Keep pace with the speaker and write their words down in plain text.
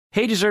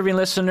Hey, deserving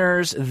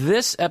listeners,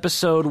 this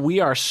episode we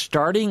are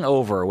starting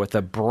over with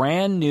a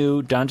brand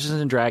new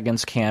Dungeons &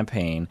 Dragons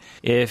campaign.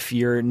 If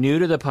you're new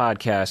to the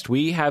podcast,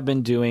 we have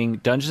been doing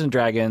Dungeons &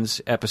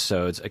 Dragons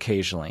episodes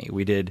occasionally.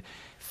 We did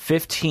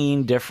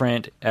 15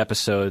 different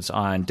episodes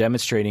on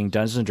demonstrating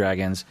Dungeons &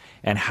 Dragons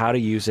and how to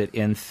use it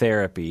in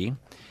therapy.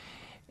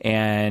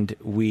 And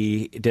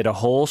we did a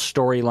whole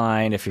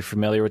storyline. If you're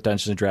familiar with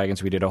Dungeons &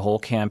 Dragons, we did a whole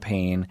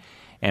campaign,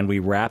 and we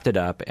wrapped it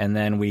up, and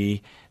then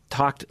we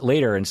talked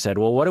later and said,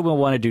 well, what do we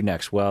want to do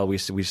next? Well, we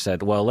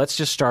said, well, let's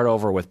just start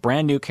over with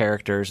brand new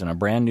characters and a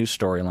brand new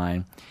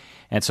storyline.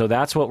 And so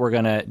that's what we're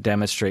going to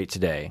demonstrate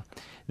today.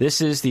 This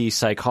is the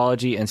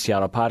Psychology in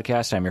Seattle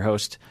podcast. I'm your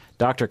host,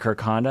 Dr.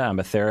 Kirk Honda. I'm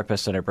a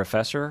therapist and a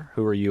professor.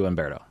 Who are you,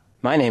 Humberto?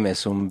 My name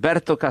is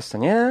Humberto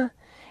Castañeda,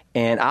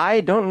 and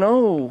I don't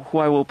know who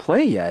I will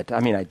play yet. I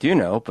mean, I do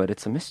know, but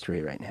it's a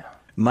mystery right now.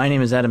 My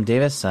name is Adam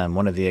Davis. I'm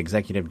one of the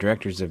executive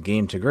directors of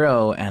Game to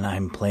Grow, and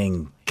I'm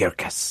playing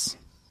Girkas.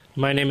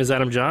 My name is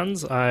Adam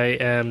Johns. I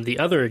am the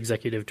other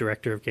executive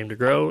director of Game to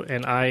Grow,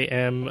 and I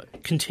am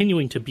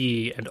continuing to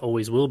be, and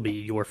always will be,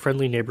 your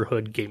friendly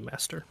neighborhood game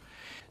master.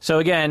 So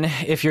again,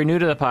 if you're new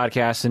to the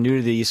podcast and new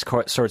to these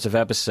sorts of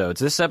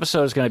episodes, this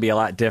episode is going to be a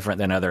lot different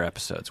than other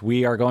episodes.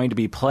 We are going to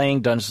be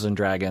playing Dungeons &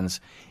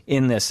 Dragons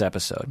in this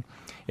episode.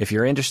 If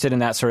you're interested in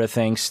that sort of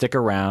thing, stick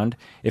around.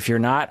 If you're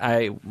not,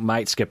 I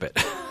might skip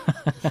it.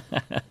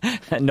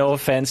 No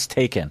offense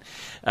taken.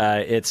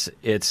 We're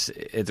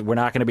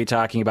not going to be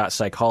talking about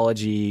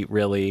psychology,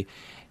 really,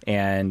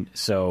 and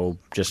so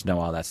just know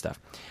all that stuff.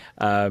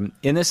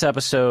 In this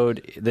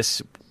episode,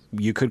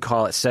 you could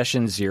call it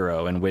Session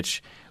 0, in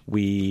which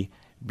we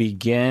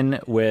begin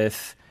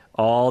with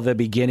all the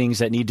beginnings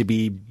that need to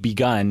be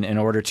begun in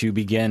order to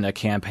begin a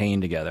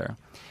campaign together.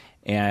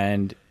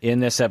 And in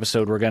this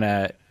episode,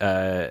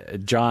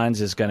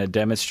 Johns is going to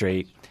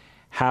demonstrate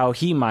how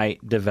he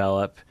might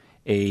develop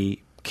a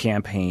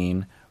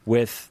campaign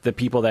with the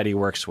people that he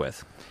works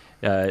with.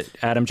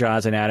 Adam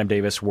Johns and Adam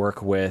Davis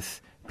work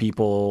with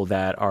people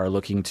that are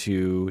looking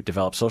to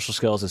develop social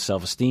skills and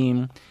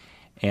self-esteem.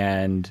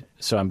 And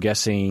so I'm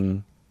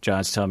guessing,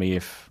 Johns, tell me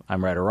if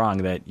I'm right or wrong,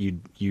 that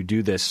you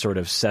do this sort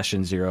of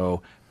Session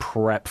 0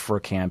 prep for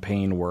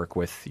campaign work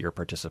with your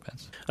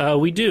participants.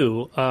 We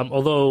do,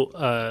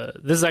 although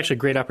this is actually a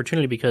great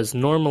opportunity because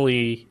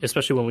normally,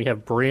 especially when we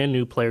have brand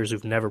new players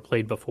who've never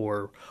played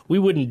before, we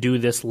wouldn't do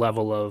this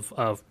level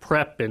of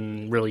prep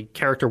and really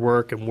character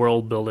work and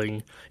world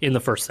building in the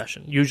first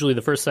session. Usually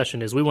the first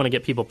session is we want to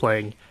get people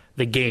playing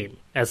the game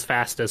as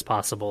fast as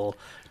possible,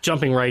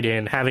 jumping right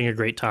in, having a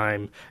great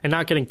time, and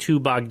not getting too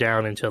bogged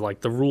down into like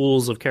the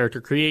rules of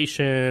character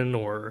creation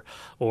or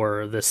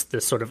this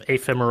sort of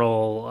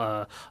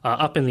ephemeral,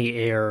 up in the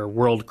air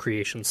world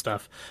creation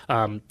stuff.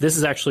 This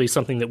is actually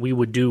something that we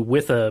would do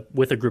with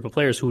a group of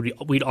players who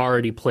we'd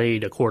already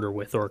played a quarter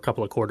with or a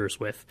couple of quarters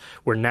with,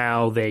 where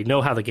now they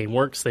know how the game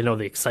works, they know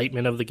the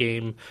excitement of the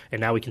game, and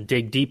now we can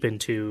dig deep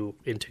into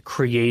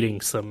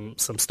creating some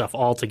stuff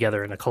all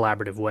together in a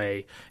collaborative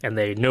way, and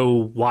they know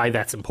why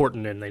that's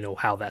important and they know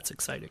how that's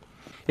exciting.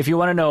 If you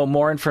want to know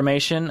more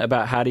information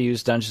about how to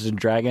use Dungeons &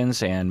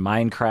 Dragons and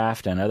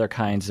Minecraft and other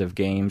kinds of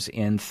games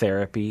in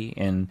therapy,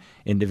 in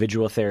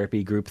individual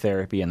therapy, group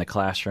therapy, in the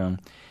classroom,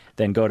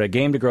 then go to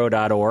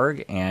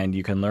gametogrow.org and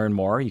you can learn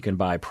more. You can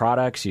buy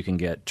products, you can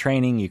get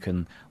training, you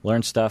can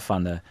learn stuff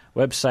on the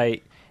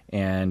website,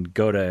 and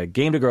go to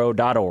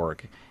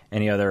gametogrow.org.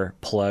 Any other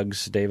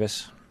plugs,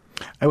 Davis?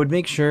 I would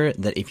make sure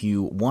that if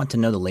you want to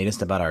know the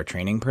latest about our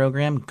training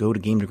program, go to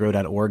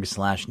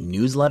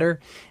gametogrow.org/newsletter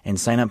and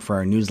sign up for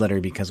our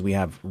newsletter because we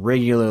have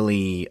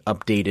regularly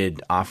updated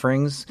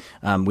offerings.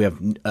 We have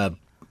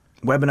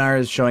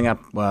webinars showing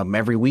up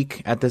every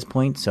week at this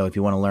point. So if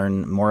you want to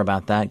learn more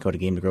about that, go to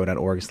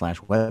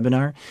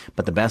gametogrow.org/webinar.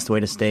 But the best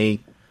way to stay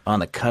on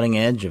the cutting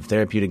edge of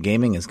therapeutic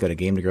gaming is go to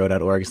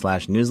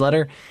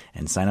gametogrow.org/newsletter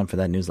and sign up for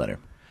that newsletter.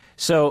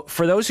 So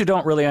for those who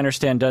don't really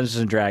understand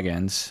Dungeons &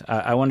 Dragons,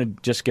 I want to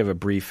just give a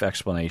brief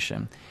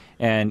explanation.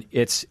 And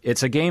it's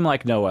a game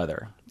like no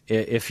other.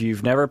 If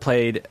you've never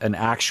played an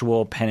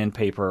actual pen and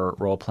paper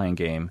role-playing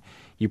game,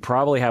 you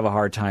probably have a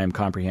hard time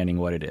comprehending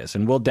what it is.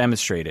 And we'll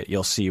demonstrate it.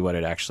 You'll see what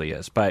it actually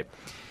is. But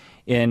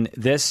in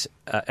this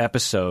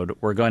episode,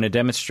 we're going to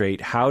demonstrate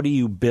how do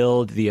you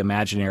build the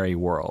imaginary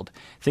world.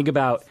 Think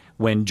about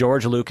when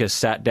George Lucas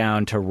sat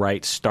down to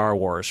write Star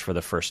Wars for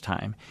the first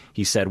time.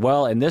 He said,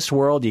 well, in this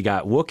world, you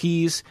got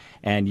Wookiees,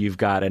 and you've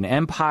got an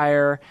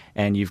empire,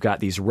 and you've got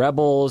these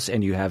rebels,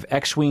 and you have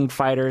X-Wing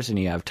fighters, and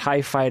you have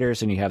TIE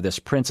fighters, and you have this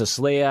Princess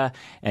Leia,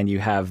 and you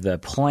have the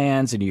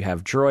plans, and you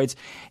have droids.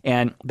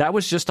 And that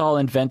was just all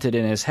invented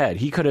in his head.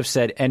 He could have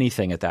said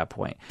anything at that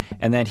point.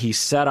 And then he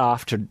set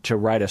off to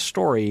write a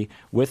story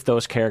with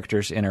those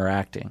characters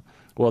interacting.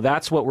 Well,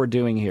 that's what we're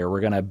doing here.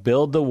 We're going to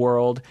build the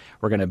world.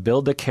 We're going to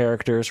build the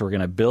characters. We're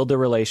going to build the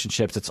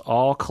relationships. It's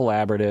all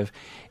collaborative.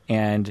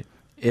 And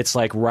it's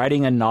like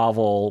writing a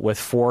novel with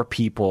 4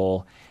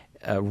 people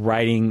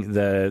writing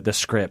the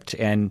script.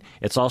 And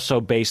it's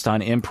also based on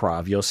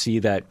improv. You'll see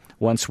that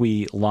once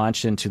we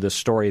launch into the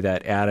story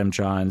that Adam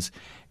Johns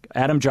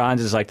Adam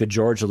Johns is like the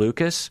George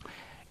Lucas,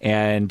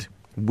 and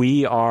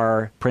we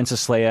are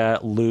Princess Leia,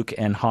 Luke,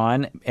 and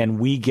Han, and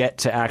we get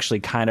to actually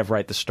kind of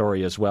write the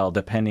story as well,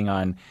 depending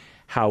on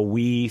how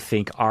we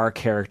think our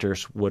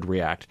characters would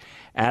react.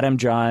 Adam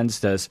Johns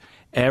does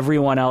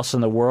everyone else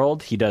in the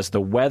world. He does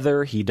the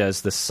weather, he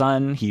does the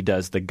sun, he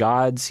does the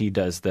gods, he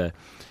does the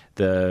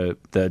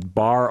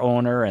bar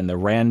owner and the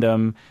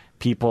random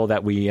people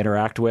that we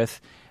interact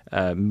with.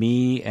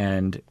 Me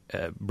and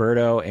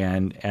Berto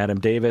and Adam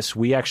Davis,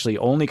 we actually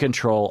only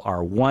control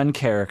our one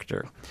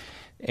character.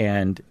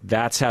 And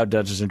that's how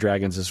Dungeons &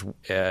 Dragons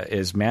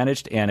is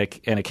managed. And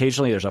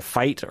occasionally there's a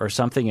fight or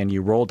something, and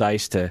you roll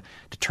dice to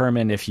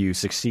determine if you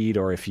succeed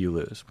or if you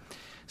lose.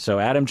 So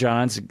Adam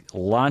Johns,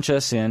 launch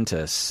us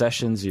into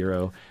Session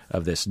 0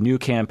 of this new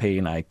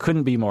campaign. I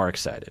couldn't be more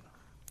excited.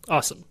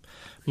 Awesome.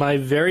 My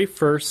very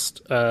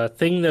first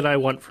thing that I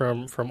want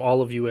from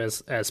all of you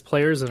as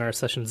players in our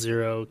Session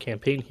 0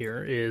 campaign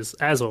here is,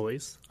 as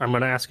always, I'm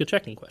going to ask a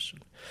checking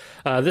question.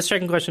 This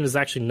checking question is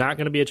actually not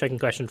going to be a checking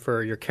question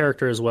for your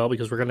character as well,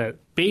 because we're going to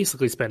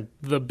basically spend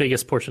the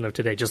biggest portion of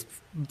today just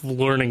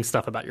learning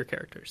stuff about your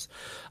characters.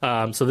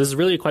 So this is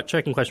really a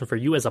checking question for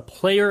you as a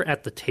player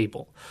at the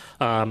table,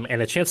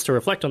 and a chance to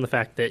reflect on the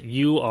fact that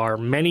you are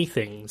many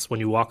things when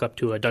you walk up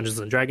to a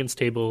Dungeons & Dragons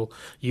table.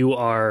 You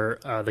are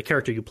the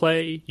character you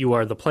play, you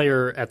are the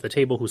player at the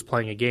table who's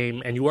playing a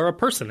game, and you are a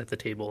person at the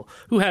table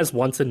who has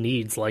wants and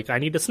needs, like I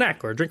need a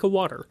snack or a drink of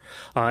water.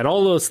 And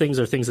all those things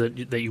are things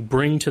that you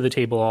bring to the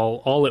table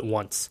all at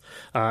once.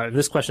 And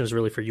this question is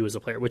really for you as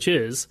a player, which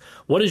is,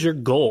 what is your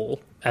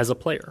goal as a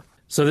player?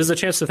 So there's a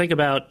chance to think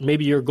about,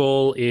 maybe your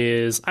goal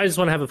is, I just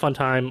want to have a fun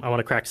time, I want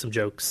to crack some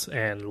jokes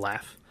and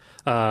laugh.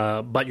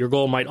 But your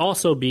goal might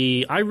also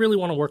be, I really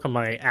want to work on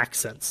my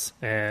accents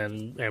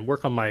and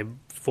work on my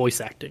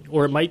voice acting.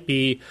 Or it might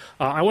be,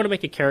 I want to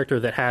make a character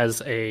that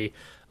has a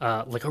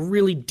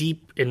really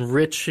deep,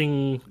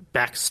 enriching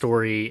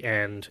backstory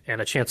and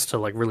a chance to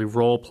like really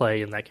role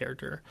play in that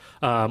character.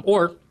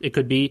 Or it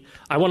could be,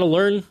 I want to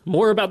learn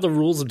more about the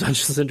rules of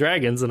Dungeons and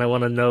Dragons, and I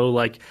want to know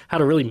like how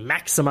to really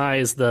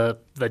maximize the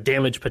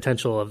damage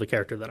potential of the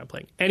character that I'm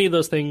playing. Any of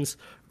those things,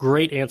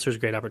 great answers,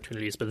 great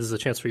opportunities. But this is a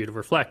chance for you to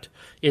reflect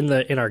in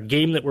our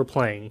game that we're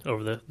playing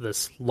over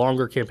this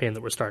longer campaign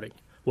that we're starting.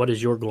 What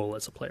is your goal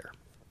as a player?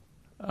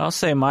 I'll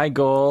say my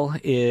goal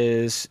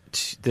is,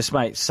 this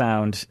might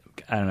sound,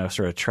 I don't know,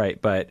 sort of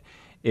trite, but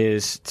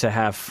is to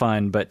have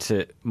fun, but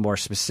to more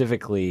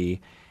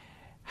specifically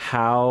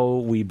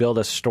how we build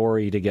a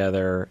story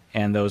together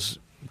and those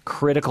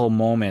critical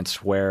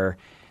moments where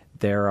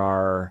there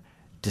are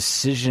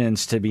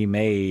decisions to be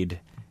made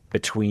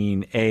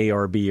between A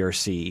or B or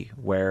C,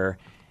 where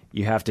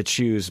you have to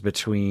choose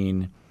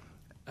between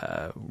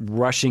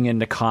rushing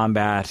into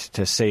combat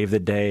to save the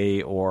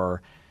day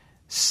or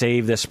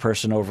save this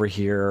person over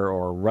here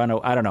or run.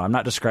 I don't know. I'm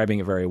not describing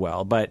it very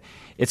well, but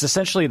it's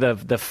essentially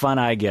the fun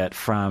I get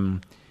from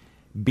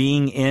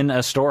being in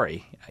a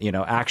story,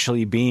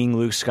 actually being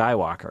Luke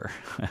Skywalker.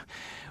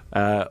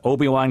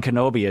 Obi-Wan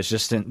Kenobi has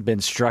just been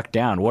struck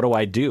down. What do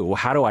I do?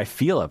 How do I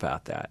feel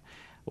about that?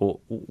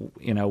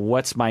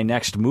 What's my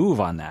next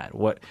move on that?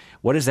 What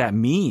does that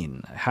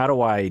mean? How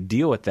do I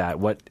deal with that?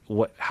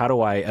 How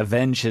do I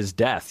avenge his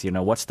death?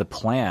 What's the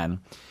plan?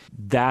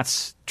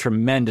 That's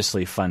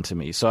tremendously fun to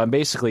me. So I'm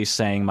basically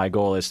saying my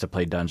goal is to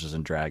play Dungeons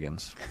and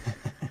Dragons.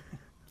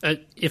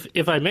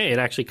 If I may, it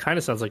actually kind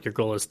of sounds like your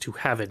goal is to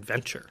have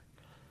adventure.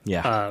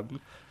 Yeah.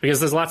 Because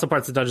there's lots of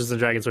parts of Dungeons and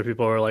Dragons where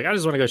people are like, I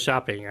just want to go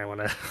shopping. I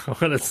want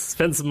to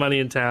spend some money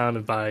in town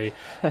and buy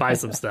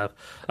some stuff.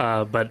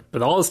 But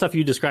all the stuff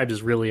you described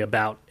is really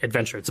about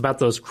adventure. It's about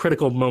those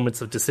critical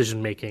moments of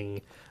decision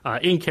making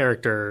in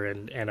character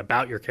and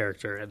about your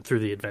character and through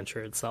the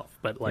adventure itself.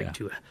 But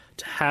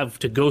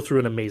to go through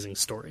an amazing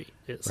story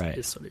is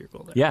sort of your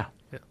goal there. Yeah.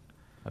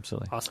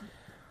 Absolutely.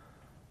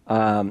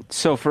 Awesome.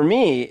 So for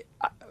me,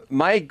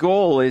 my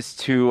goal is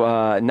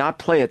to not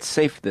play it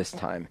safe this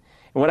time.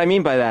 And what I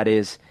mean by that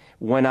is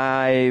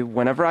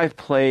whenever I've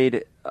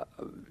played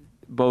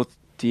both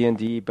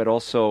D&D, but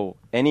also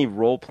any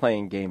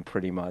role-playing game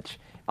pretty much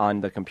on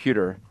the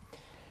computer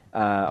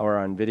or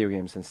on video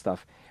games and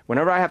stuff,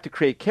 whenever I have to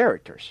create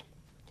characters,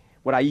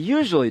 what I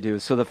usually do,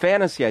 so the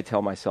fantasy I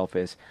tell myself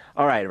is,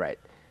 all right,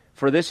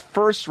 for this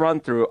first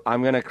run-through,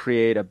 I'm going to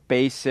create a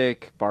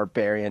basic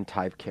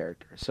barbarian-type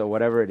character. So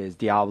whatever it is,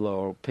 Diablo,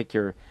 or pick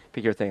your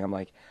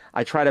thing.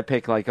 I try to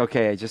pick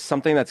just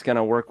something that's going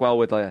to work well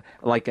with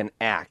like an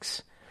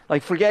axe.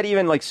 Like forget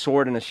even like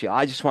sword and a shield.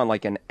 I just want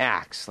like an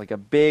axe, like a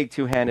big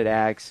two-handed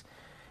axe.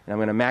 And I'm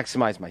going to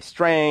maximize my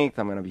strength.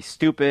 I'm going to be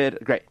stupid.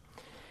 Great.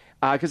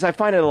 Because I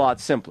find it a lot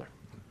simpler.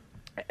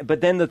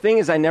 But then the thing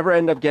is I never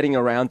end up getting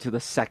around to the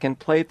second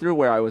playthrough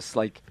where I was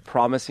like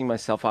promising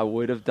myself I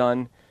would have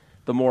done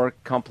the more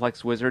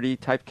complex wizardy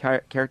type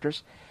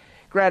characters.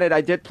 Granted,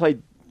 I did play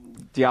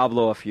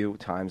Diablo a few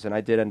times, and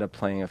I did end up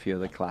playing a few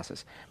of the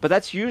classes. But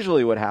that's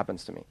usually what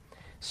happens to me.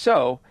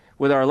 So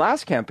with our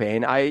last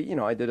campaign, I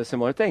did a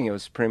similar thing. It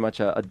was pretty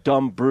much a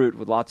dumb brute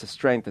with lots of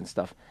strength and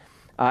stuff.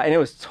 and it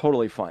was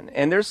totally fun.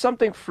 And there's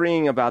something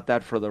freeing about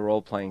that for the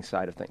role-playing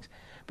side of things.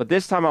 But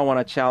this time I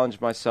want to challenge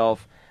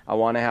myself. I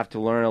want to have to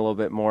learn a little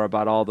bit more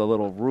about all the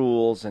little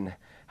rules and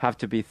have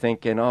to be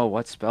thinking, oh,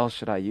 what spell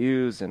should I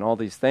use and all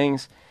these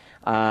things.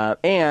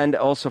 And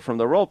also from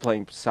the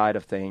role-playing side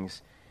of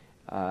things,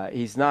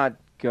 this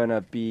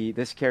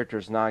character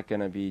is not going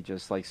to be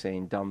just like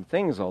saying dumb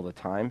things all the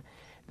time.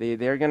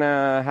 They're going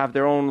to have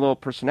their own little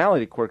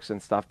personality quirks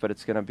and stuff, but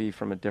it's going to be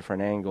from a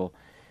different angle.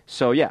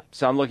 So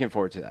I'm looking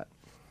forward to that.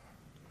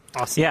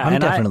 Awesome. Yeah, I'm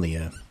and definitely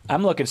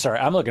I'm looking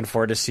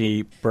forward to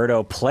see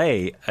Berto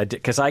play,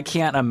 because I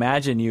can't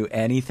imagine you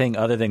anything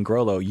other than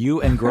Grollo.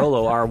 You and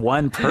Grollo are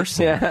one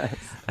person. Yes.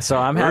 So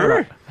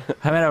I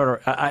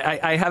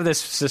have this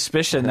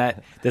suspicion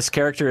that this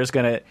character is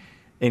going to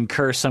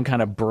incur some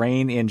kind of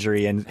brain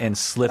injury and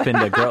slip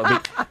into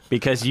Grollo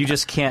because you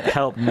just can't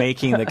help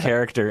making the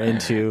character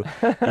into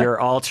your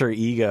alter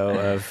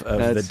ego of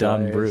the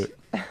dumb hilarious. brute.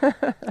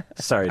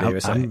 Sorry,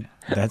 David.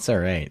 That's all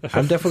right.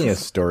 I'm definitely a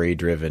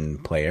story-driven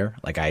player.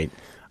 Like I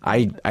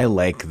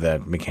like the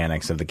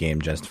mechanics of the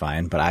game just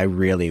fine, but I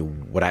really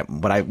what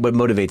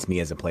motivates me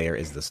as a player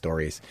is the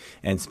stories,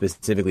 and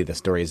specifically the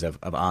stories of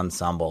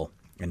Ensemble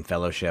and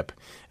Fellowship.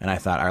 And I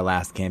thought our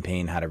last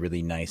campaign had a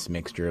really nice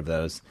mixture of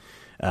those.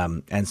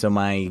 And so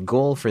my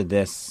goal for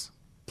this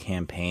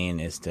campaign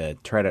is to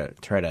try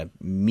to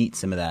meet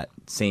some of that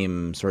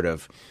same sort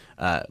of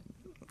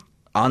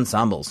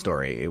ensemble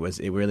story.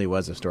 It really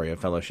was a story of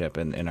Fellowship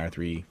and our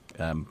three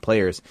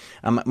players.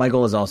 My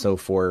goal is also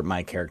for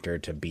my character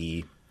to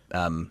be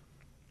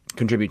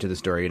contribute to the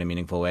story in a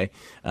meaningful way.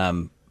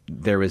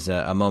 There was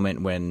a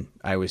moment when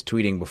I was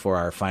tweeting before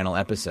our final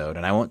episode,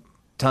 and I won't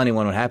tell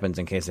anyone what happens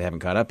in case they haven't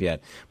caught up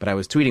yet, but I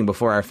was tweeting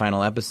before our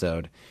final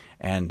episode,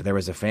 and there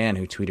was a fan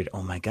who tweeted,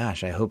 "Oh my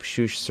gosh, I hope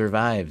Shush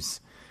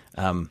survives,"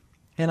 and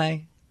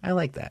I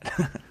like that.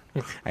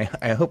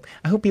 I hope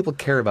people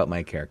care about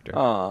my character.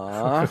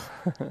 Aww.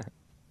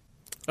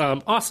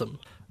 Awesome.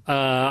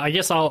 I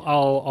guess I'll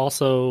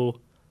also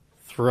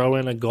throw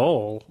in a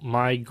goal.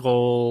 My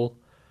goal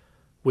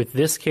with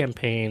this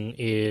campaign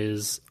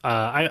is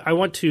I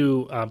want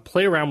to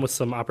play around with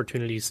some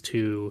opportunities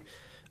to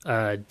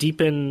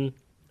deepen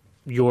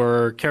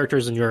your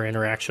characters and your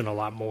interaction a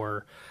lot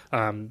more.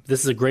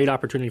 This is a great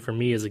opportunity for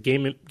me as a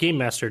game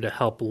master to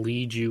help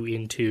lead you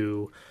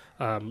into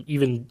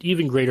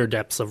even greater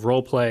depths of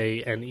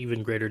roleplay and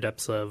even greater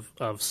depths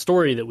of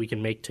story that we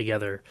can make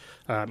together.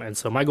 And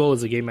so my goal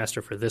as a game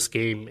master for this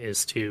game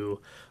is to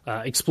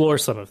explore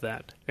some of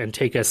that and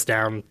take us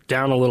down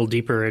a little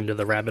deeper into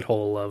the rabbit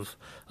hole of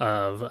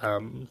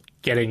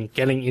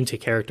getting into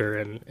character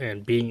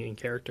and being in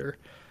character.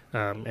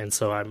 And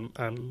so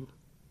I'm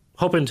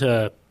hoping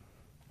to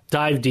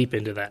dive deep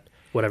into that,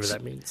 whatever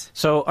that means.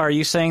 So are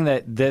you saying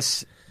that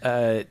this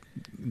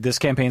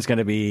campaign is going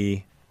to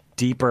be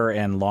deeper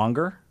and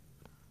longer?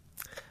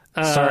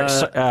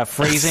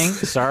 Phrasing.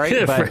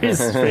 Sorry, but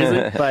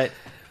phrasing. But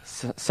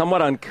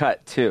somewhat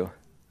uncut too.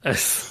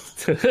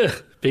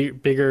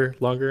 Bigger,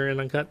 longer,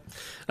 and uncut.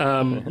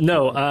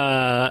 No,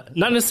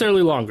 not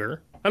necessarily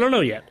longer. I don't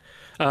know yet.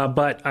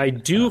 But I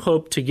do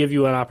hope to give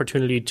you an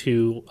opportunity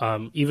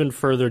to even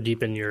further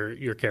deepen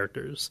your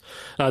characters.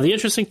 The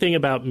interesting thing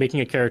about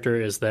making a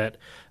character is that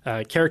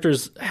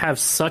characters have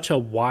such a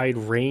wide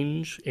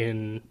range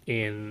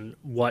in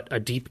what a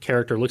deep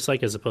character looks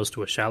like as opposed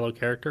to a shallow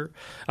character.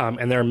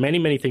 And there are many,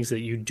 many things that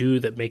you do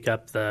that make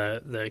up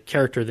the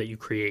character that you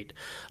create.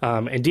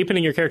 And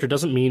deepening your character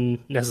doesn't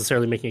mean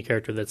necessarily making a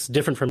character that's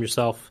different from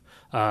yourself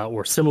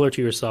or similar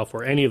to yourself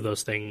or any of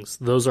those things.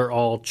 Those are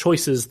all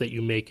choices that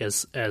you make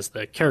as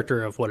the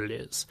character of what it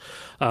is.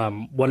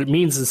 What it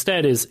means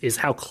instead is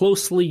how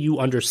closely you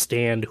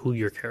understand who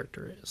your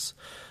character is.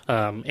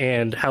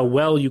 And how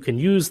well you can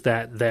use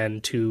that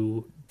then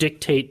to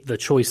dictate the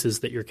choices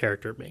that your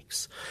character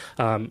makes.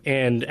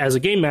 And as a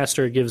game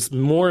master, it gives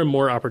more and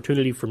more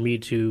opportunity for me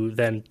to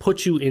then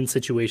put you in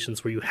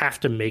situations where you have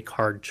to make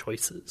hard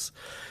choices.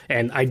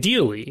 And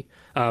ideally,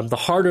 the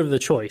harder the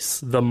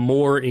choice, the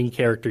more in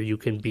character you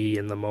can be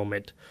in the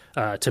moment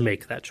to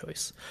make that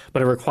choice.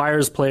 But it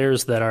requires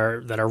players that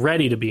are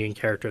ready to be in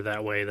character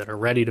that way, that are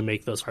ready to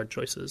make those hard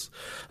choices.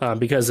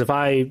 Because if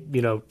I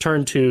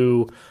turn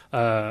to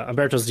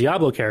Umberto's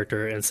Diablo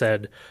character and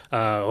said,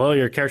 well,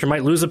 your character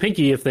might lose a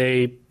pinky if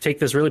they take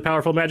this really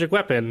powerful magic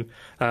weapon,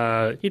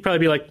 he'd probably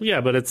be like, yeah,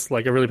 but it's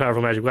like a really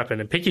powerful magic weapon,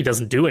 and pinky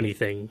doesn't do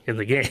anything in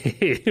the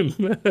game.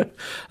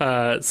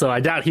 So I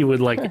doubt he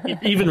would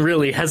even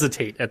really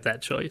hesitate at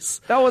that choice.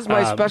 That was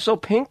my special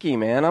pinky,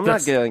 man. I'm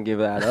not going to give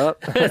that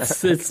up.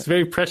 It's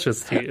very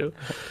precious to you.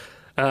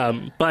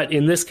 But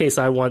in this case,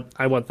 I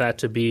want that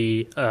to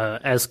be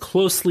as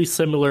closely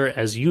similar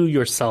as you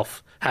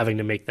yourself having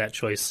to make that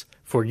choice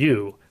for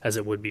you as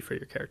it would be for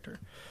your character.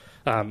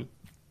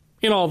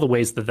 In all the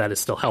ways that is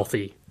still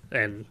healthy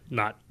and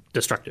not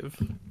destructive,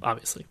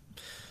 obviously.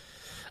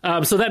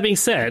 So that being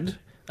said,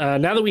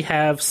 now that we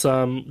have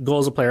some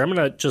goals of player, I'm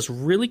going to just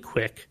really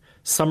quick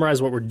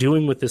summarize what we're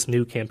doing with this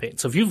new campaign.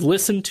 So if you've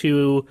listened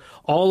to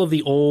all of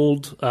the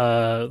old,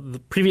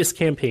 the previous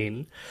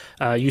campaign,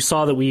 you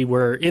saw that we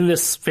were in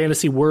this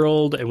fantasy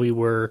world and we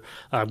were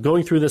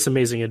going through this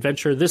amazing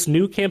adventure. This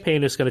new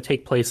campaign is going to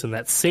take place in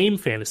that same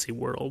fantasy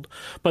world,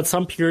 but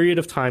some period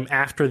of time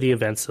after the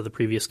events of the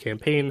previous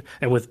campaign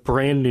and with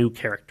brand new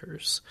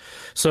characters.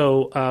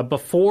 So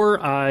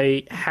before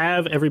I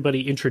have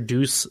everybody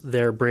introduce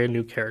their brand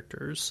new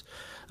characters,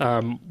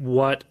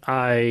 what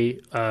I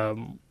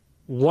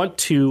want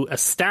to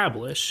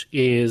establish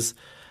is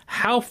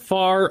how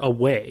far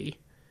away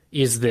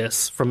is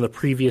this from the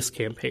previous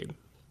campaign.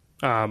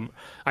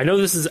 I know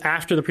this is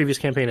after the previous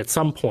campaign at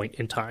some point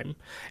in time,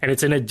 and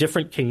it's in a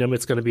different kingdom.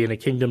 It's going to be in a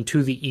kingdom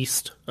to the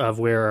east of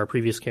where our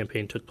previous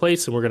campaign took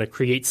place, and we're going to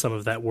create some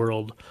of that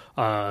world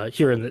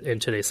here in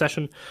today's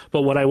session.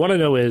 But what I want to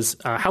know is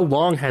how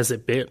long has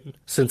it been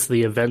since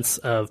the events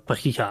of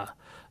Pahiha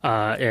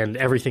and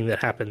everything that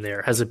happened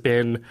there? Has it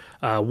been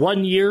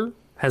 1 year?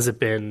 Has it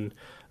been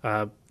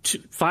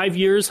 5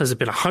 years? Has it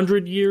been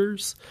 100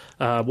 years?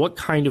 What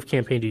kind of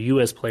campaign do you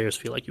as players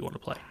feel like you want to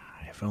play?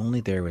 If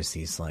only there was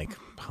these like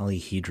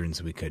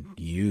polyhedrons we could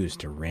use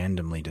to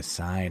randomly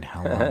decide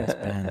how long it's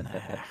been.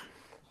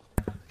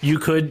 You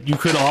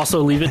could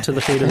also leave it to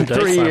the fate of the dice.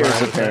 3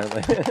 years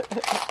apparently.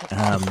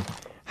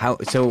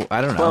 So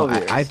I don't know. 12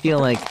 years. I feel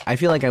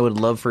like I would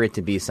love for it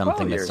to be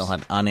something that years. still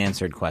had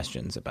unanswered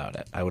questions about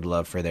it. I would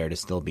love for there to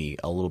still be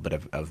a little bit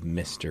of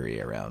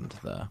mystery around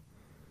the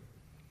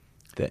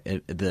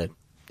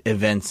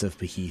events of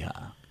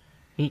Pahiha.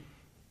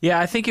 Yeah,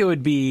 I think it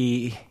would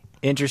be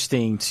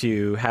interesting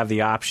to have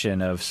the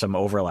option of some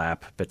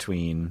overlap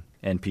between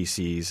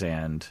NPCs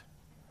and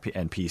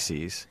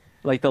PCs.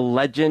 Like the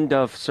legend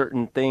of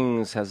certain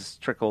things has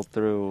trickled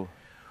through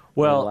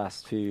in the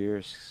last few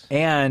years.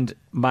 And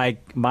my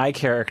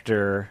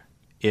character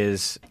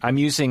is I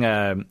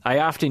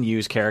often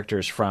use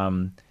characters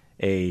from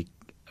a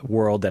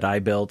world that I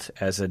built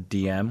as a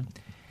DM,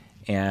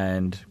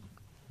 and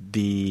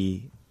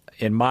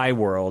in my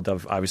world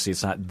obviously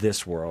it's not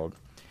this world.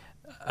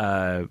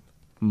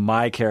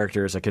 My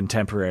character is a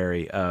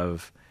contemporary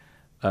of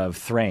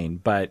Thrain,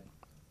 but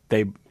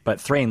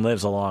Thrain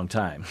lives a long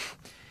time,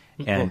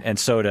 and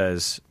so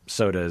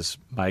does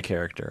my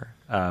character.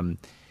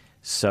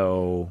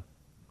 So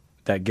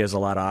that gives a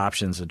lot of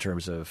options in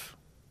terms of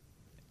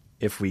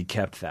if we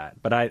kept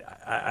that. But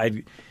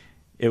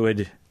it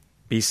would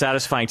be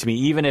satisfying to me,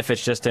 even if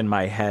it's just in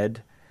my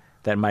head,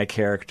 that my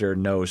character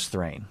knows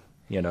Thrain.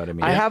 You know what I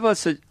mean? I have a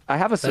suggestion.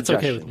 That's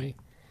okay with me.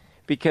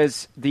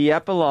 Because the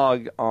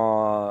epilogue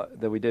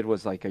that we did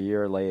was like a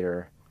year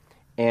later.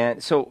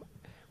 And so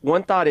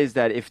one thought is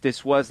that if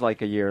this was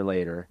like a year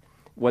later,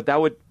 what that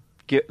would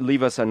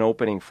leave us an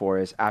opening for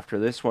is after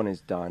this one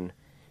is done,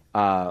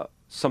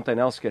 something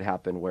else could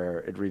happen where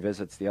it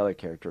revisits the other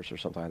characters or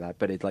something like that,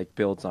 but it like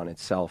builds on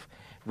itself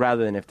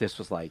rather than if this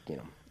was like,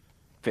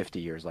 50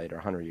 years later,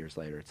 100 years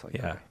later. It's like,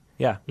 yeah. okay.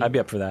 Yeah, I'd be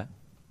up for that.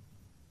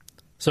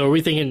 So are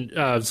we thinking,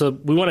 so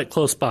we want it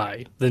close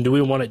by, then do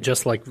we want it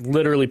just like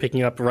literally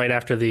picking up right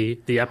after the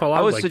epilogue?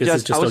 I was like this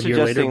is just a year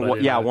later,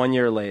 suggesting, 1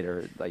 year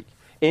later, like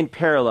in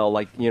parallel,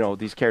 like,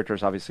 these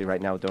characters obviously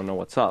right now don't know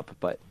what's up,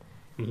 but,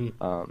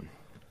 Well,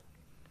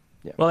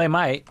 they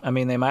might. I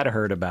mean, they might have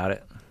heard about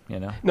it,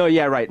 No,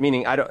 yeah, right.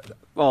 Meaning, and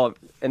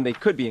they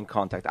could be in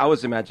contact. I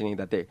was imagining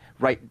that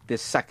right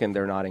this second,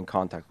 they're not in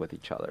contact with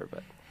each other,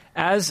 but.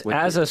 As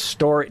a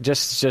story,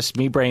 just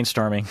me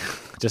brainstorming,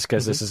 just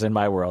because this is in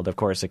my world. Of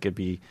course, it could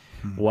be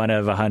one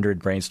of 100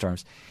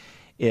 brainstorms.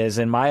 Is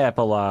in my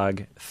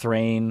epilogue,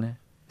 Thrain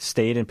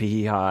stayed in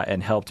Pahiha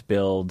and helped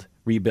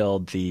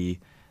rebuild the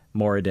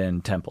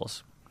Moradin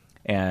temples,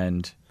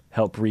 and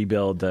help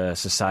rebuild the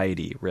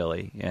society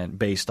really, and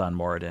based on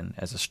Moradin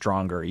as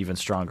a even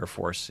stronger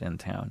force in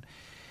town,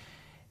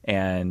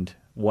 and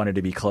wanted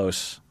to be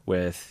close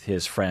with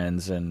his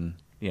friends and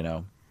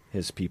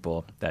his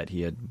people that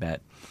he had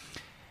met.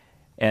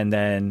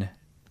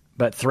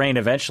 But Thrain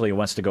eventually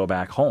wants to go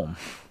back home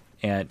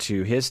and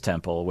to his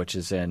temple, which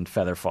is in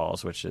Feather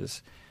Falls, which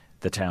is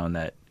the town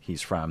that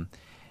he's from,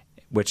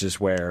 which is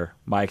where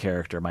my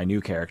new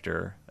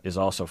character, is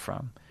also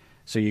from.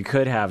 So you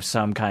could have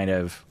some kind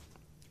of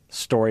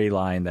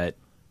storyline that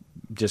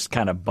just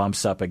kind of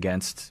bumps up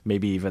against,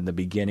 maybe even the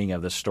beginning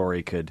of the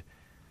story could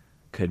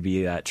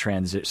be that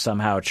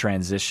somehow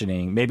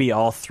transitioning. Maybe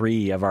all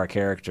three of our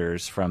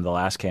characters from the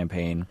last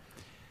campaign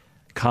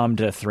come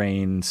to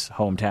Thrain's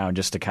hometown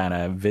just to kind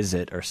of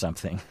visit or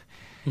something.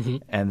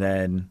 And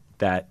then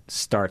that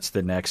starts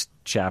the next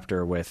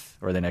chapter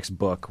or the next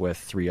book with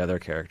three other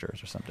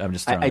characters or something. I'm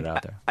just throwing it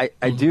out there.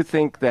 I do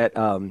think that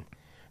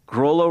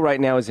Grollo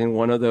right now is in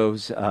one of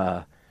those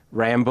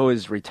Rambo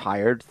is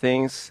retired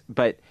things,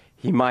 but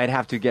he might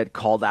have to get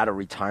called out of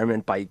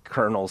retirement by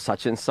Colonel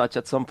such and such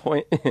at some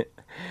point.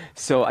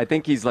 So I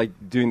think he's like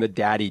doing the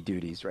daddy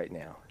duties right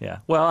now. Yeah.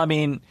 Well, I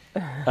mean,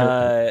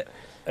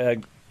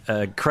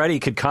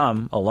 Cruddy could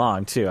come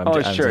along too. I'm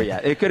sure, saying. yeah.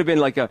 It could have been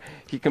like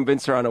he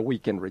convinced her on a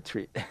weekend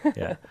retreat.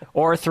 Yeah.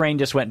 Or Thrain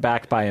just went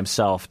back by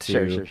himself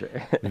to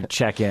Sure.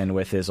 check in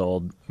with his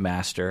old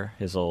master,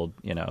 his old,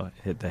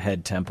 the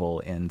head temple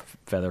in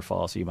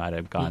Featherfall. So you might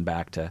have gone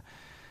back to,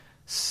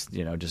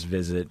 just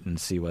visit and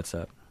see what's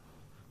up.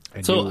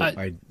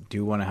 I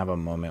do want to have a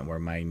moment where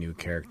my new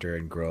character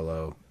and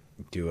Grollo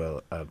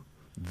do a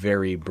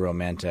very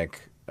bromantic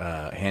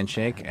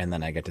handshake, and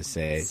then I get to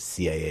say,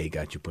 CIA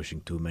got you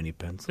pushing too many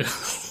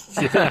pencils.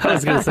 Yeah, I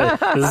was going to say,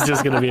 this is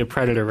just going to be a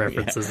Predator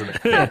reference, isn't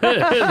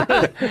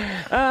it?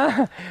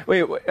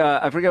 Wait,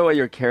 I forgot what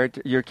your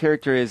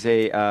character is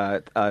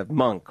a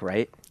monk,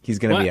 right? He's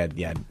going to be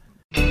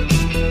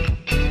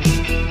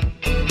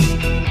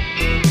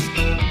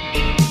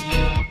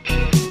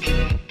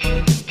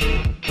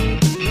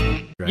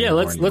Yeah,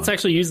 let's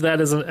actually use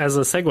that as a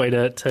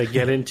segue to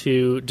get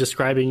into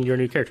describing your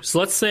new character. So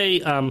let's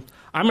say I'm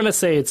going to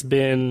say it's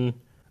been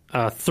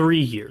 3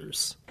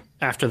 years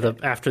after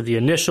the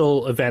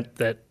initial event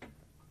that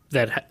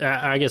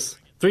I guess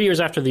 3 years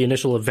after the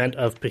initial event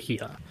of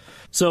Pahiha.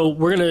 So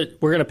we're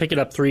gonna pick it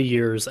up 3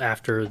 years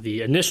after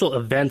the initial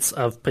events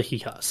of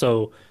Pahiha.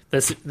 So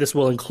this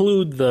will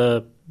include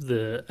the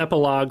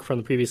epilogue from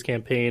the previous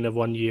campaign of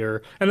 1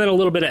 year, and then a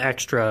little bit of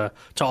extra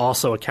to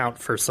also account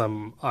for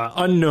some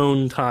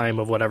unknown time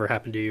of whatever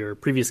happened to your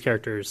previous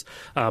characters,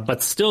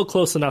 but still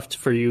close enough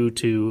for you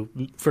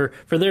for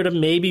there to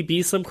maybe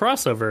be some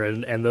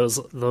crossover, and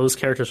those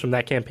characters from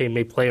that campaign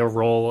may play a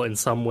role in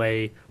some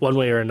way, one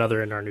way or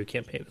another, in our new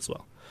campaign as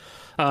well.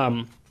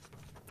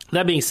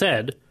 That being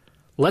said,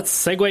 let's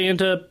segue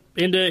into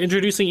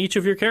introducing each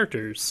of your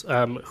characters.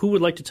 Who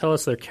would like to tell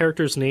us their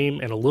character's name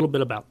and a little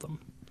bit about them?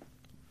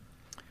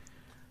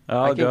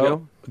 I can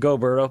go. Go,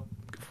 Berto.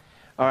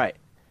 All right.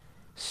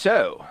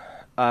 So,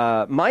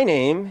 my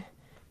name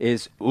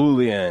is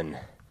Ulian,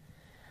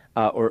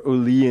 or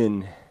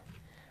Ulian.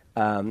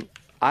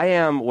 I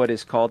am what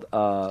is called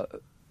a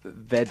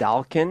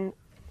Vedalken.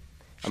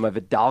 I'm a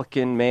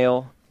Vedalken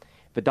male.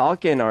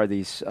 Vedalken are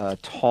these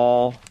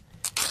tall,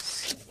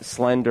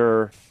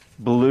 slender,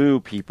 blue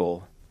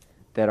people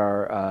that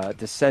are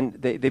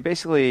They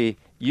basically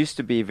used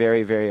to be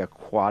very, very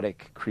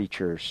aquatic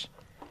creatures.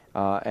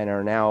 And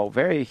are now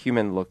very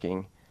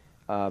human-looking,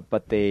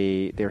 but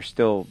they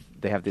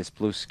have this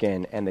blue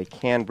skin, and they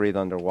can breathe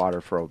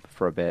underwater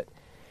for a bit.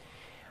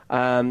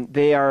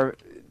 They are,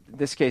 in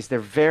this case, they're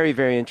very,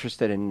 very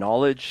interested in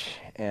knowledge,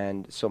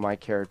 and so my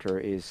character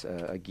is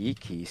a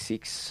geek. He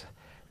seeks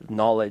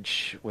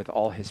knowledge with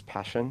all his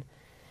passion.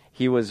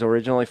 He was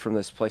originally from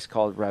this place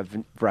called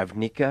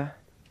Ravnica.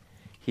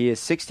 He is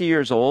 60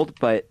 years old,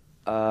 but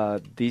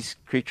these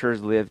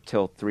creatures live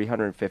till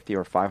 350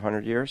 or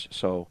 500 years,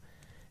 so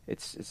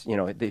it's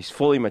he's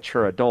fully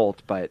mature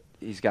adult, but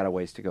he's got a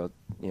ways to go,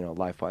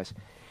 life-wise.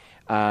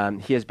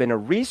 He has been a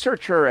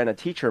researcher and a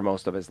teacher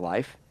most of his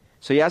life,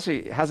 so he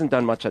actually hasn't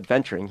done much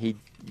adventuring. He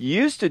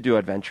used to do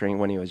adventuring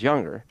when he was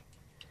younger,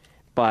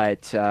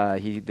 but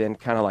he then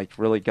kind of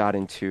really got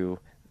into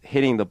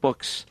hitting the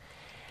books.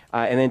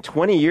 And then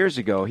 20 years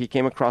ago, he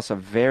came across a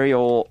very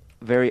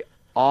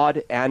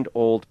odd and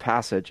old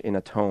passage in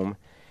a tome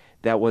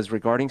that was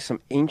regarding some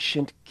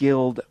ancient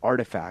guild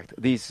artifact.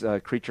 These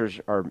creatures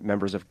are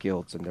members of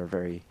guilds, and they're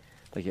very,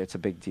 it's a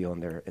big deal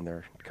in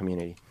their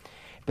community.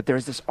 But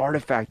there's this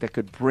artifact that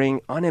could bring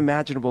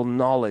unimaginable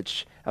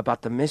knowledge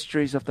about the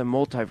mysteries of the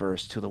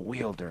multiverse to the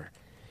wielder.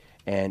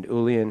 And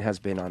Ulian has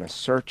been on a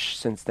search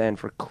since then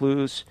for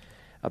clues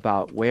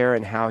about where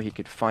and how he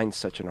could find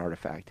such an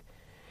artifact.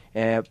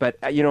 But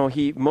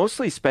he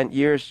mostly spent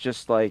years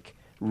just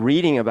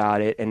reading about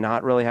it and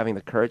not really having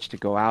the courage to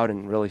go out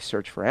and really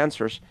search for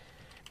answers.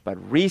 But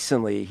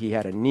recently, he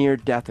had a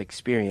near-death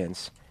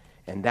experience,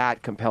 and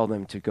that compelled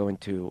him to go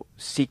into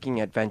seeking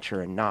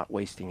adventure and not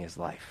wasting his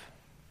life.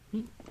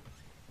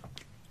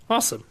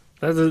 Awesome.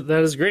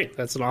 That is great.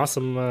 That's an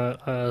awesome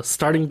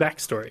starting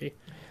backstory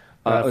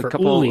for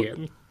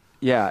Ulian.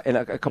 Yeah, and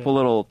a couple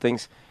little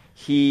things.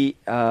 He,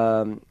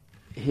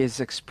 his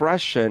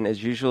expression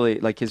is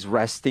usually, his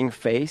resting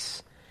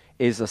face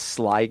is a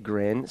sly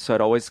grin, so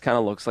it always kind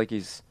of looks like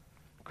he's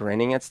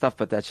grinning at stuff,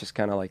 but that's just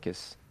kind of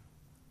his,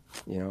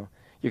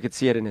 You could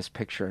see it in his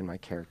picture in my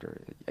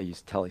character. I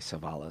use Telly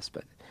Savalas,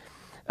 but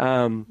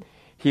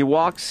he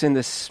walks in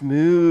this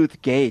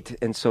smooth gait,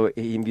 and so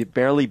he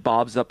barely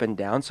bobs up and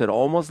down, so it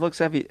almost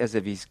looks as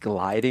if he's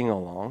gliding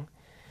along.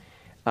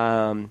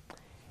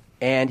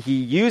 And he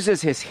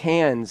uses his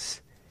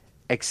hands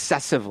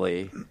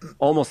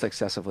almost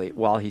excessively,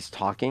 while he's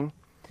talking.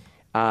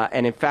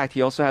 And in fact,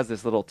 he also has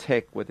this little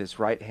tick with his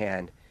right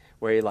hand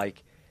where he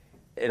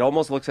it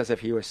almost looks as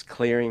if he was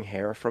clearing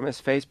hair from his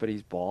face, but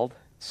he's bald.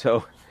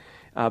 So...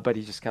 but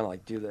he just kind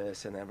of do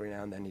this, and every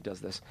now and then he does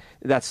this.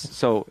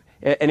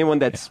 Anyone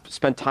that's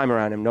spent time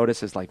around him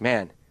notices,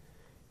 man,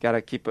 gotta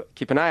keep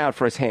an eye out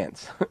for his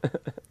hands.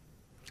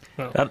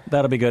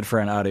 That'll be good for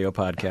an audio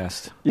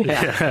podcast.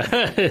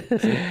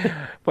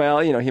 Yeah. Well,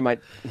 he might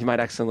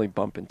accidentally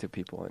bump into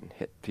people and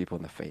hit people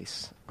in the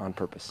face on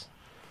purpose.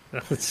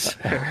 That's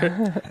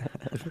fair.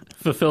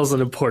 Fulfills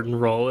an important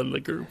role in the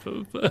group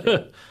of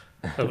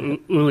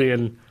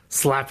Ulian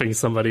slapping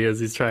somebody as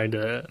he's trying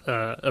to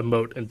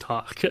emote and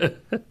talk.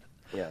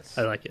 Yes.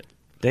 I like it.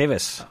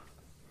 Davis.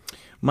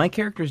 My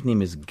character's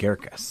name is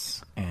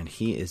Gerkas, and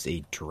he is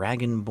a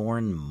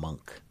dragonborn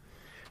monk.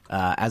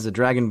 As a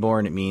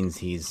dragonborn, it means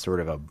he's sort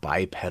of a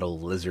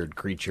bipedal lizard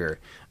creature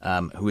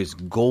who is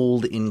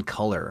gold in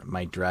color.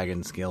 My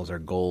dragon scales are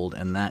gold,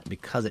 and that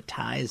because it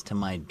ties to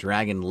my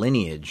dragon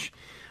lineage,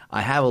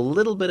 I have a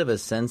little bit of a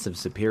sense of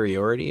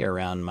superiority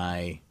around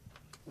my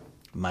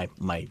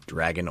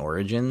dragon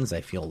origins.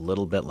 I feel a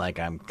little bit like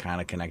I'm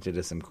kind of connected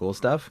to some cool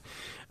stuff.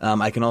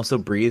 I can also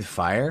breathe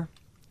fire,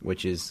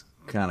 which is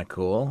kind of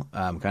cool,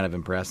 kind of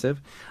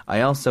impressive.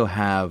 I also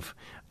have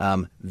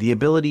the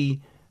ability,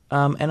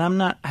 and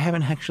I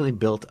haven't actually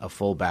built a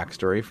full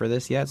backstory for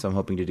this yet, so I'm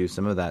hoping to do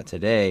some of that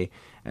today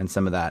and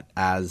some of that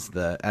as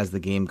the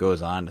game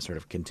goes on to sort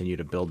of continue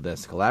to build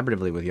this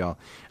collaboratively with y'all.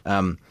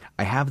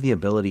 I have the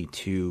ability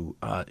to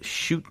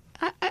shoot.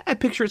 I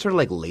picture it sort of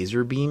like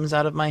laser beams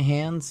out of my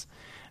hands.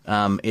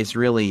 It's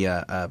really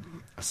a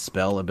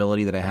spell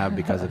ability that I have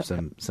because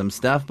of some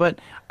stuff, but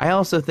I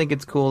also think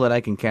it's cool that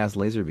I can cast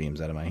laser beams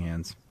out of my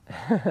hands.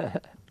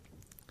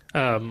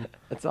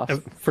 That's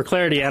awesome. For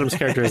clarity, Adam's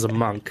character is a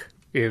monk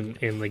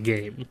in the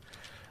game,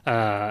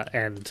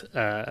 and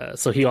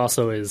so he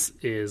also is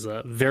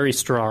very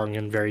strong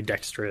and very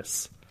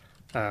dexterous,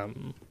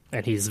 and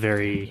he's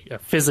very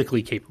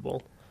physically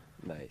capable.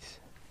 Nice.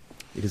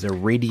 It is a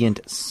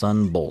radiant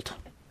sunbolt,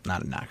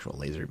 not an actual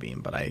laser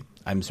beam, but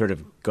I'm sort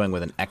of going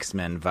with an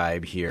X-Men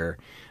vibe here,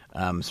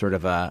 sort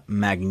of a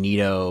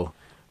Magneto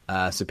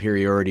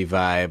superiority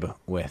vibe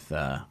with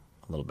a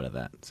little bit of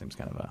that. Seems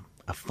kind of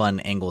a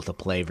fun angle to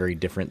play, very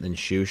different than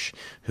Shush,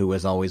 who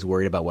was always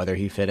worried about whether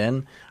he fit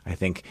in. I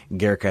think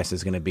Gerkas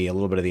is going to be a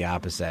little bit of the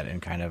opposite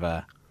and kind of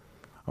I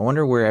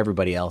wonder where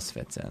everybody else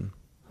fits in.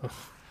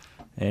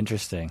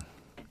 Interesting.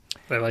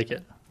 I like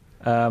it.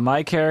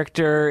 My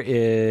character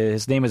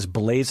his name is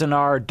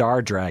Blazenar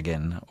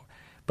Dardragon,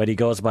 but he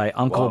goes by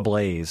Uncle Whoa.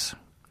 Blaze.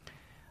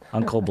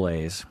 Uncle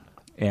Blaze.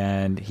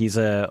 And he's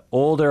a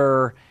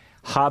older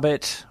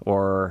hobbit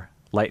or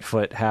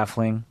Lightfoot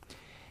halfling.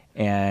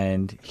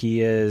 And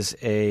he is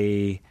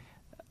a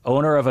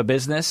owner of a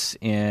business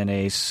in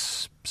a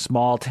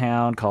small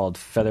town called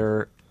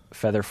Featherton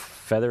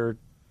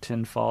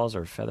Falls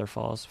or Feather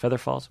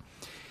Falls.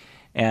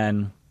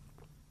 And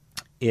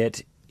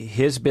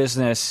his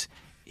business,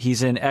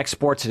 he's in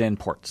exports and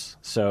imports.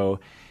 So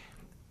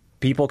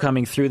people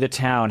coming through the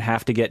town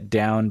have to get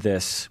down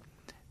this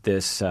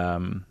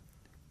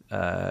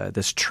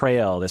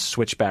trail, this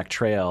switchback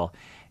trail,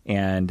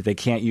 and they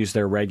can't use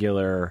their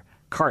regular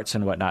carts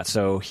and whatnot.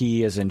 So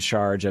he is in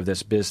charge of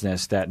this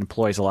business that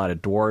employs a lot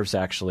of dwarves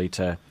actually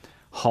to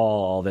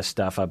haul all this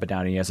stuff up and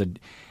down. And he has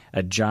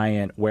a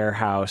giant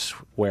warehouse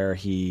where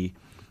he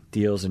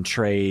deals and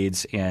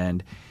trades,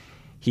 and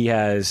he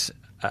has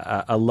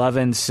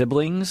 11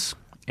 siblings,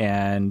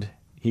 and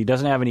he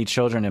doesn't have any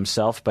children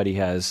himself, but he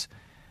has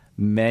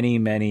many,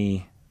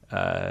 many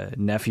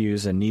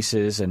nephews and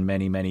nieces, and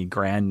many, many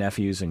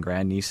grandnephews and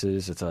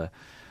grandnieces.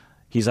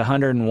 He's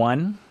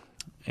 101,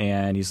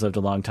 and he's lived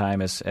a long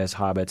time as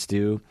hobbits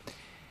do.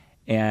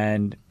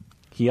 And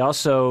he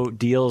also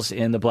deals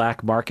in the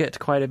black market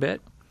quite a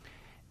bit.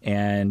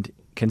 And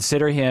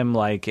consider him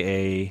like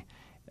a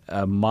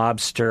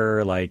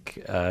mobster,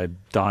 like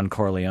Don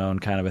Corleone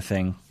kind of a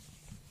thing,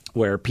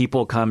 where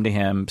people come to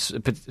him,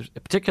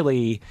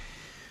 particularly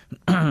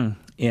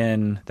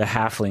in the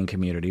halfling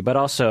community, but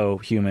also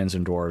humans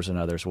and dwarves and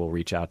others will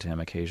reach out to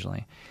him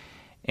occasionally.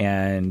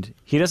 And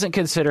he doesn't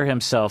consider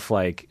himself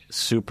like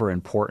super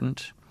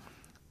important,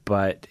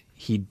 but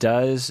he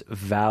does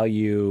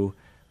value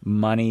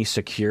money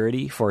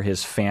security for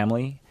his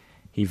family.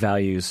 He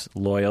values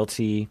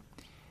loyalty.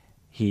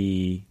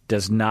 He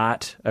does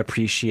not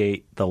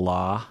appreciate the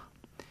law,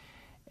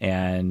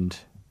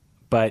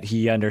 but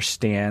he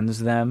understands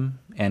them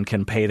and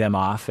can pay them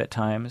off at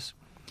times.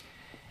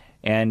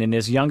 And in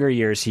his younger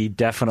years, he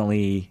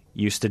definitely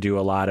used to do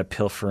a lot of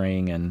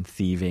pilfering and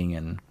thieving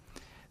and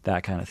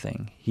that kind of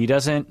thing. He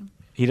doesn't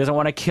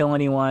want to kill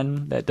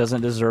anyone that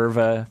doesn't deserve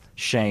a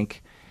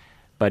shank,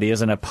 but he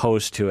isn't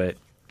opposed to it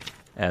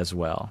as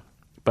well.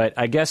 But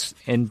I guess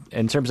in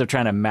terms of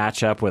trying to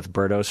match up with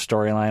Berto's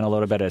storyline a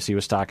little bit as he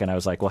was talking, I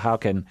was like, well, how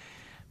can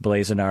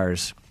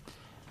Blazonar's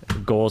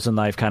goals in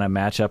life kind of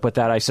match up with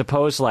that? I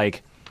suppose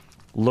like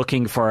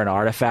looking for an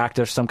artifact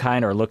of some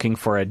kind, or looking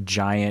for a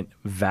giant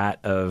vat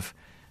of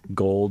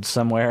gold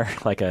somewhere,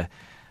 like a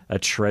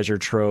treasure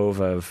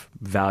trove of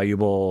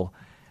valuable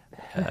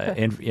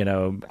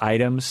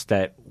items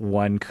that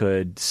one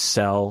could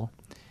sell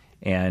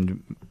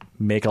and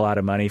make a lot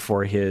of money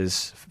for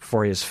his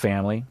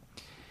family,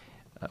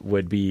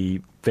 would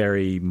be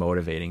very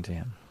motivating to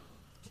him.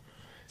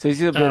 So is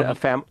he a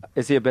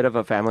bit of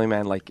a family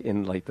man, like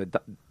in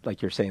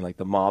like you're saying, like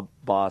the mob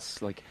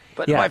boss, like?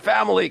 But Yeah. my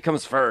family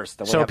comes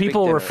first. So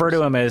people refer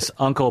to him as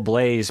Uncle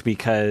Blaze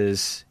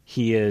because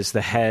he is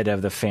the head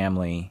of the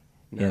family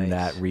in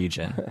Nice. that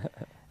region.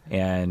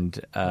 and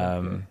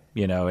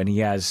and he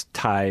has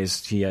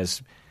ties. He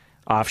has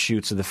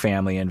offshoots of the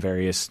family in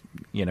various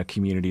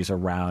communities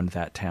around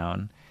that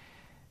town,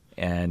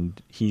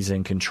 and he's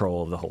in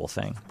control of the whole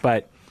thing.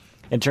 But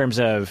in terms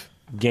of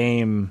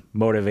game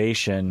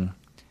motivation,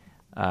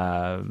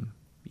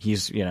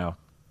 he's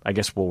I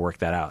guess we'll work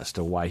that out as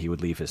to why he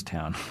would leave his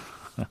town.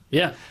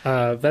 Yeah,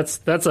 that's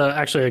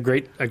actually a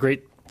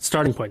great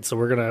starting point. So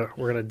we're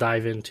gonna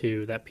dive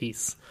into that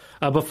piece.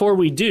 Before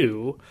we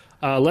do,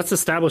 let's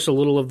establish a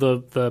little of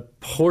the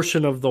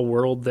portion of the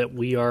world that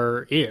we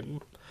are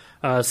in.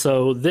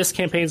 So this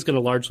campaign is going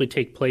to largely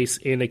take place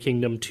in a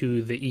kingdom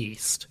to the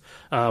east.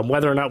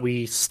 Whether or not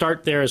we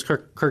start there, as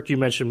Kirk you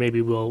mentioned,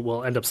 maybe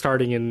we'll end up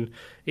starting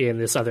in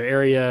this other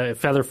area.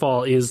 If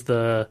Featherfall is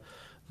the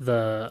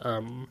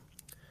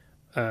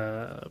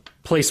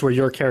place where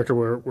your character,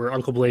 where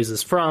Uncle Blaze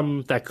is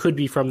from, that could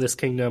be from this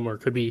kingdom, or it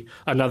could be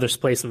another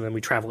place, and then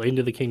we travel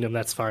into the kingdom.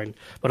 That's fine.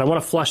 But I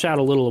want to flesh out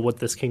a little of what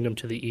this kingdom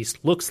to the east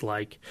looks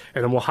like,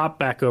 and then we'll hop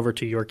back over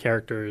to your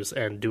characters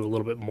and do a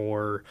little bit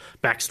more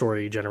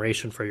backstory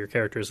generation for your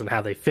characters and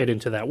how they fit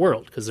into that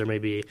world, because there may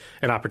be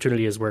an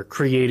opportunity as we're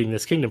creating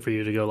this kingdom for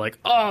you to go like,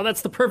 oh,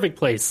 that's the perfect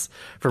place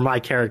for my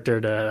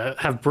character to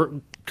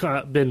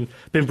have been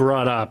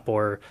brought up,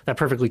 or that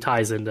perfectly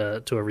ties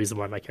into a reason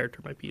why my character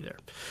might be there.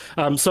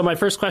 So my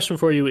first question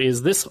for you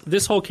is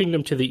this whole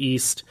kingdom to the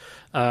east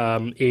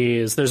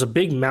there's a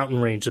big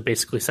mountain range that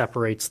basically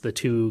separates the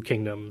two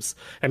kingdoms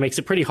and makes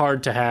it pretty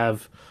hard to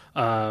have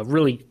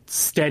really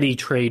steady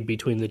trade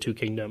between the two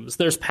kingdoms.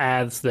 There's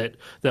paths that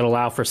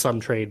allow for some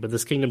trade, but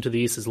this kingdom to the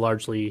east is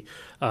largely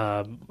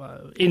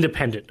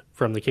independent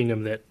from the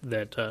kingdom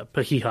that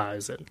Pahiha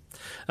is in.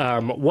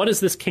 What is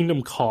this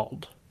kingdom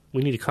called?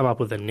 We need to come up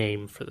with a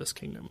name for this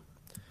kingdom.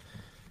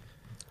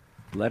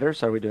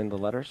 Letters? Are we doing the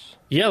letters?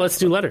 Yeah, let's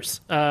do letters.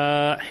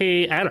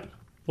 Hey, Adam,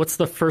 what's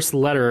the first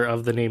letter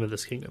of the name of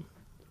this kingdom?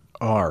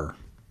 R.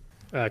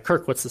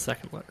 Kirk, what's the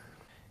second letter?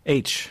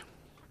 H.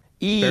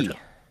 E. Berto.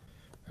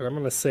 And I'm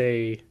going to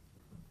say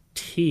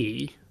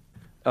T.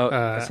 Oh,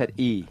 I said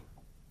E.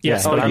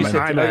 Yes, Yeah. but Oh, I'm you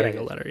said- adding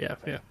a letter,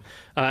 yeah.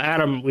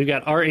 Adam, we've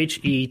got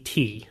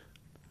R-H-E-T.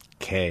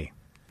 K.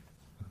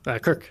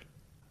 Kirk.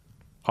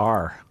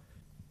 R.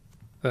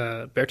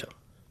 Berto.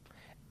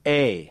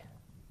 A.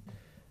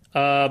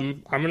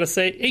 I'm going to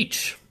say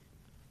H.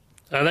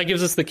 That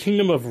gives us the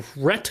kingdom of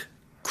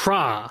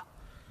Ret-Kra.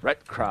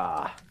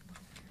 Retkra.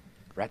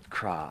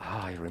 Retkra.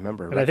 Oh, I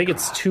remember. And I think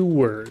it's 2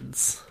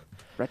 words.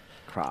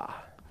 Retkra.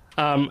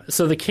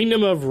 So the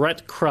kingdom of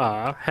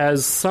Ret-Kra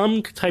has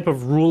some type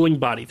of ruling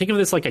body. Think of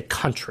this like a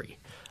country.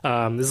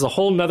 This is a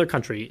whole nother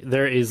country.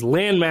 There is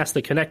landmass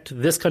that connect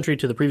this country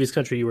to the previous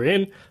country you were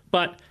in,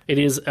 but it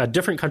is a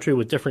different country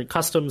with different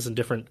customs and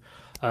different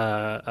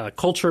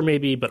culture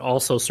maybe, but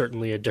also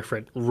certainly a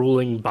different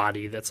ruling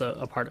body that's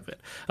a part of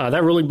it.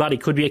 That ruling body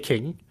could be a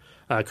king,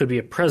 could be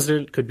a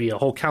president, could be a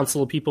whole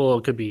council of people,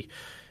 it could be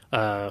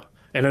an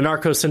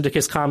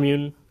anarcho-syndicist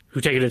commune who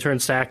take it in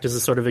turns to act as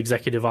a sort of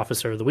executive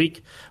officer of the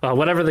week.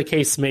 Whatever the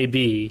case may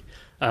be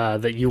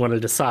that you want to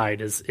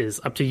decide is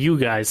up to you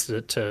guys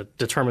to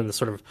determine the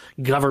sort of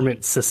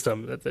government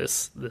system that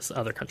this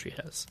other country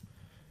has.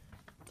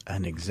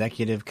 An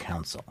executive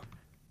council.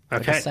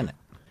 Okay. Like a Senate.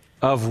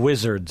 Of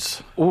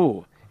wizards.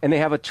 Ooh, and they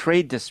have a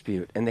trade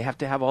dispute, and they have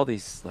to have all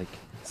these like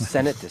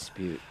Senate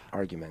dispute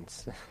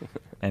arguments.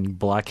 And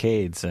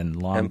blockades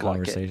and long And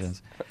blockades.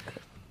 conversations.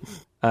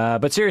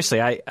 But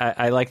seriously,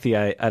 I like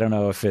I don't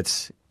know if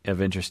it's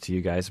of interest to you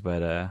guys,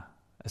 but a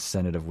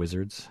Senate of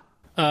Wizards.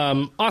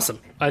 Awesome.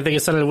 I think a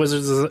Senate of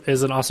Wizards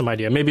is an awesome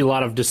idea. Maybe a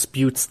lot of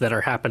disputes that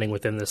are happening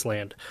within this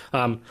land.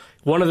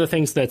 One of the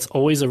things that's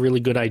always a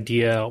really good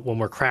idea when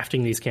we're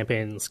crafting these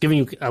campaigns, giving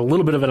you a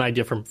little bit of an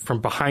idea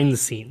from behind the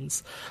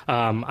scenes.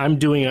 I'm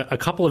doing a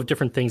couple of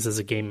different things as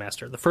a game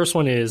master. The first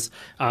one is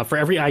for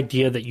every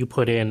idea that you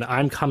put in,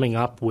 I'm coming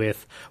up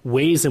with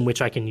ways in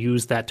which I can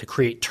use that to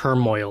create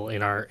turmoil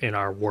in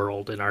our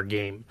world, in our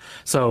game.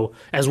 So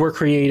as we're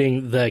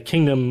creating the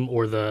kingdom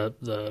or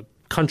the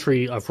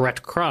country of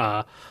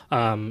Ret-Kra,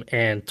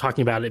 and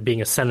talking about it being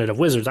a Senate of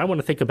Wizards, I want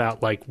to think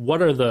about like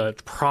what are the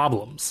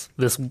problems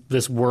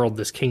this world,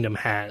 this kingdom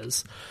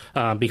has,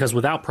 because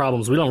without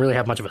problems we don't really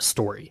have much of a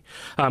story.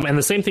 And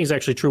the same thing is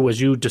actually true as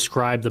you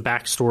describe the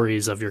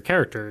backstories of your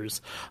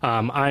characters.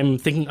 I'm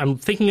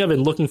thinking of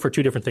and looking for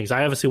 2 different things.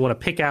 I obviously want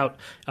to pick out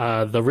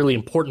the really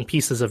important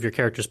pieces of your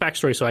character's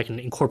backstory so I can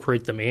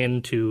incorporate them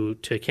into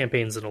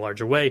campaigns in a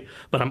larger way,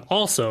 but I'm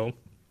also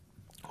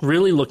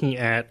really looking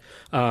at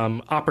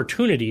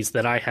opportunities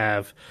that I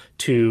have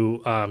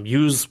to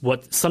use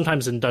what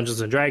sometimes in Dungeons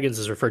 & Dragons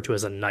is referred to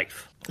as a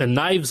knife. And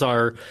knives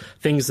are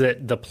things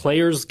that the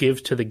players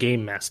give to the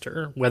game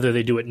master, whether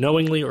they do it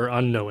knowingly or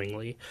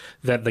unknowingly,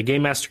 that the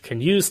game master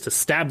can use to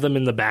stab them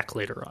in the back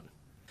later on.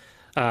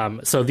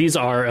 So these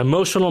are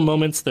emotional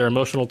moments. They're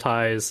emotional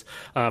ties.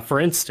 For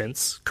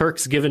instance,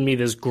 Kirk's given me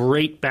this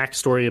great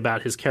backstory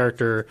about his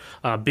character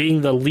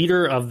being the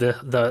leader of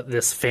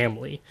this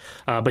family.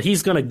 But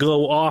he's going to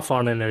go off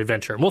on an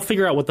adventure. And we'll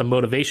figure out what the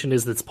motivation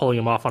is that's pulling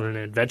him off on an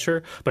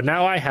adventure. But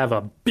now I have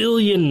 1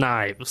 billion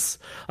knives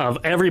of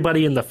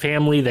everybody in the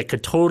family that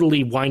could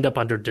totally wind up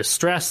under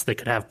distress, that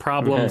could have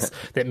problems,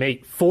 that may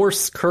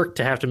force Kirk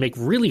to have to make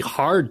really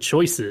hard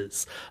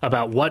choices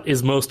about what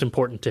is most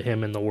important to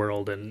him in the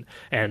world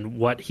and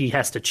what he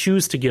has to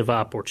choose to give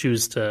up or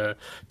choose to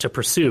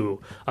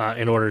pursue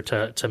in order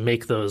to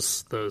make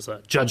those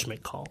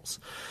judgment calls.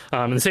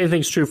 And the same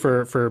thing's true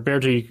for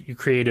Berger. You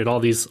created all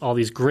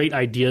these great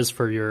ideas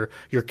for your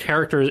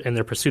characters and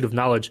their pursuit of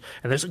knowledge.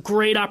 And there's a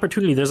great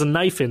opportunity. There's a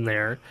knife in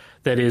there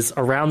that is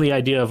around the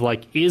idea of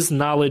like, is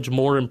knowledge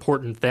more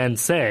important than,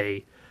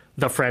 say,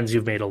 the friends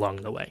you've made along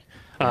the way?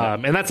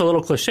 And that's a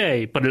little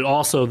cliche, but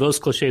those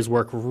cliches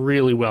work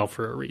really well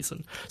for a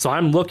reason. So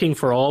I'm looking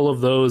for all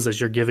of those as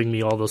you're giving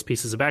me all those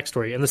pieces of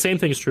backstory. And the same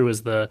thing is true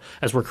as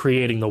we're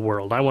creating the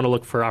world. I want to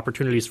look for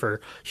opportunities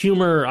for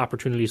humor,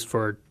 opportunities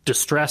for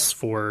distress,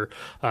 for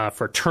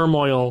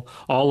turmoil,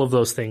 all of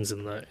those things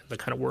in the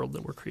kind of world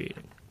that we're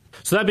creating.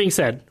 So that being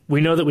said,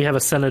 we know that we have a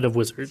Senate of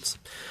Wizards.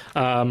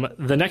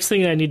 The next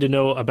thing I need to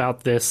know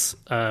about this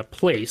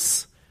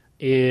place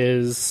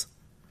is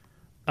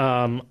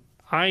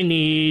I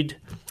need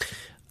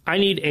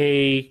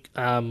a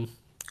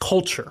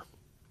culture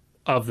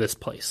of this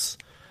place.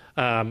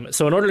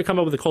 So in order to come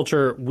up with a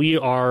culture,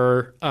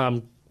 we're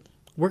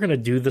going to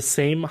do the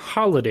same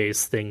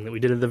holidays thing that we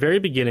did at the very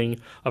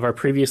beginning of our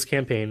previous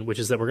campaign, which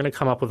is that we're going to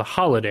come up with a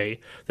holiday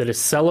that is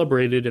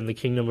celebrated in the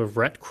kingdom of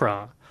Ret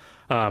Kra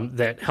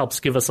that helps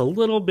give us a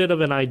little bit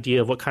of an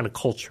idea of what kind of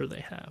culture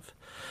they have.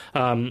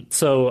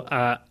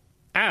 So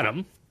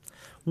Adam,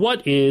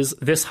 what is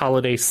this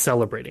holiday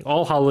celebrating?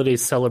 All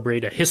holidays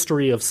celebrate a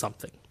history of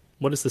something.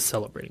 What is this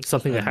celebrating?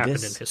 Something that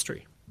happened in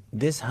history.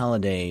 This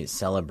holiday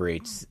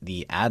celebrates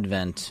the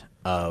advent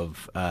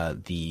of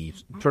the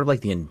sort of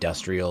like the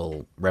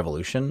Industrial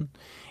Revolution.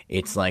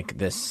 It's like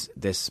this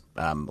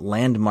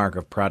landmark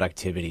of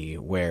productivity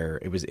where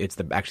it's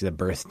actually the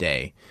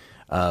birthday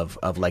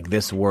of like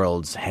this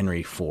world's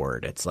Henry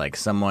Ford. It's like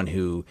someone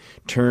who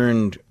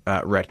turned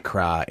Ret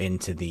Kra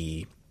into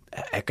the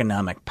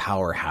economic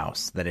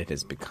powerhouse that it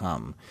has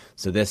become.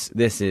 So this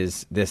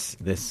is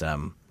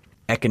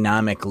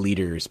economic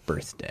leader's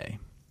birthday.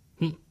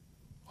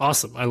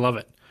 Awesome, I love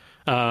it.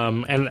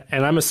 And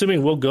I'm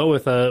assuming we'll go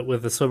with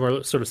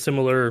a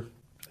similar,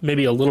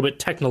 maybe a little bit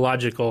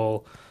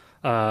technological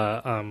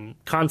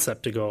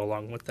concept to go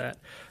along with that.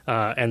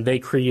 And they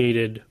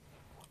created.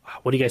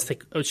 What do you guys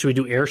think? Should we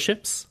do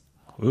airships?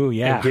 Ooh,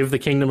 yeah. And give the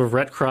kingdom of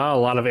Ret Kra a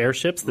lot of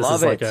airships. This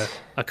is like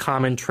a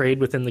common trade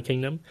within the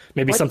kingdom.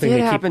 Maybe something what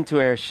did happen to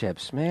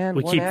airships, man?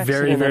 We keep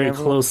very, very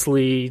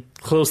closely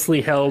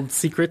held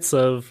secrets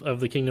of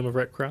the kingdom of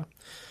Ret Kra.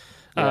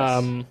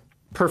 Yes.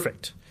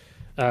 Perfect.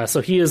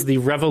 So he is the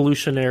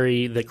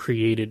revolutionary that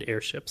created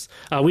airships.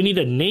 We need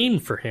a name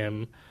for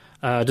him.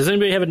 Does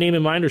anybody have a name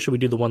in mind, or should we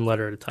do the one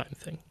letter at a time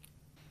thing?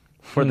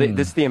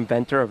 This is the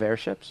inventor of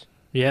airships?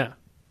 Yeah.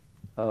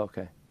 Oh,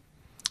 okay.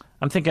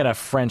 I'm thinking a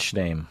French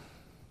name.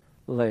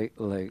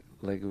 L'Aiguillon.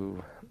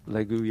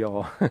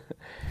 L'Aiguillon.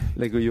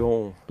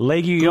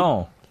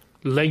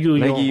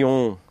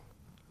 L'Aiguillon.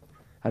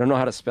 I don't know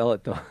how to spell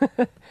it, though.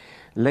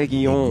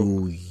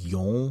 L'Aiguillon.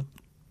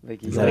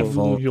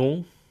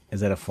 L'Aiguillon.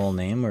 Is that a full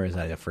name, or is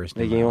that a first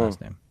name or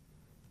last name?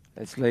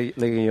 It's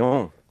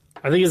L'Aiguillon.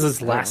 I think it's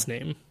his last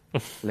name.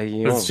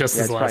 L'Aiguillon. It's just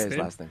his last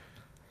name.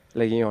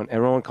 L'Aiguillon.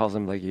 Everyone calls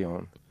him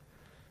L'Aiguillon.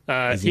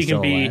 He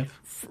can be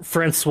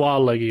Francois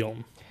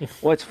L'Aiguillon.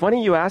 Well, it's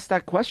funny you asked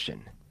that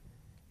question.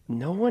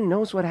 No one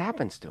knows what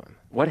happens to him.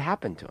 What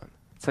happened to him?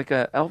 It's like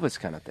a Elvis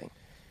kind of thing.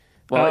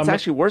 Well, it's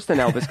actually worse than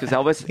Elvis, because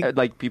Elvis,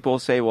 like people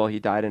say, well, he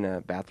died in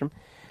a bathroom.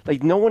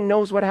 Like no one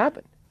knows what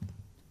happened.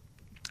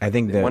 I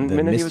think the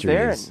minute he was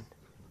there.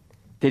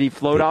 Did he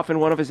float off in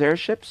one of his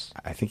airships?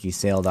 I think he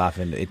sailed off,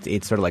 and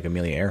it's sort of like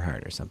Amelia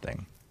Earhart or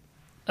something.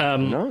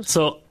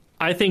 So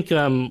I think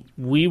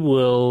we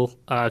will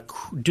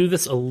do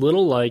this a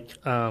little like.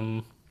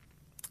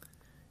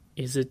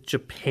 Is it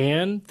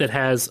Japan that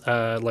has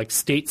like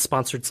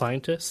state-sponsored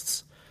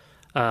scientists?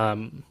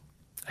 I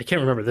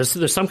can't remember.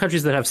 There's some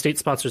countries that have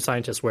state-sponsored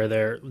scientists where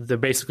they're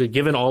basically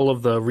given all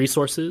of the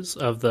resources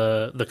of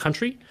the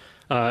country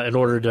in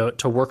order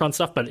to work on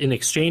stuff, but in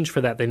exchange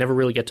for that, they never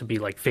really get to be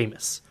like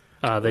famous.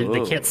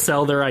 They can't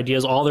sell their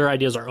ideas. All their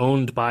ideas are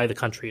owned by the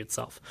country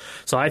itself.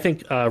 So I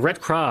think Ret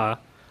Kra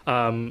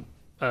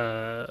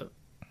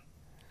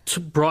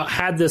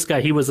had this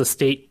guy. He was a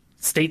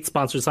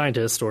state-sponsored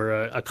scientist or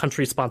a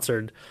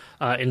country-sponsored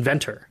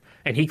inventor,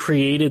 and he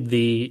created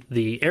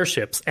the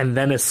airships and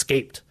then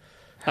escaped.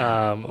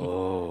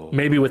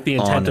 Maybe with the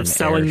intent of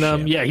selling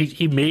them. Yeah,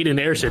 he made an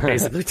airship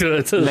basically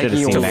to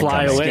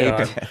fly away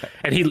on.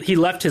 And he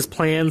left his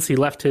plans, he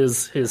left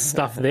his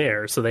stuff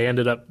there, so they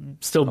ended up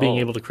still being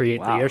able to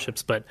create the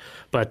airships. But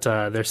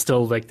there's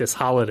still like this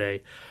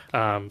holiday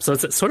So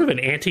it's sort of an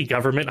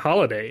anti-government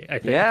holiday, I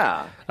think.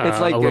 Yeah, it's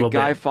like a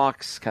Guy bit.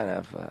 Fawkes kind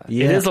of.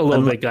 Yeah, It is a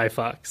little bit Guy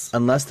Fawkes.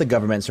 unless the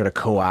government sort of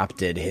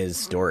co-opted his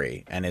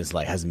story and is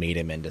like has made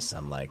him into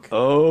some like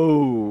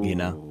Oh,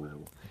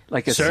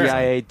 like a Sure.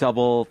 CIA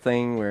double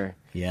thing where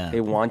Yeah. they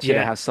want you to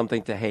Yeah. have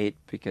something to hate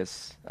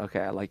because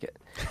I like it.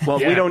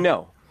 Well, Yeah. we don't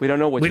know. We don't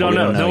know which We don't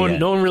one. know. yet.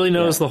 No one really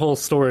knows Yeah. the whole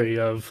story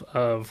of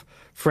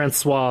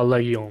Francois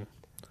Leguillon.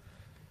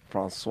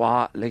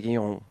 Francois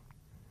Leguillon.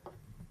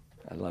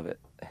 I love it.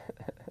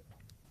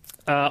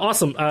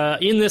 Awesome.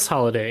 In this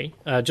holiday,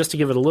 just to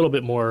give it a little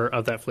bit more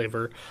of that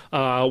flavor,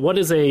 what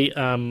is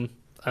a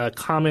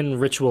common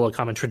ritual, a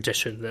common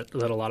tradition that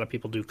a lot of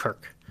people do,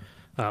 Kirk?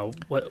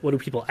 What do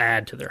people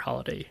add to their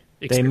holiday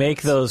experience? They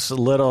make those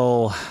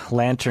little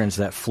lanterns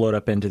that float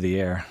up into the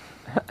air.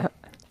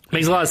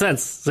 Makes a lot of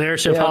sense. It's an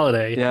airship Yeah,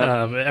 holiday.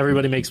 yeah.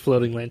 Everybody makes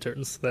floating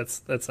lanterns.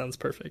 That sounds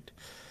perfect.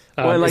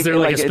 Well, is there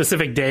like a it's-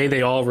 specific day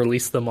they all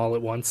release them all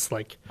at once,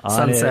 like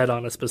sunset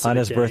on a specific on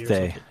his day or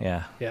birthday. something?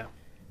 Yeah. Yeah.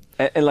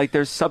 And like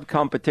there's sub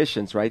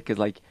competitions, right? Because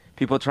like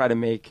people try to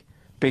make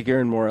bigger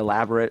and more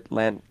elaborate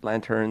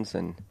lanterns,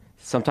 and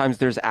sometimes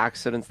there's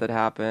accidents that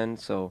happen,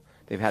 so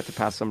they've had to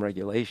pass some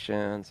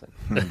regulations.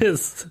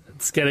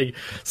 It's getting,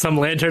 some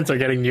lanterns are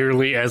getting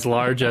nearly as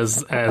large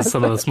as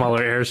some of the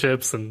smaller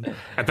airships, and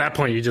at that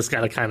point you just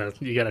gotta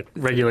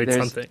regulate There's-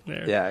 something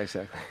there. Yeah,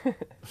 exactly.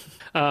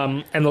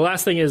 And the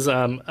last thing is,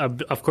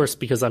 of course,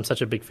 because I'm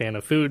such a big fan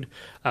of food,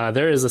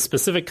 there is a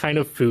specific kind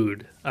of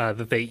food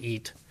that they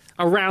eat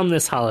around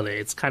this holiday.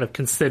 It's kind of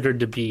considered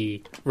to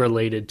be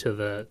related to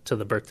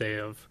the birthday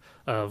of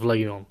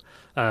Leguillon.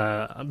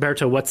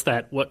 Berto, what's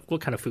that?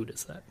 What kind of food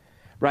is that?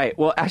 Right.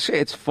 Well, actually,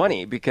 it's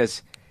funny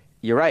because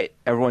you're right.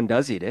 Everyone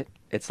does eat it.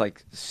 It's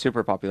like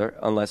super popular,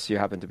 unless you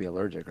happen to be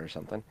allergic or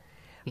something.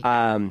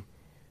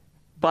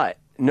 But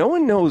no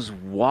one knows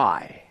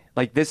why.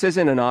 Like, this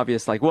isn't an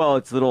obvious, like, well,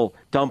 it's little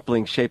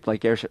dumpling shaped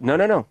like airship.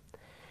 No.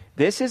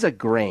 This is a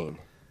grain.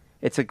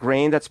 It's a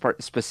grain that's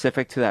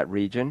specific to that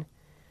region.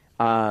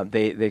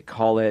 They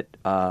call it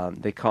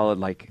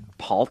like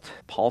palt,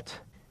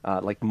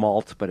 like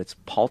malt, but it's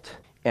palt,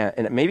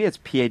 and maybe it's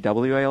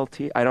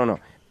Pawalt. I don't know,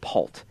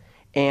 palt.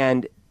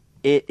 And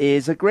it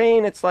is a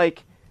grain. It's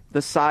like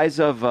the size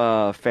of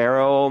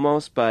farro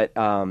almost, but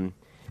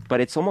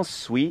it's almost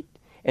sweet.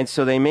 And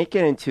so they make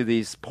it into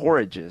these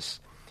porridges,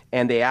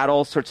 and they add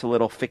all sorts of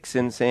little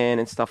fixins in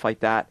and stuff like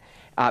that.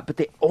 But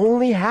they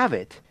only have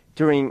it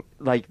during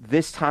like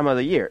this time of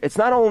the year. It's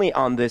not only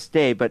on this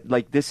day, but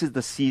like this is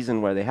the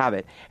season where they have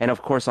it. And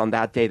of course, on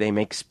that day, they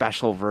make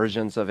special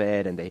versions of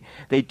it, and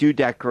they do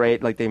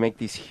decorate. Like they make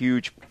these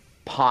huge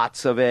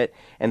pots of it,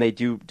 and they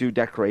do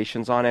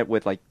decorations on it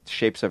with like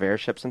shapes of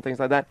airships and things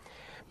like that.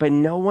 But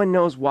no one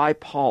knows why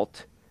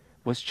palt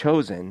was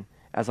chosen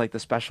as like the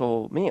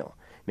special meal.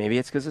 Maybe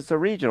it's because it's a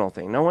regional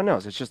thing. No one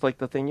knows. It's just like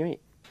the thing you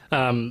eat.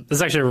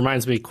 This actually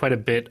reminds me quite a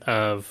bit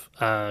of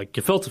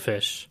gefilte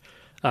fish.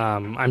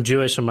 I'm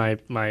Jewish, and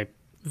my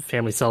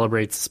family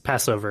celebrates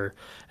Passover.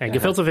 And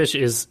gefilte fish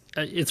is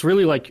it's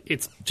really like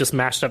it's just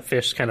mashed up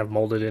fish, kind of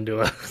molded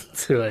into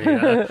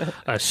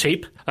a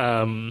shape.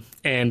 And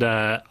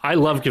I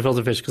love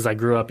gefilte fish because I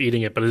grew up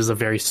eating it, but it is a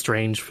very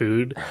strange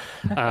food.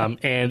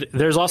 And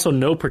there's also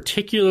no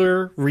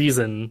particular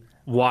reason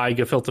why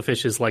gefilte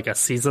fish is like a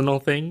seasonal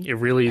thing. It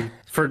really,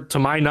 to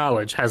my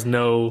knowledge, has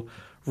no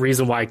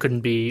reason why it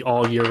couldn't be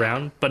all year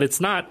round. But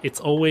it's not. It's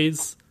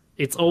always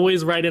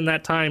right in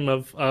that time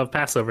of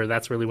Passover.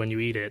 That's really when you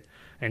eat it,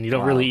 and you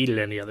don't really eat it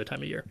any other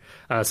time of year.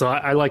 So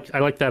I like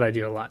that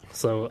idea a lot.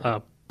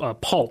 So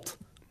palt.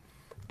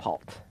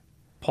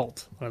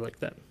 I like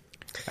that.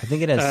 I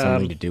think it has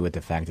something to do with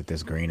the fact that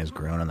this grain is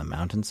grown on the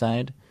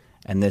mountainside,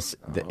 and if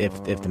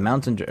the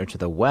mountains are to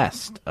the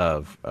west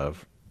of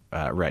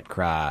Ret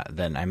Kra,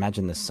 then I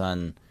imagine the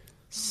sun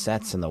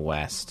sets in the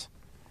west,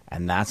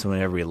 and that's when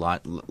everybody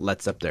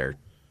lets up their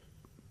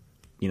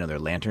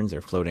lanterns,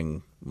 their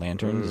floating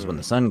lanterns, is when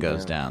the sun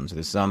goes down. So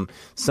there's some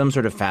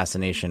sort of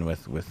fascination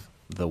with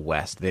the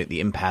west, the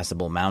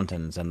impassable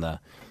mountains, and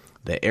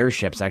the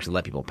airships actually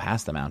let people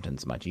pass the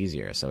mountains much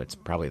easier. So it's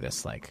probably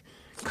this like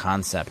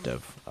concept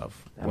of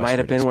That might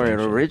have been where it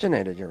expansion.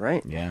 originated. You're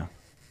right. Yeah.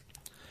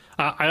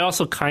 I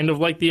also kind of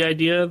like the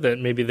idea that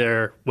maybe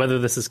whether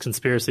this is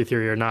conspiracy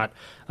theory or not,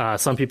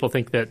 some people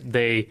think that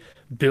they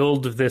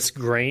build this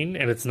grain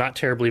and it's not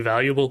terribly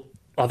valuable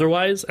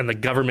otherwise, and the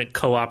government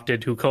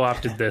who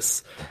co-opted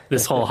this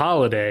whole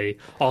holiday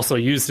also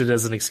used it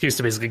as an excuse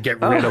to basically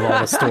get rid of all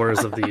the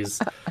stores of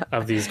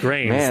these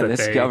grains Man, that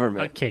this they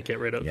government. can't get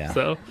rid of. Yeah.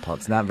 So Paul,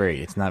 it's not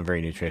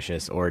very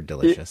nutritious or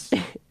delicious.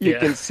 You Yeah.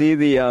 can see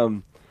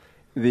the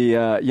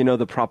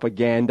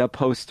propaganda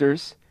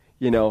posters.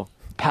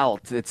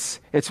 Palt. It's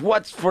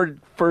what's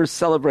for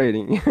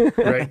celebrating,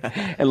 right,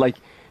 and like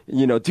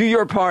do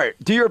your part,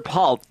 do your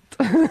palt.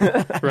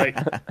 right.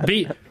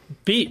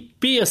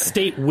 Be a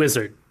state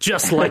wizard,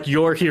 just like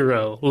your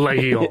hero,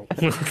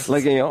 Leguillon.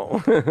 Like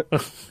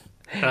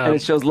and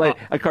it shows like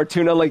a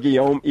cartoon of like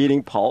Guillaume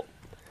eating palt.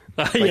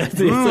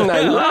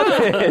 I love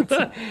it.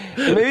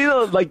 And maybe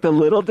the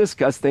little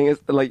disgusting is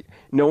like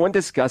no one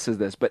discusses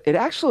this, but it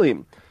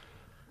actually,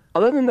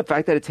 other than the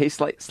fact that it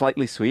tastes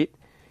slightly sweet,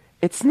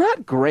 it's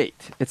not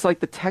great. It's like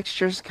the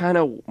texture's kind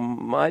of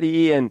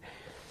muddy and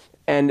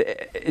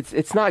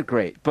it's not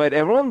great. But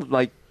everyone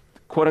like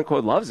quote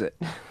unquote loves it.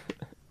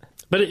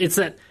 But it's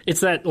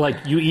that like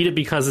you eat it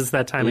because it's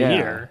that time of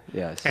year.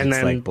 Yes. And It's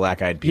then like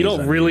black-eyed peas you don't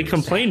on really New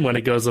Year's. complain when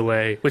it goes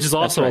away, which is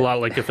also right. a lot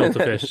like gefilte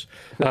fish.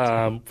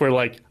 Where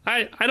like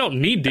I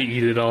don't need to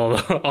eat it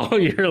all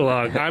year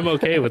long. I'm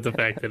okay with the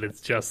fact that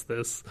it's just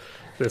this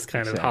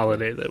kind of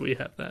holiday that we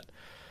have that.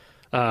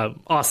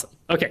 Awesome.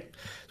 Okay.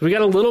 So we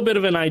got a little bit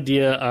of an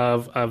idea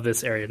of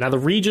this area. Now, the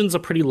region's a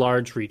pretty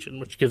large region,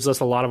 which gives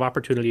us a lot of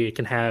opportunity. It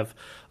can have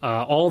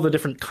all the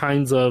different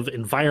kinds of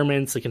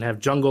environments. It can have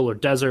jungle or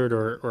desert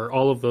or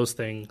all of those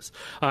things.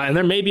 And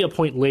there may be a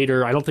point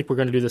later, I don't think we're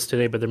going to do this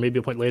today, but there may be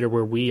a point later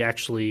where we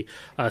actually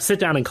sit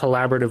down and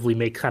collaboratively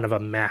make kind of a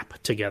map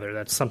together.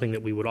 That's something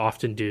that we would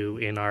often do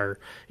in our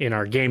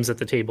games at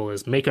the table,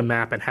 is make a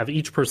map and have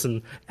each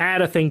person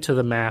add a thing to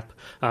the map.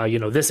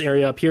 This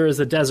area up here is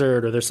a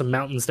desert, or there's some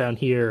mountains down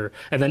here,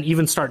 and then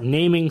even start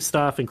naming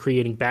stuff and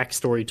creating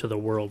backstory to the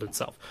world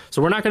itself.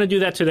 So we're not going to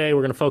do that today.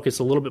 We're going to focus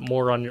a little bit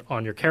more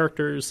on your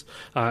characters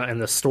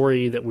and the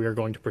story that we are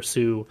going to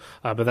pursue.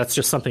 But that's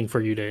just something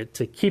for you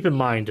to keep in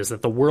mind, is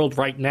that the world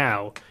right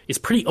now is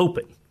pretty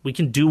open. We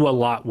can do a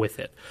lot with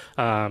it.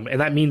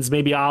 And that means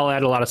maybe I'll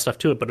add a lot of stuff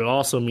to it, but it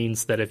also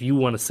means that if you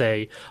want to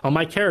say, oh,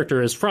 my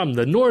character is from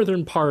the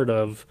northern part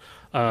of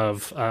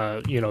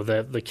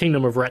the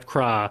kingdom of Ret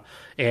Kra,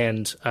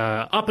 and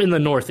up in the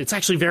north, it's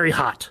actually very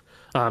hot.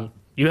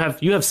 You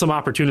have some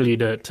opportunity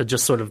to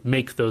just sort of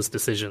make those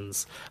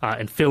decisions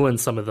and fill in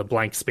some of the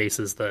blank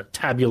spaces, the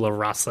tabula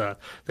rasa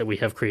that we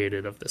have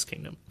created of this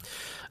kingdom.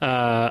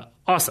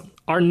 Awesome.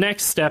 Our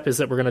next step is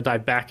that we're going to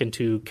dive back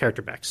into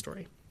character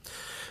backstory.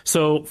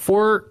 So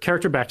for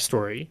character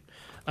backstory,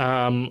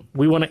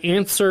 we want to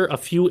answer a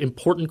few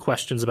important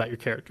questions about your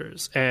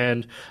characters.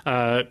 And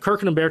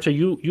Kirk and Umberto,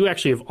 you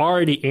actually have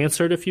already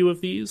answered a few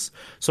of these.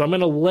 So I'm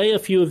going to lay a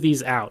few of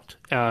these out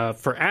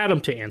for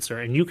Adam to answer.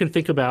 And you can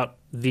think about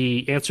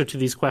the answer to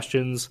these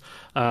questions.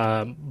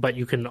 But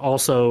you can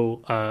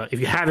also, if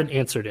you haven't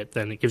answered it,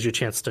 then it gives you a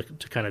chance to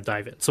kind of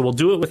dive in. So we'll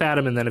do it with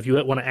Adam. And then if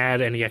you want to add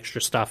any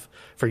extra stuff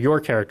for your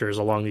characters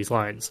along these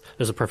lines,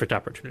 there's a perfect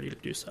opportunity to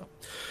do so.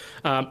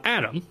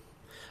 Adam,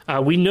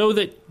 we know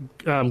that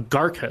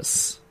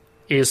Garkas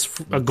is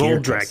a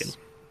gold dragon.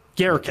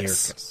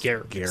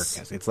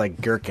 Garkas. It's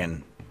like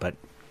gherkin, but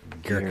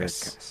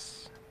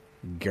Garkas.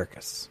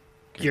 Garkas.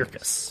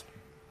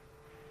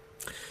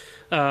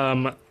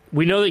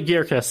 We know that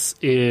Garkas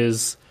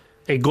is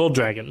a gold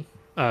dragon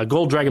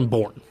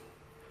born,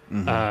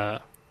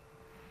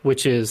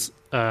 which is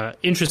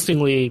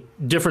interestingly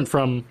different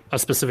from a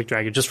specific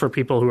dragon. Just for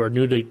people who are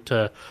new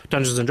to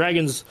Dungeons and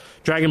Dragons,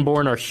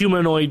 Dragonborn are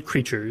humanoid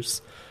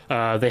creatures.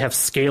 They have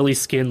scaly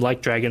skin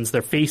like dragons.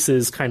 Their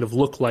faces kind of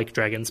look like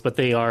dragons, but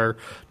they are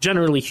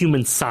generally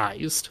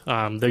human-sized.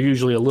 They're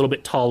usually a little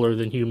bit taller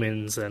than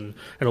humans and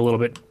a little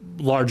bit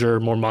larger,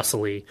 more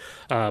muscly.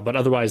 But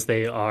otherwise,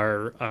 they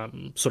are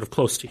sort of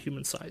close to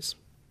human size.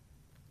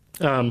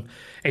 And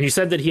you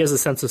said that he has a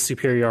sense of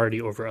superiority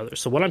over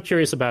others. So what I'm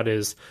curious about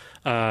is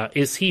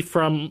he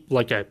from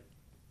like a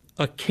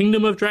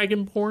kingdom of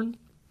Dragonborn?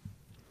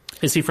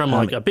 Is he from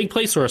like a big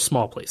place or a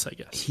small place, I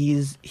guess?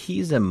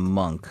 He's a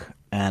monk,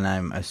 and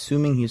I'm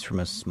assuming he's from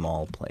a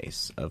small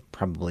place of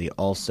probably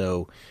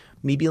also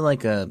maybe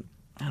like a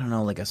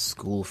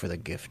school for the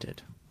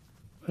gifted.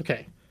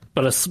 Okay.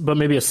 But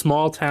maybe a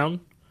small town?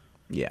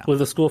 Yeah.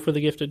 With a school for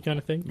the gifted kind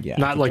of thing? Yeah.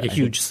 Not like a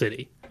huge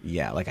city.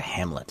 Yeah, like a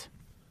hamlet.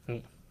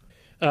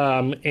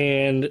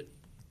 And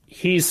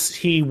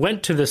he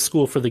went to this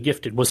school for the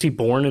gifted. Was he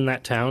born in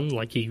that town?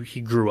 Like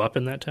he grew up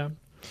in that town?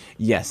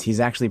 Yes, he's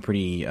actually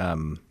pretty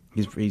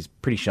he's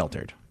pretty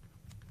sheltered.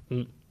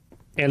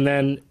 And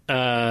then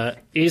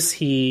is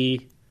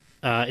the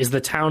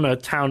town a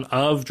town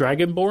of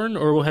Dragonborn,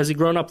 or has he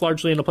grown up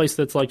largely in a place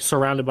that's like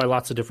surrounded by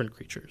lots of different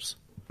creatures?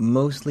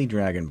 Mostly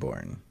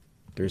Dragonborn.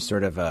 There's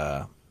sort of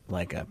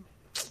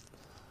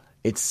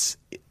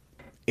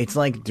it's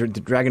like the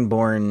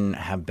Dragonborn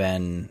have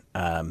been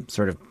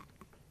sort of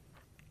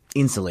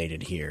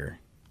insulated here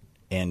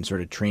and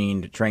sort of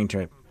trying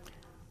to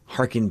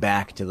harken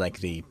back to like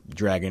the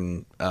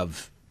dragon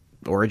of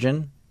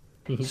origin.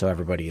 Mm-hmm. So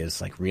everybody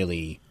is like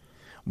really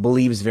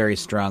believes very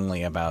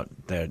strongly about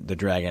the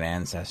dragon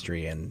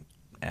ancestry, and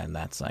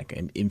that's like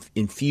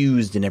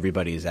infused in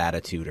everybody's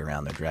attitude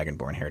around the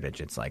Dragonborn heritage.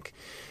 It's like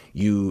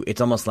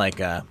it's almost like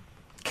a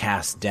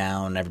cast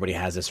down. Everybody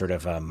has this sort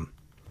of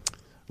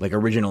like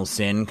original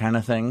sin kind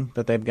of thing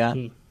that they've got.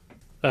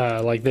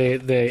 Like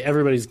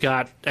everybody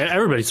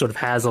sort of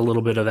has a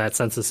little bit of that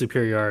sense of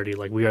superiority.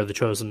 Like we are the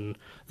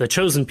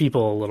chosen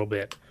people a little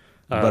bit.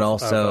 But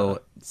also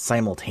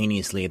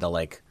simultaneously the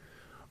like,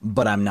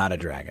 but I'm not a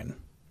dragon.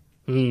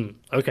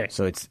 Okay.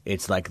 So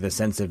it's like the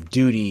sense of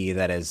duty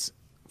that is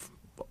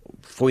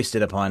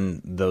foisted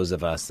upon those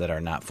of us that are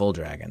not full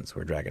dragons.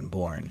 We're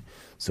dragonborn,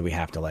 so we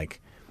have to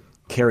like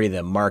carry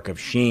the mark of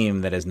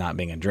shame that is not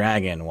being a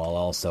dragon while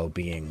also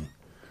being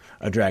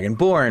a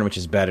dragonborn, which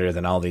is better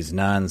than all these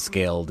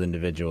non-scaled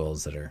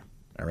individuals that are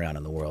around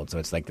in the world. So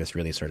it's like this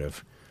really sort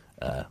of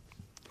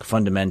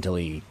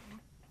fundamentally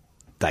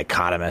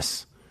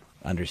dichotomous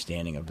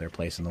understanding of their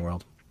place in the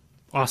world.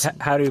 Awesome.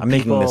 How do I'm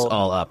making this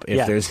all up.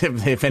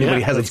 If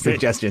anybody has any that's great.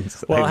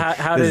 suggestions, Well, like,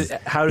 how this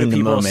do in the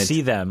people moment.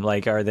 see them?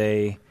 Like, are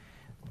they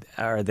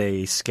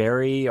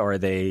scary? Are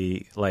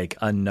they like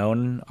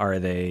unknown? Are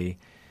they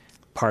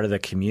part of the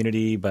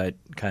community but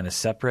kind of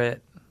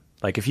separate?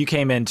 Like, if you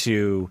came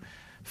into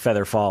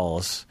Feather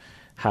Falls,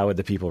 how would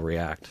the people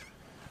react?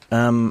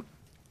 I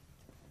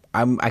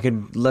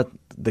could let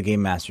the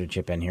game master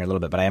chip in here a little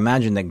bit, but I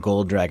imagine that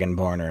gold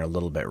dragonborn are a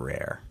little bit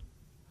rare.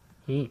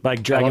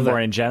 Like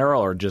Dragonborn in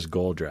general, or just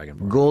Gold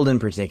Dragonborn? Gold in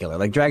particular.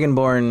 Like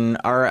Dragonborn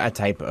are a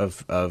type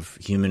of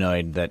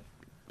humanoid that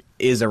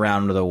is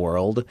around the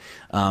world.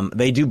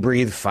 They do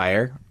breathe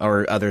fire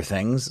or other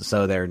things,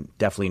 so they're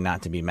definitely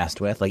not to be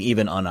messed with. Like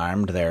even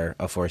unarmed, they're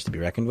a force to be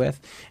reckoned with.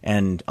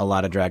 And a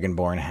lot of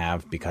Dragonborn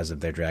have, because of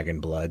their dragon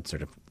blood,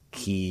 sort of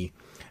key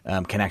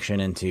connection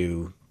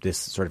into this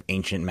sort of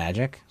ancient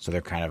magic. So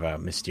they're kind of a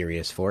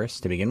mysterious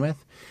force to begin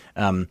with.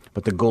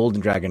 But the Gold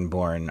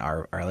Dragonborn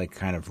are like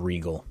kind of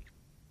regal.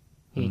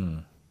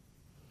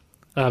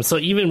 So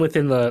even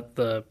within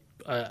the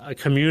a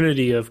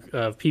community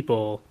of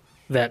people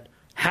that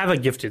have a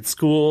gifted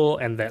school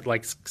and that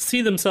like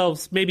see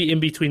themselves maybe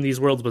in between these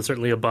worlds, but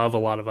certainly above a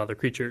lot of other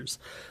creatures,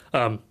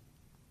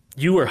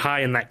 you were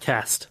high in that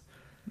caste.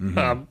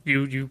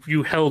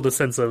 You held a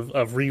sense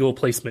of regal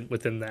placement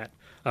within that,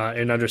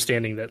 and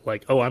understanding that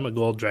like, oh, I'm a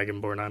gold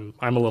dragonborn.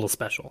 I'm a little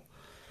special.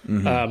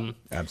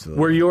 Absolutely.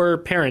 Were your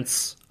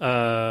parents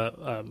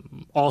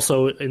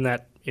also in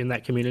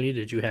that community?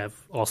 Did you have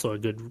also a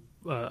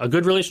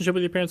good relationship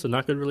with your parents, a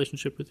not good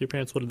relationship with your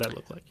parents? What did that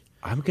look like?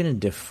 I'm going to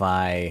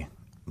defy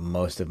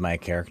most of my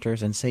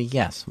characters and say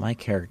yes. My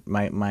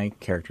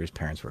character's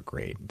parents were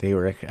great. They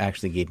were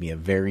actually gave me a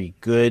very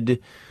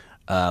good.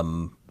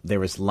 There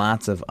was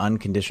lots of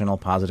unconditional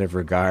positive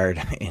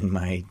regard in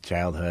my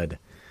childhood.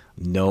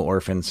 No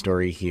orphan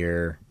story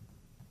here.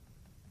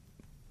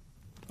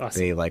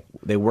 Awesome.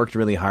 They worked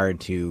really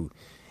hard to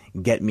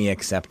get me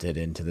accepted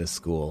into this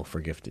school for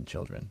gifted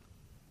children.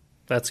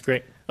 That's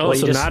great. Oh, Well,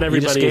 so not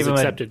everybody is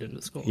accepted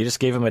into school. You just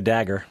gave him a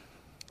dagger.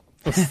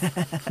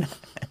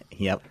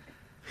 Yep.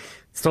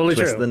 It's totally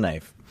Twist true. the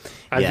knife.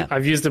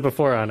 I've used it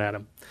before on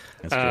Adam.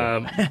 That's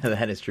true.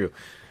 That is true.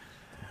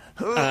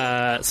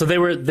 So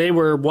they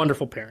were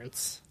wonderful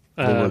parents.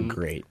 They were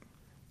great.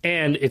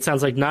 And it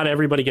sounds like not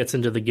everybody gets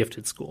into the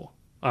gifted school.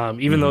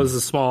 Even though it's a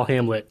small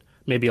hamlet,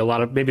 maybe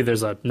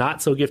there's a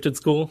not so gifted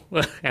school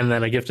and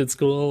then a gifted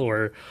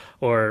school,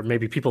 or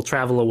maybe people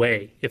travel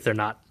away if they're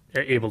not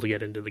able to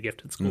get into the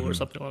gifted school or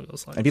something along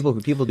those lines. And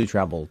people do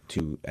travel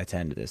to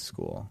attend this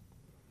school.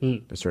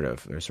 They're sort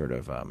of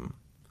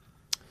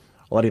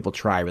a lot of people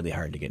try really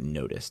hard to get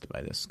noticed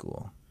by this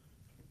school.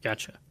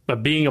 Gotcha.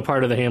 But being a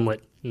part of the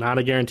hamlet, not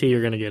a guarantee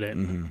you're going to get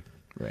in.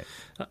 Right.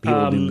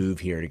 People do move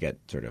here to get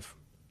sort of,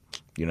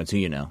 it's who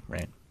you know,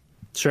 right?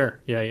 Sure.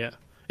 Yeah.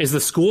 Is the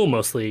school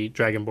mostly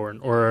Dragonborn,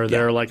 or are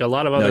there like a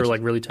lot of other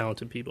like really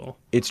talented people?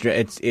 It's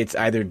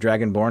either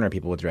Dragonborn or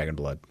people with dragon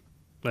blood.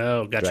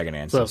 Oh, gotcha. Dragon So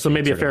ancestry,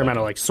 maybe a sort fair of amount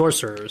of like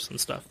sorcerers and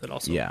stuff that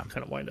also Yeah.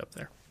 kind of wind up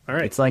there. All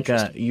right. It's like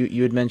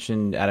you had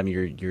mentioned, Adam.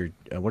 Your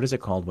what is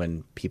it called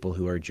when people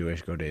who are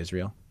Jewish go to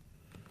Israel?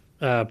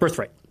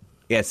 Birthright.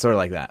 Yeah, it's sort of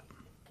like that.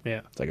 Yeah.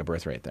 It's like a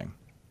birthright thing.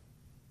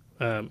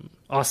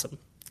 Awesome.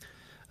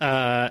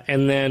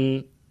 And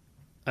then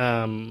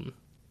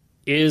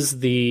is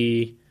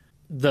the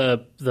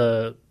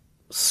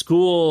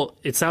school,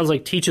 it sounds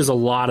like, teaches a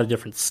lot of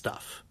different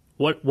stuff.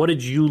 What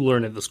did you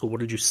learn at the school?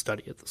 What did you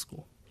study at the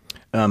school?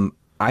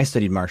 I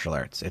studied martial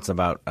arts. It's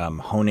about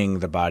honing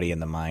the body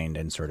and the mind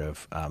and sort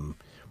of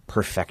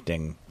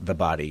perfecting the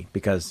body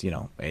because, it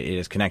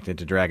is connected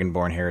to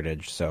Dragonborn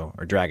heritage,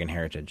 or dragon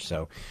heritage.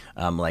 So,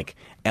 like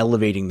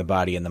elevating the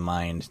body and the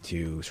mind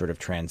to sort of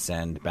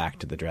transcend back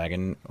to the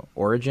dragon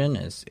origin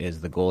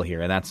is the goal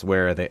here. And that's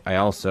where I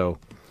also,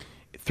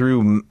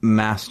 through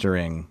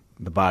mastering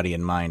the body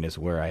and mind, is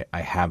where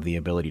I have the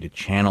ability to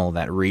channel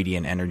that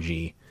radiant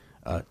energy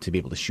to be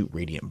able to shoot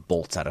radiant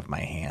bolts out of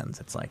my hands.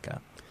 It's like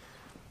a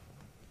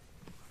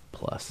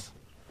plus.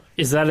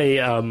 Is that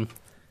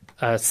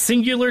a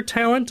singular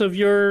talent of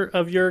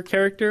your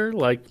character?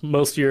 Like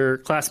most of your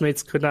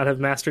classmates could not have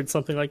mastered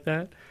something like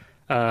that,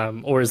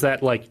 or is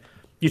that like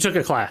you took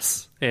a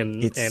class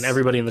and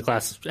everybody in the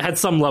class had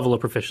some level of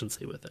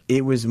proficiency with it?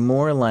 It was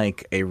more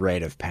like a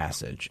rite of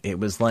passage. It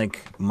was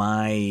like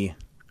my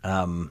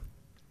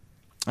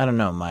I don't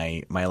know,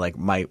 my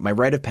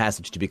rite of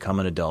passage to become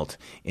an adult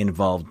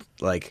involved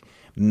like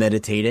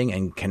meditating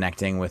and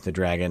connecting with the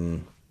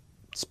dragon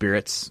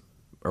spirits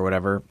or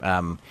whatever,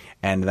 and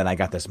then I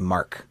got this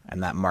mark,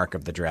 and that mark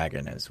of the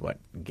dragon is what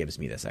gives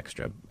me this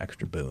extra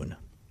boon.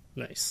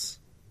 Nice,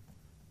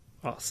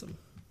 awesome.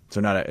 So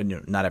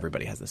not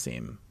everybody has the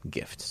same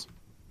gifts.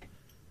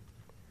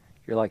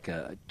 You're like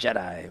a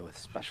Jedi with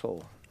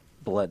special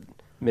blood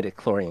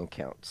midichlorian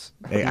counts.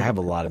 I have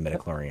a lot of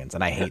midichlorians,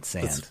 and I hate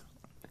sand.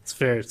 It's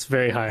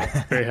very high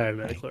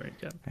midichlorian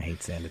count. I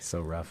hate sand. It's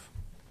so rough.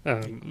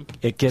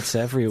 It gets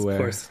everywhere.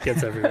 Of course, it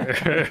gets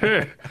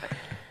everywhere.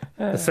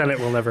 The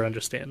Senate will never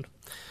understand.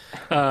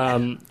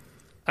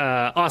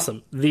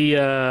 Awesome.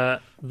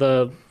 The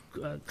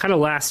kind of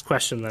last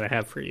question that I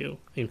have for you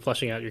in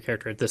fleshing out your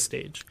character at this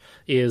stage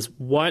is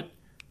why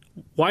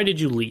did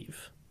you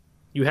leave?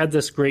 You had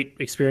this great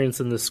experience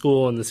in this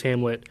school and this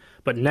hamlet,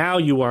 but now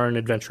you are an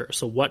adventurer.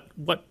 So what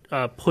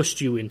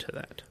pushed you into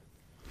that?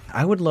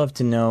 I would love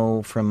to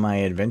know from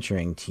my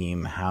adventuring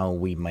team how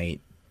we might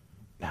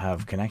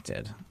have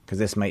connected, because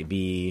this might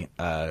be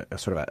a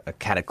sort of a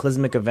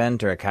cataclysmic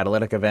event or a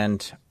catalytic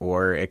event,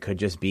 or it could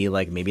just be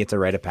like maybe it's a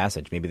rite of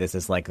passage. Maybe this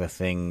is like the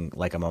thing,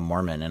 like I'm a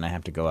Mormon and I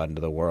have to go out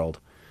into the world,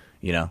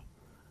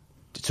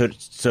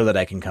 so that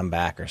I can come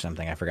back or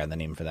something. I forgot the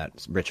name for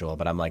that ritual,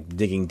 but I'm like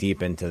digging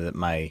deep into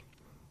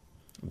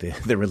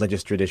the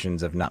religious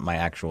traditions of not my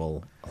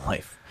actual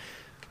life.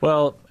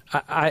 Well,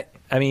 I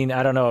mean,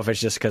 I don't know if it's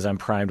just because I'm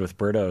primed with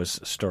Berto's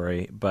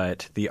story,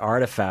 but the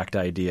artifact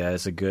idea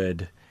is a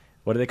good.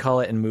 What do they call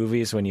it in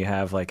movies when you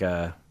have like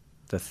the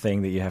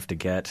thing that you have to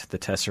get, the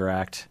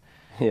Tesseract?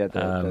 Yeah,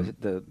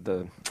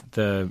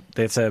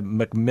 it's a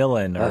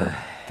Macmillan or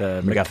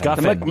the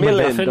MacGuffin.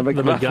 MacGuffin.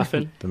 The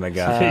MacGuffin. The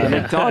MacGuffin. The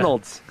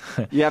McDonald's.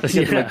 You have to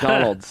get the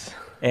McDonald's.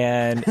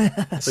 And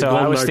so I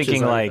Golden was Arches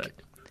thinking like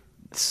artifact.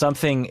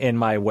 something in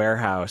my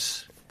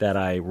warehouse that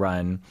I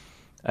run,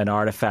 an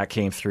artifact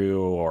came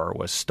through or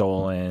was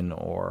stolen,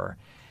 or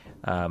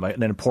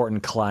an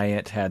important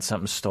client had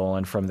something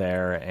stolen from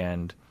there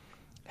and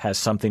has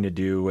something to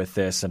do with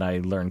this, and I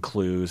learn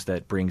clues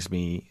that brings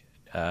me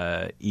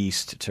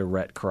east to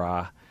Ret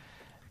Craw.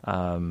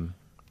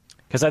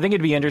 Because I think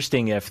it'd be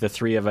interesting if the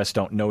three of us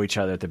don't know each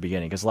other at the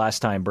beginning, because last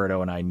time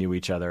Berto and I knew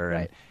each other,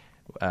 right.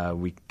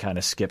 and we kind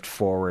of skipped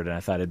forward, and I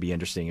thought it'd be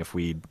interesting if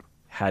we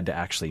had to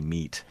actually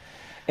meet.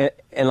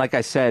 And like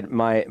I said,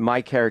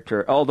 my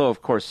character, although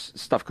of course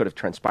stuff could have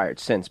transpired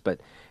since,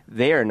 but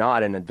they are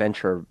not an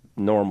adventurer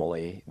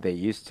normally. They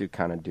used to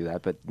kind of do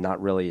that, but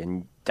not really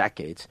in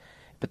decades.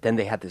 But then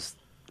they had this,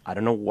 I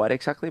don't know what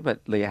exactly,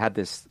 but they had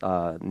this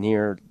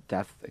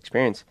near-death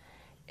experience.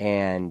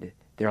 And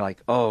they're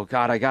like, oh,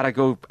 God, I got to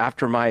go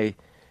after my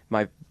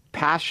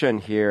passion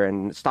here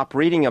and stop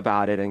reading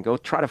about it and go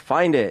try to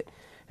find it.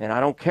 And I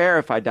don't care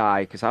if I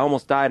die because I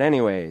almost died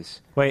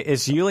anyways. Wait,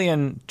 is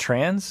Yulian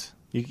trans?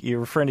 You're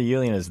referring to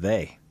Yulian as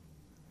they.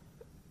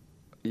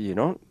 You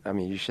don't? I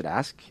mean, you should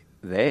ask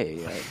they.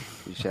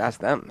 You should ask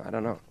them. I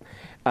don't know.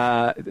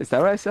 Is that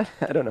what I said?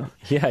 I don't know.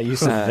 Yeah, you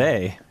said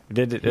they.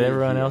 Did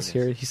everyone else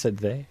hear it? He said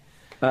they?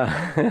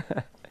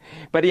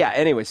 But yeah,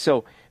 anyway,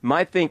 so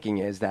my thinking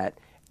is that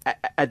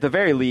at the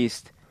very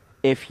least,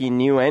 if he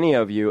knew any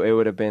of you, it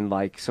would have been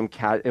like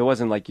it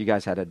wasn't like you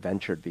guys had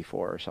adventured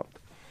before or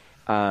something.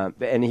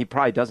 And he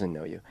probably doesn't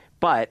know you.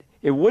 But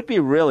it would be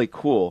really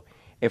cool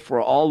if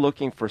we're all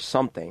looking for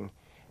something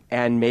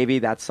and maybe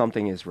that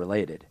something is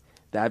related.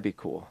 That'd be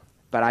cool.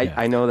 But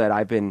I know that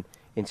I've been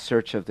in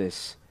search of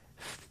this,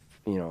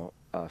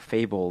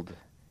 fabled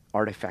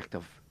artifact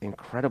of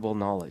incredible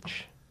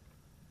knowledge.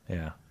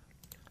 Yeah.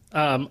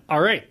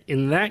 All right.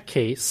 In that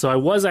case, so I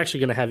was actually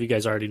going to have you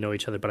guys already know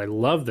each other, but I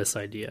love this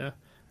idea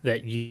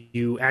that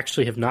you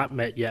actually have not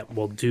met yet.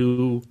 We'll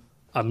do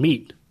a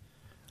meet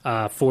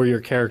for your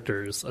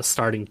characters, a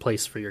starting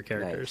place for your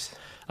characters.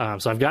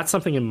 Nice. So I've got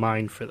something in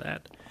mind for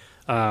that.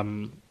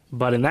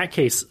 But in that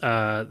case,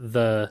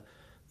 the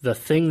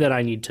thing that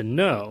I need to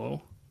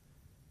know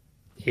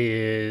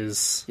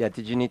is... Yeah,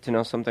 did you need to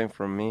know something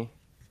from me?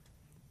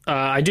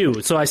 I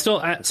do. So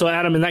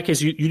Adam, in that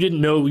case, you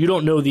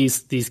don't know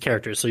these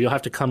characters, so you'll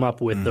have to come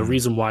up with the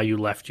reason why you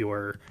left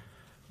your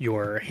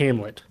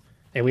hamlet,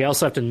 and we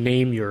also have to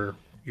name your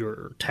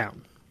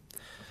town.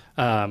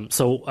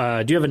 So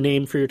do you have a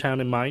name for your town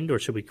in mind, or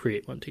should we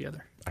create one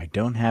together? I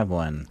don't have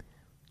one.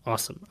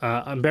 Awesome.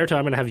 Umberto,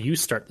 I'm going to have you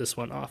start this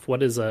one off.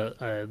 What is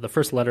the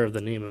first letter of the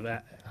name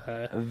of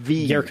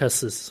V.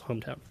 Gerkus'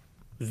 hometown?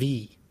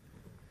 V.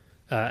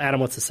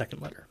 Adam, what's the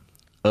second letter?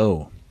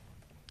 O.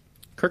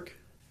 Kirk?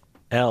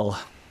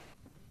 L.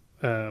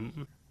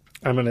 I'm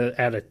going to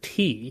add a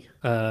T.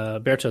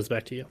 Berto's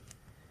back to you.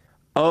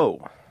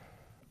 O.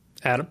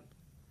 Adam?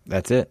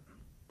 That's it.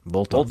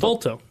 Volto.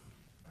 Volto.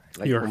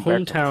 Like Your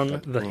Umberto, hometown,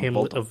 like the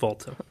hamlet Volto. of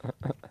Volto.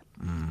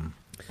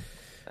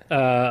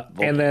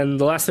 And then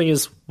the last thing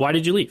is, why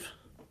did you leave?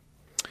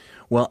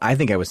 Well, I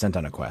think I was sent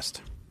on a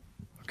quest.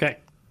 Okay.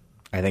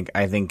 I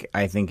think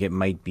it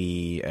might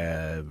be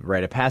a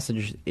rite of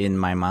passage in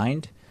my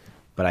mind,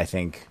 but I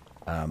think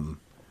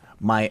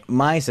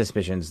my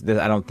suspicions.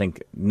 I don't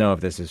know if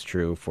this is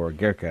true for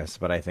Gerkus,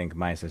 but I think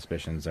my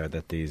suspicions are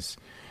that these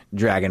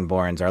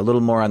Dragonborns are a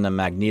little more on the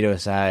Magneto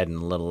side and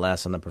a little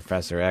less on the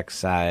Professor X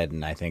side,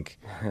 and I think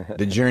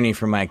the journey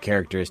for my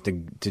character is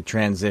to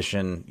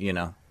transition,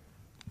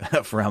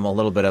 from a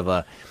little bit of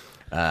a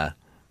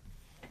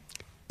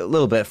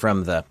little bit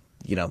from the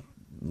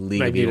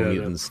League of Evil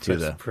Mutants to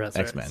the Professor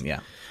X-Men. X. Yeah.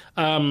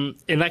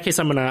 In that case,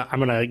 I'm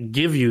gonna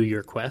give you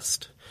your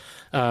quest.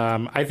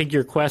 I think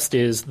your quest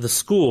is the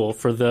school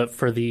for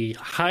the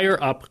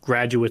higher up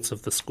graduates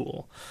of the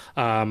school.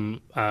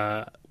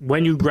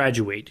 When you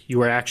graduate,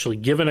 you are actually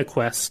given a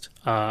quest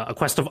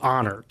of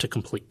honor to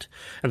complete,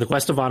 and the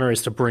quest of honor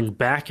is to bring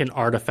back an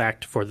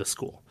artifact for the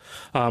school.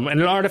 And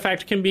an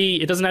artifact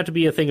it doesn't have to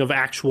be a thing of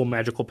actual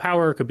magical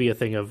power. It could be a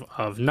thing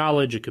of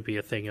knowledge. It could be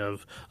a thing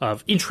of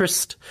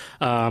interest.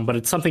 But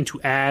it's something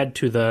to add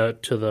to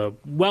the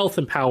wealth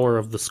and power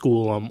of the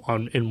school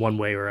in one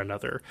way or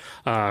another.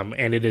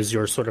 And it is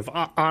your sort of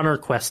honor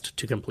quest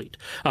to complete.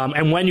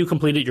 And when you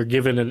complete it, you're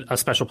given a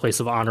special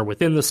place of honor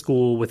within the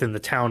school, within the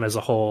town as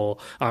a whole.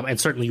 And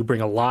certainly you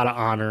bring a lot of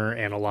honor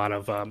and a lot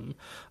of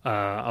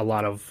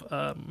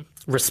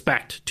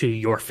respect to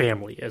your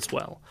family as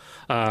well.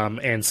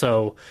 And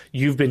so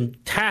you've been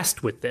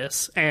tasked with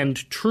this, and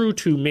true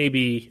to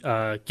maybe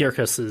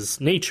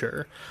Gearkus's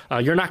nature,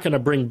 you're not going to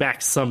bring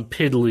back some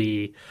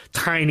piddly,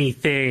 tiny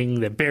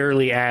thing that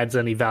barely adds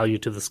any value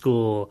to the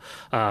school.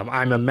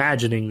 I'm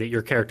imagining that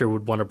your character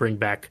would want to bring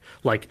back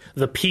like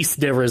the piece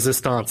de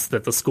resistance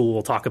that the school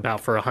will talk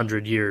about for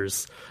 100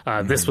 years.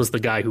 This was the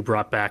guy who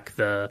brought back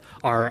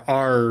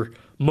our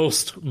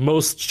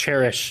most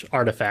cherished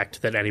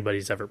artifact that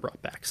anybody's ever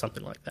brought back,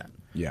 something like that.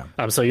 Yeah.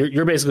 So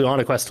you're basically on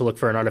a quest to look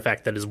for an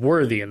artifact that is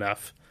worthy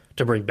enough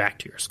to bring back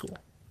to your school.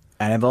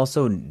 And I've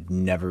also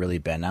never really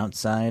been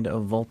outside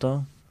of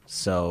Volta,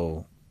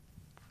 so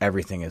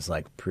everything is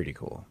like pretty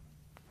cool.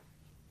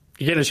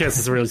 You get a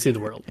chance to really see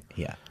the world.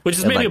 Yeah. Which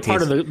is maybe a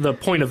part of the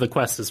point of the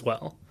quest as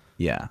well.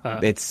 Yeah.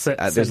 There's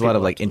a lot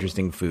of like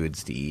interesting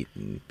foods to eat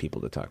and people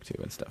to talk to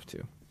and stuff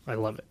too. I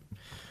love it.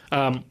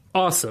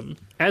 Awesome.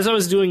 As I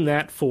was doing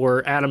that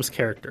for Adam's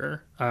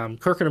character,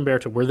 Kirk and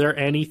Umberto, were there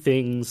any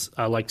things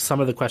like some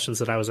of the questions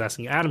that I was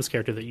asking Adam's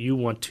character that you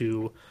want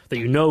to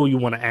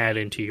add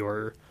into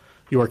your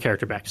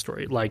character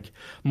backstory, like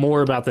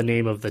more about the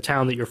name of the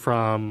town that you're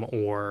from,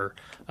 or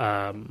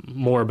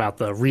more about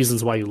the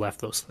reasons why you left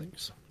those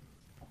things?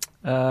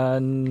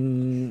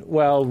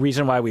 Well,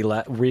 reason why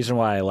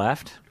I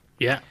left.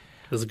 Yeah,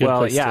 it was a good.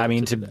 Well, yeah, I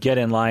mean to get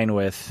in line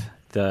with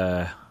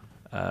the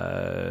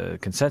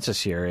consensus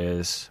here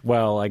is,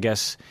 well, I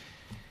guess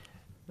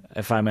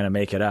if I'm going to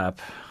make it up,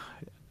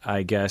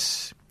 I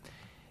guess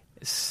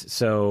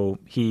so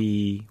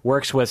he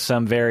works with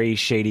some very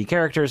shady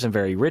characters and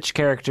very rich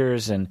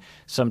characters, and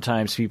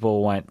sometimes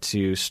people want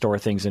to store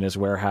things in his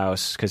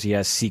warehouse because he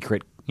has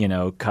secret,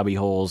 cubby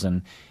holes,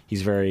 and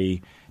he's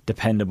very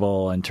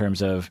dependable in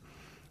terms of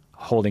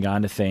holding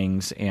on to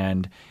things.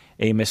 And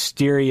a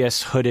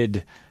mysterious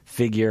hooded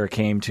figure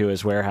came to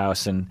his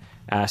warehouse and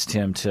asked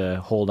him to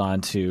hold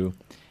on to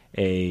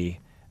a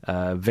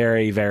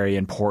very, very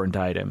important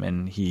item,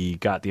 and he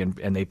got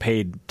and they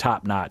paid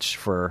top notch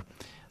for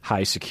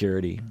high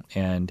security,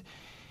 and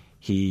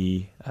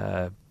he,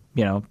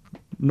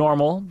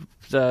 normal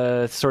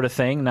sort of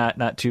thing,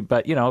 not too,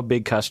 but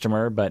big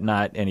customer, but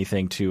not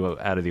anything too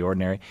out of the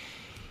ordinary.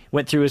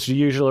 Went through his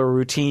usual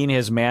routine.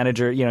 His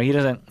manager,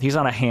 he's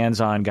not a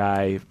hands-on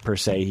guy per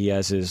se. He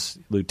has his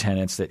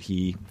lieutenants that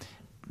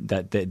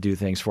do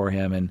things for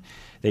him, and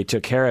they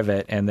took care of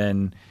it. And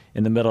then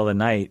in the middle of the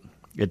night,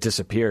 it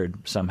disappeared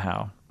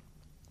somehow.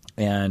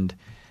 And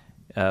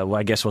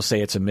I guess we'll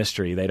say it's a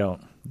mystery. They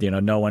don't,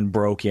 no one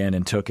broke in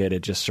and took it.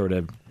 It just sort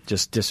of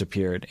just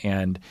disappeared.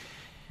 And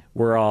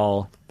we're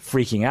all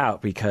freaking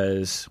out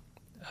because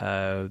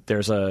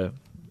there's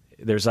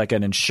like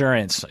an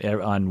insurance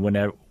on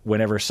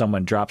whenever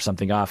someone drops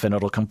something off, and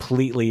it'll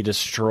completely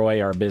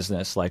destroy our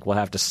business. Like we'll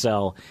have to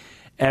sell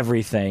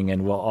everything,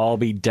 and we'll all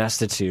be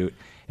destitute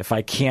if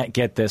I can't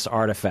get this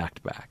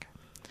artifact back.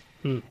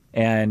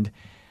 And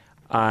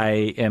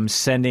I am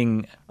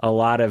sending a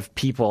lot of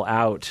people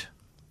out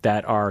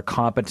that are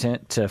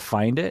competent to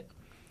find it,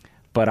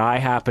 but I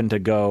happen to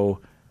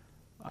go,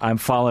 I'm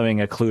following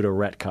a clue to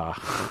Retka.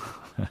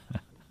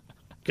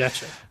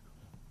 Gotcha.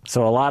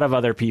 So a lot of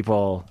other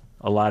people,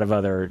 a lot of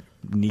other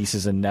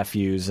nieces and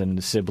nephews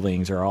and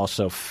siblings are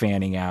also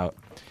fanning out,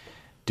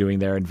 doing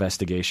their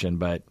investigation,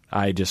 but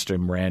I just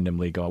am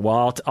randomly going,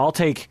 well, I'll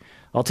take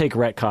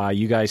Retka,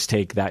 you guys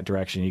take that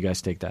direction, you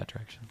guys take that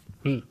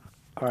direction.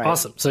 All right.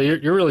 Awesome. So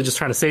you're really just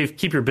trying to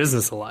keep your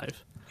business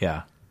alive.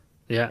 Yeah.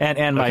 Yeah.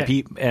 And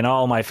my and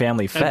all my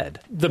family fed.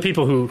 And the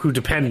people who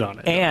depend on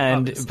it.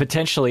 And obviously.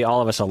 potentially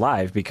all of us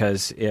alive,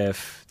 because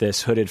if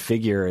this hooded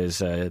figure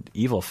is an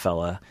evil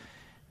fella,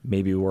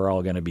 maybe we're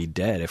all going to be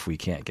dead if we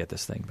can't get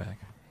this thing back.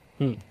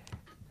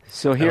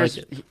 So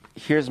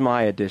here's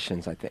my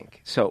additions, I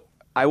think. So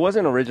I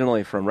wasn't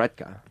originally from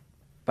Retka,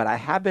 but I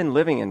have been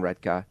living in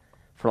Retka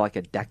for like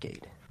a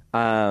decade.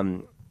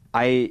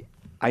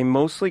 I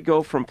mostly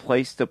go from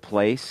place to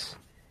place.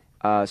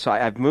 So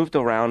I've moved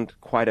around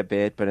quite a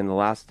bit, but in the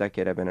last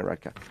decade I've been in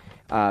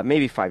Retka.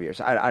 Maybe 5 years.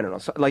 I don't know.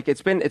 So like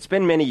it's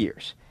been many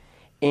years.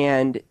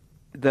 And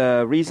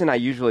the reason I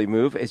usually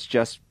move is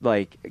just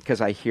like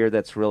because I hear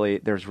there's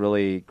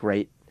really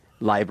great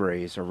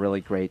libraries or really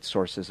great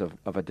sources of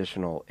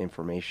additional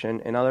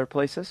information in other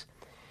places.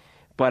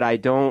 but I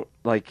don't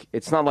like.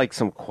 It's not like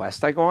some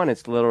quest I go on.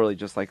 It's literally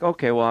just like,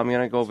 okay, well, I'm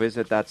gonna go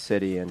visit that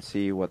city and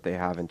see what they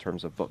have in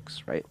terms of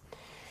books, right?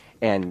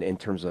 And in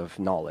terms of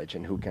knowledge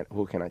and who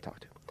can I talk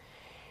to?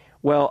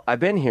 Well,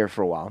 I've been here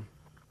for a while,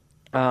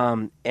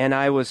 and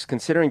I was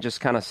considering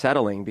just kind of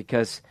settling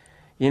because,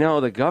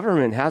 the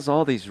government has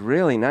all these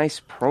really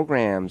nice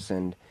programs,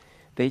 and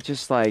they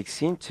just like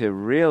seem to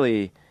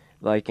really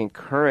like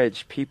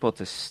encourage people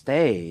to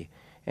stay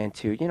and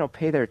to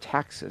pay their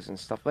taxes and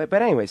stuff. But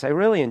anyways, I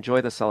really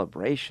enjoy the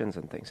celebrations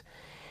and things,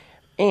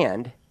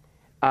 and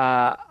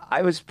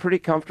I was pretty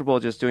comfortable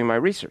just doing my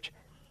research,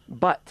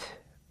 but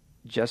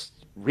just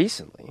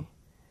recently,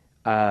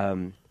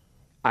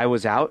 I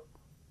was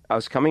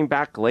coming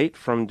back late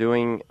from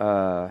doing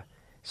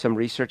some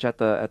research at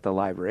the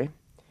library,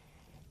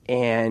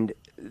 and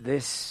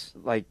this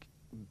like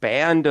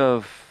band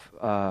of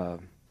I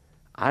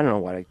don't know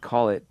what I'd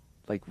call it,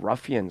 like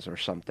ruffians or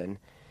something,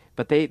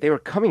 but they were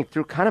coming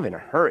through kind of in a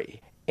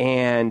hurry,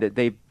 and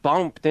they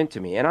bumped into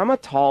me. And I'm a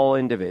tall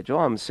individual.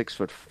 I'm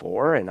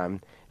 6'4", and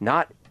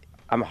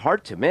I'm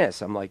hard to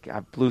miss. I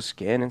have blue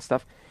skin and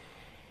stuff.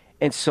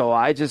 And so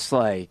I just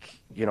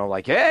like,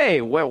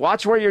 hey,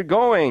 watch where you're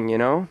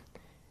going,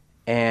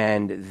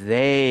 And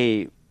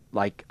they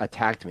like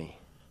attacked me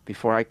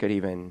before I could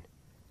even,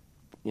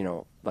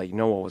 know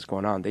what was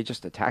going on. They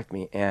just attacked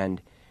me,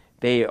 and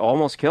they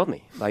almost killed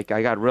me. Like,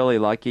 I got really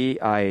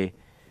lucky. I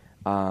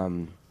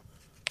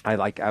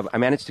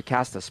managed to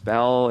cast a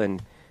spell,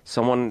 and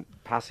someone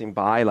passing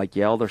by like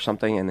yelled or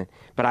something,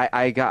 but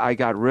I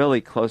got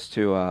really close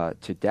to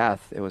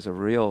death. It was a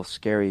real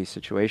scary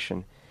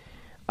situation.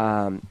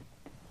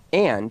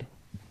 And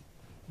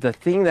the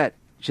thing that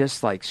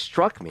just like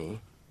struck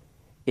me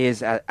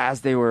is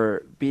as they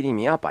were beating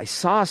me up, I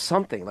saw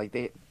something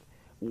like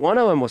one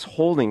of them was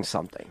holding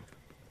something,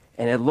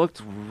 and it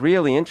looked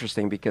really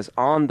interesting because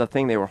on the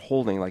thing they were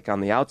holding, like on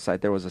the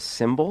outside, there was a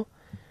symbol,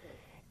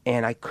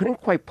 and I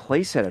couldn't quite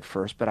place it at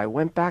first, but I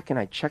went back and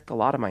I checked a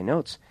lot of my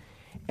notes,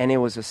 and it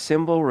was a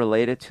symbol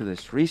related to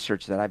this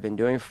research that I've been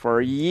doing for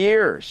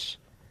years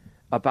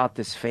about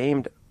this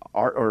famed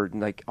art or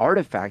like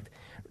artifact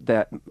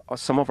that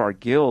some of our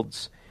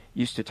guilds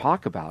used to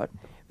talk about,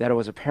 that it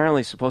was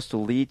apparently supposed to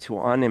lead to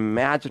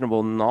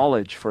unimaginable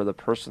knowledge for the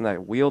person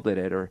that wielded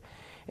it.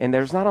 And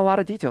there's not a lot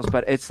of details,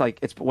 but it's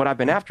what I've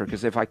been after,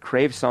 because if I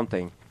crave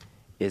something,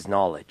 is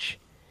knowledge.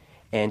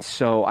 And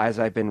so as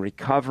I've been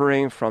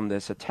recovering from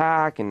this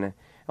attack and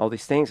all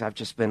these things, I've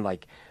just been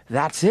like,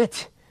 that's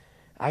it.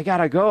 I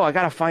gotta go. I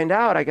gotta find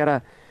out. I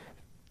gotta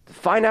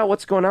find out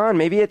what's going on.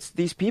 Maybe it's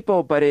these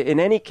people, but in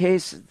any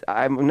case,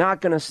 I'm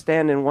not going to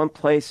stand in one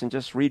place and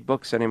just read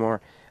books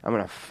anymore. I'm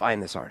going to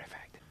find this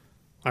artifact.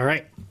 All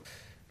right.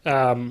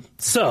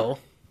 So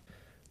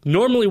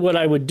normally what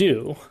I would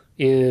do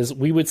is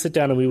we would sit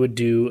down and we would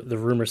do the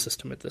rumor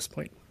system at this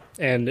point.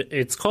 And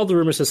it's called the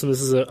rumor system.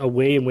 This is a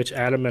way in which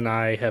Adam and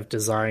I have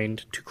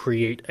designed to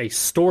create a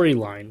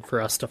storyline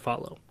for us to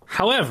follow.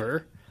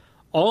 However,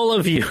 all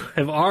of you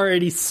have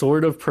already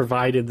sort of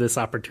provided this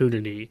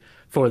opportunity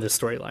for this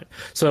storyline.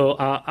 So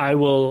I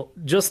will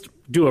just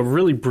do a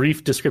really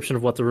brief description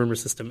of what the rumor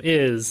system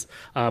is,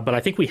 but I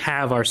think we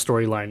have our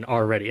storyline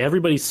already.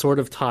 Everybody's sort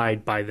of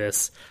tied by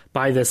this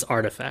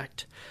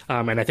artifact.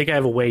 And I think I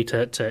have a way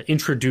to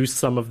introduce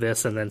some of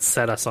this and then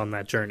set us on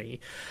that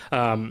journey.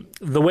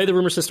 The way the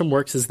rumor system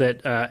works is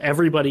that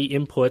everybody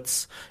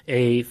inputs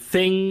a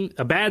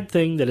bad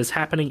thing that is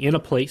happening in a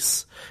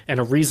place, and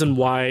a reason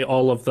why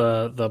all of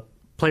the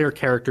player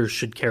characters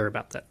should care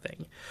about that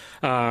thing.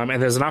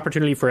 And there's an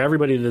opportunity for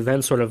everybody to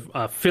then sort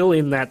of fill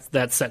in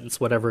that sentence,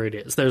 whatever it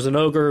is. There's an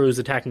ogre who's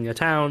attacking a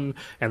town,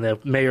 and the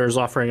mayor is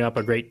offering up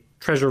a great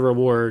treasure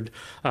reward.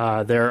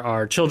 There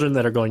are children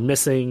that are going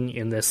missing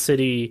in this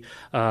city,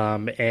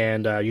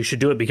 and you should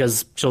do it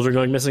because children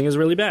going missing is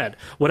really bad.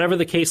 Whatever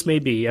the case may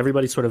be,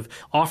 everybody sort of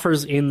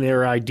offers in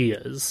their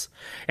ideas,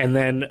 and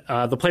then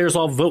the players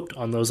all vote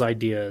on those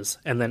ideas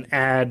and then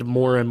add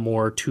more and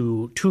more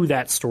to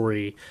that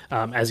story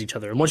as each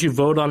other. And once you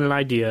vote on an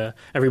idea,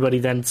 everybody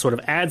then sort of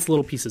adds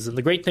little pieces. And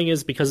the great thing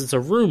is, because it's a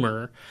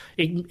rumor,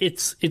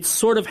 it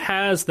sort of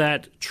has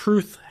that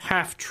truth,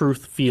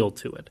 half-truth feel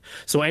to it.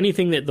 So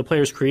anything that the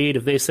players create,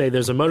 if they say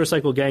there's a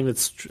motorcycle gang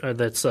that's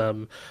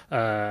destroying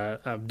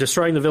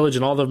the village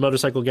and all the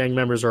motorcycle gang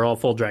members are all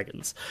full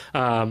dragons,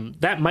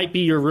 that might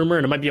be your rumor,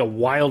 and it might be a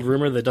wild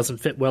rumor that doesn't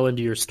fit well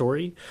into your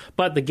story,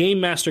 but the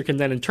game master can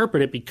then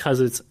interpret it because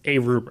it's a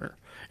rumor.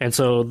 And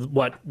so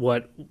what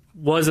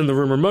was in the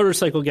rumor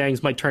motorcycle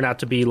gangs might turn out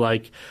to be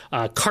like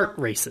kart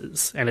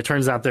races, and it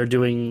turns out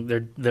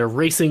they're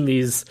racing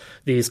these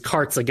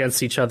carts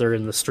against each other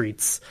in the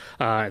streets,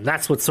 and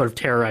that's what's sort of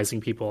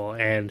terrorizing people.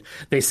 And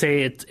they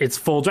say it's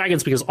full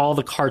dragons because all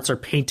the carts are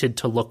painted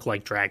to look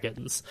like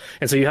dragons.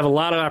 And so you have a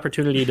lot of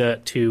opportunity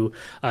to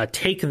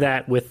take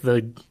that with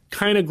the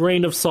kind of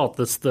grain of salt,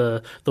 that's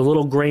the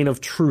little grain of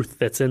truth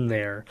that's in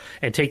there,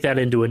 and take that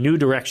into a new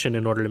direction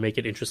in order to make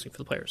it interesting for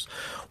the players.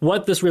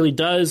 What this really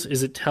does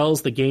is it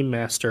tells the game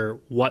master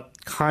what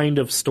kind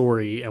of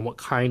story and what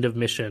kind of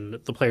mission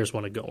the players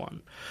want to go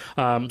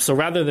on. So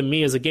rather than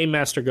me as a game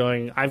master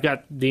going, I've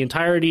got the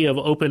entirety of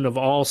open of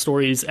all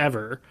stories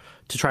ever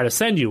to try to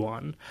send you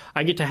on,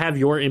 I get to have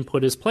your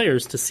input as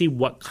players to see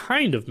what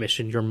kind of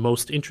mission you're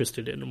most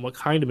interested in and what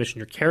kind of mission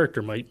your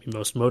character might be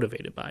most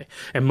motivated by.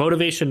 And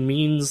motivation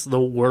means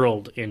the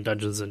world in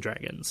Dungeons &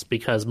 Dragons,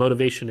 because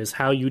motivation is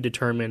how you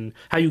determine,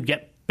 how you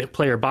get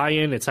player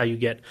buy-in, it's how you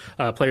get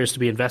players to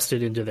be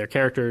invested into their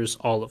characters,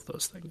 all of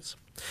those things.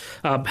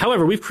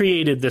 However, we've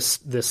created this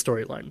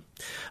storyline.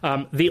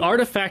 The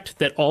artifact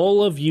that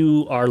all of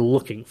you are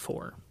looking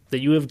for, that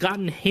you have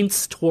gotten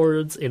hints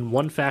towards in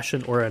one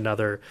fashion or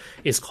another,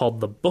 is called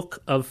the Book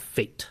of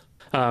Fate.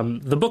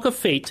 The Book of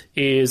Fate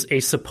is a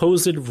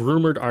supposed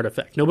rumored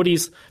artifact.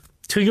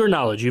 To your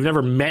knowledge, you've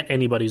never met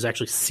anybody who's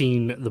actually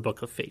seen the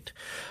Book of Fate.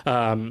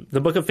 The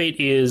Book of Fate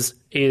is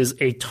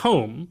a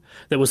tome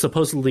that was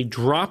supposedly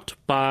dropped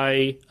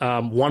by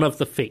one of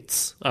the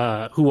Fates,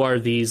 who are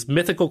these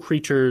mythical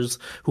creatures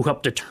who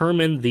help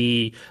determine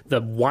the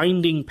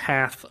winding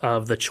path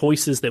of the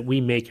choices that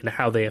we make and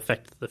how they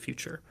affect the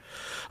future.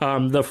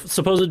 The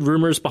supposed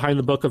rumors behind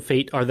the Book of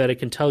Fate are that it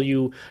can tell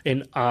you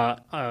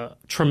a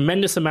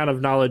tremendous amount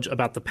of knowledge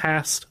about the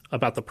past,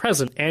 about the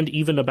present, and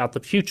even about the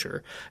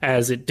future,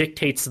 as it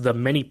dictates the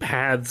many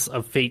paths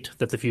of fate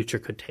that the future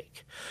could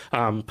take.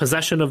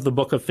 Possession of the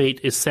Book of Fate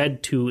is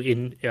said to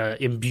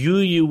imbue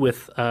you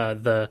with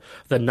the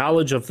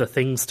knowledge of the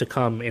things to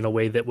come in a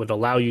way that would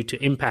allow you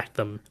to impact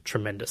them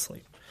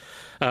tremendously.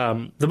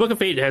 The Book of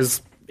Fate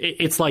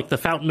it's like the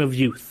Fountain of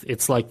Youth.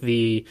 It's like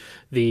the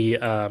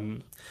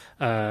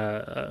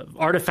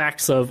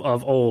artifacts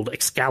of old,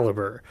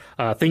 Excalibur,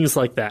 things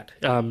like that.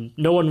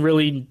 No one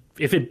really,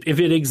 if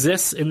it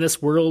exists in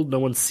this world, no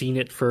one's seen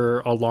it for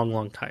a long,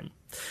 long time.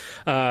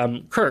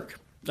 Kirk,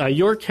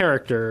 your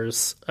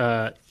character's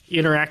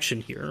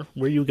interaction here,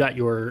 where you got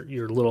your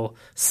little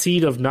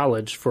seed of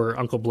knowledge for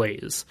Uncle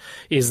Blaze,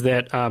 is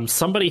that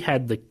somebody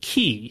had the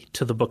key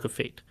to the Book of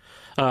Fate.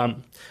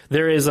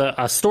 There is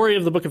a story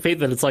of the Book of Fate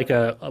that it's like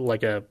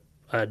a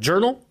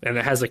journal, and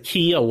it has a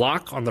key, a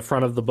lock on the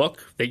front of the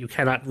book that you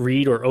cannot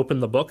read or open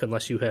the book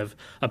unless you have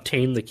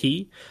obtained the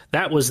key.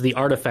 That was the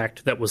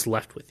artifact that was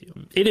left with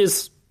you. It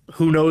is,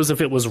 who knows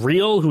if it was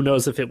real, who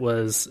knows if it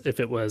was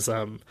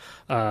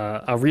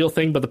a real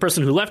thing, but the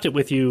person who left it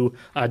with you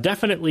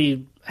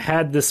definitely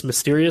had this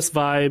mysterious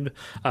vibe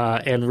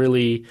and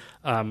really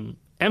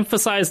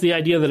emphasized the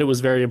idea that it was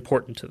very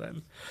important to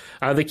them.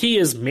 The key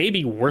is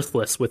maybe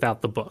worthless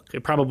without the book.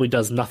 It probably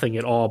does nothing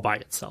at all by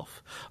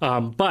itself.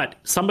 But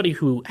somebody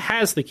who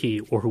has the key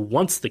or who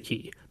wants the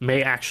key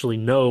may actually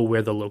know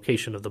where the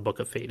location of the Book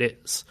of Fate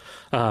is,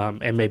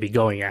 and may be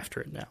going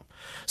after it now.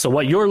 So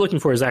what you're looking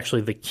for is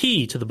actually the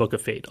key to the Book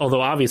of Fate, although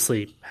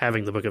obviously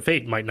having the Book of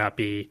Fate might not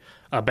be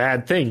a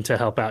bad thing to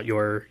help out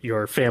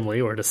your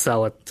family or to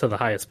sell it to the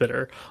highest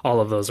bidder.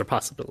 All of those are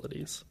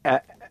possibilities.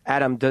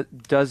 Adam,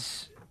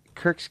 does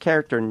Kirk's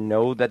character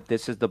know that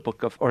this is the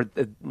Book of, or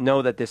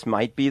know that this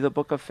might be the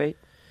Book of Fate?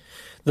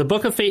 The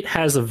Book of Fate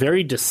has a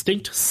very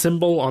distinct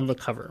symbol on the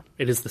cover.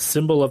 It is the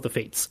symbol of the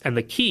Fates, and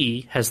the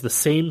key has the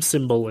same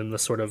symbol in the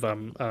sort of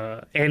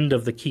end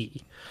of the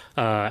key.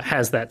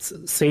 Has that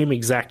same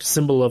exact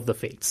symbol of the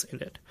Fates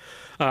in it.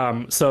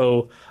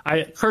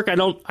 Kirk, I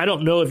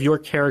don't know if your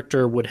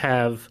character would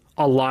have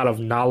a lot of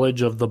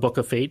knowledge of the Book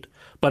of Fate,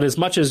 but as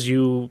much as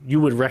you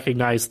would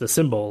recognize the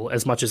symbol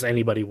as much as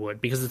anybody would,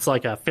 because it's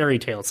like a fairy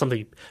tale. It's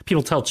something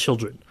people tell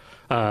children.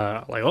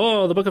 Like,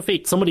 oh, the Book of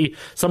Fate. Somebody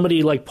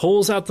like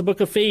pulls out the Book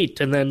of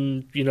Fate, and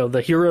then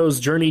the hero's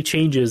journey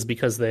changes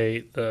because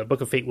the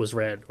Book of Fate was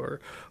read or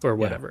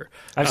whatever.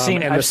 Yeah.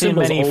 I've seen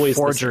many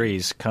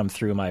forgeries come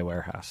through my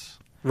warehouse.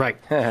 Right.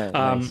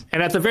 Nice.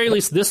 And at the very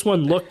least, this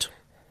one looked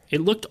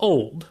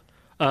old,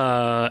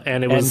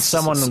 and it was, and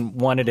someone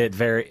wanted it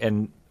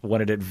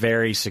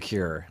very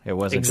secure. It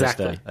wasn't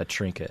exactly just a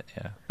trinket.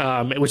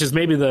 Yeah. Which is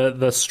maybe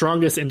the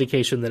strongest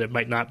indication that it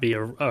might not be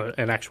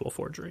an actual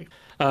forgery.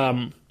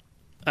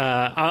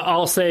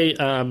 I'll say,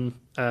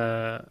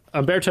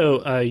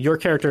 Umberto, your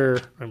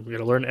character, I'm going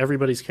to learn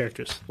everybody's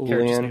character's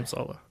names.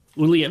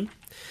 Ulian.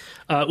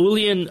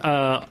 Ulian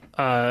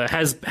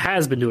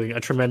has been doing a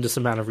tremendous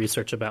amount of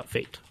research about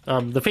fate.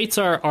 The fates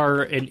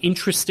are an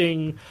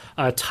interesting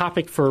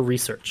topic for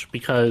research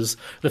because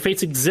the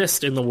fates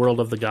exist in the world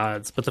of the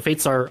gods, but the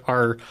fates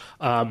are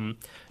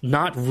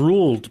not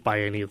ruled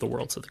by any of the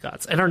worlds of the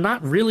gods and are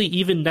not really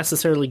even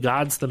necessarily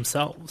gods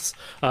themselves.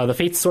 The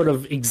fates sort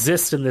of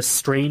exist in this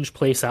strange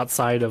place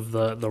outside of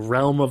the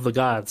realm of the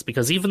gods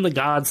because even the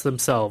gods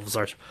themselves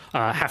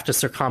have to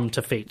succumb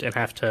to fate and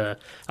have to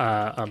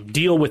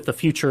deal with the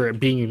future and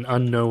being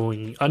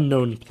an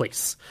unknown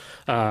place.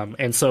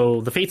 And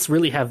so the fates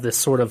really have this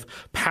sort of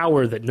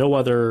power that no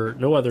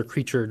other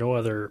creature, no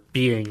other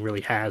being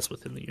really has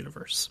within the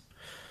universe.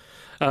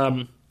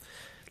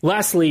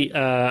 Lastly,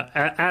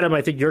 Adam,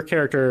 I think your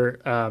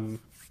character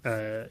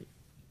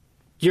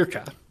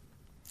Yirka.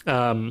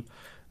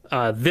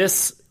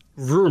 This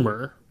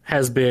rumor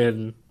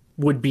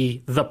would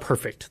be the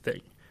perfect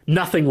thing.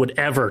 Nothing would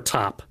ever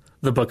top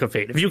the Book of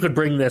Fate. If you could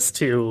bring this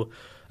to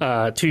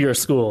your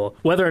school,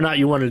 whether or not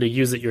you wanted to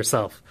use it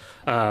yourself,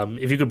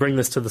 if you could bring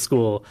this to the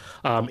school,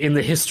 in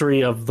the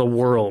history of the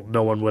world,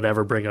 no one would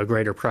ever bring a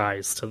greater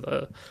prize to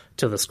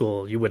the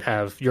school. You would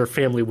have your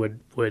family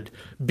would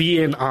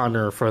be in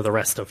honor for the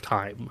rest of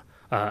time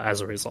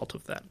as a result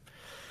of that.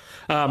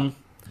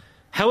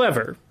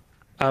 However,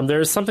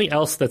 there is something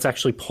else that's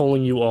actually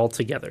pulling you all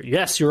together.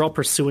 Yes, you're all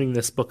pursuing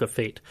this Book of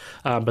Fate,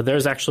 but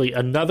there's actually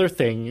another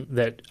thing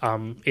that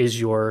is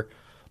your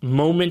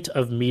moment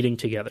of meeting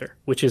together,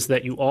 which is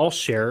that you all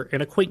share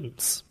an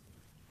acquaintance.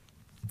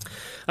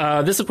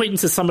 This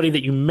acquaintance is somebody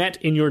that you met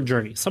in your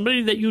journey,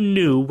 somebody that you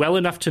knew well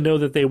enough to know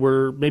that they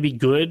were maybe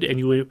good and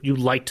you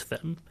liked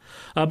them,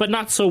 but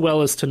not so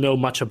well as to know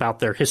much about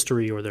their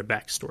history or their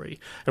backstory.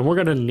 And we're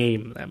going to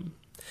name them.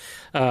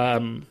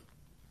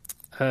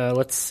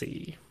 Let's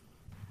see.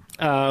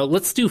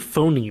 Let's do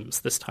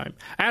phonemes this time.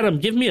 Adam,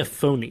 give me a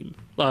phoneme,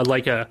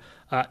 like a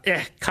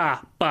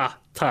ka, ba,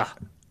 ta.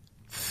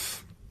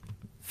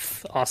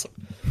 Awesome.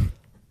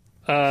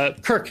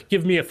 Kirk,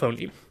 give me a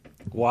phoneme.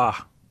 Wah.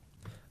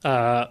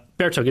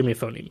 Berto, give me a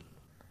phoneme.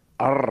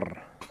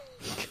 Arr.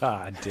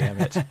 God damn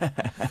it.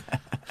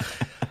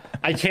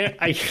 I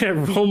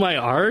can't roll my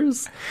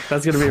R's.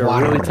 That's going to be a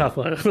really tough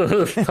one.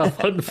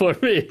 Tough one for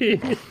me.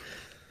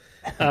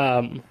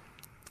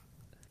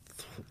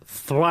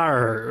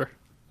 Thwar.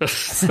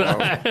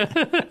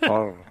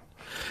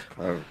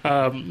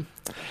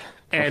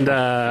 And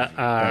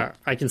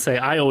I can say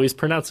I always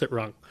pronounce it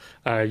wrong.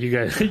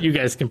 You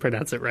guys can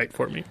pronounce it right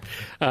for me.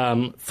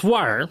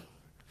 Thwar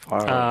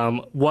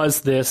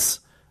was this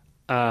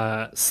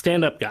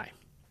stand-up guy.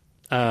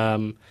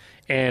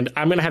 And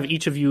I'm going to have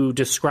each of you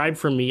describe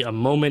for me a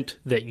moment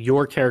that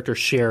your character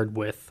shared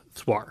with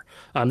Thwar.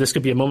 This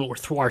could be a moment where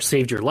Thwar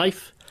saved your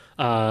life,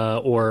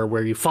 or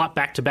where you fought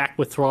back-to-back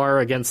with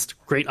Thwar against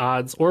great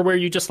odds, or where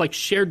you just like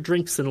shared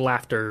drinks and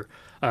laughter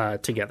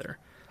together.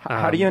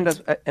 How do you end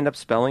up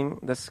spelling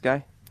this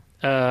guy?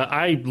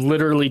 I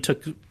literally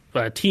took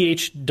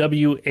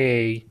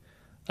THWAR.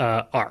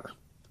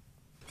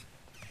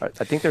 I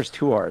think there's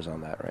 2 R's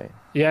on that, right?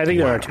 Yeah, I think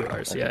there are 2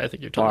 R's. Yeah, I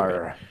think you're totally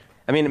right.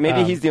 I mean,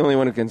 maybe he's the only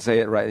one who can say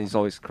it right. He's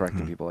always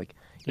correcting people, like,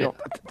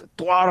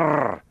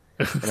 Thwar.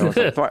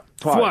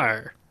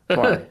 Thwar.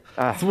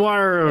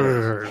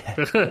 Thwar.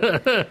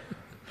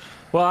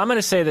 Well, I'm going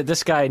to say that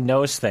this guy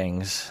knows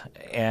things,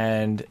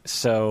 and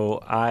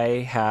so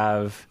I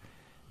have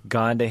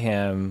gone to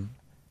him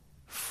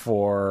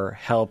for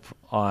help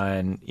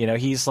on,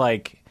 he's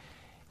like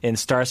in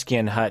Starsky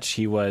and Hutch,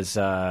 he was,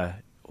 what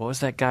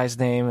was that guy's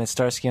name in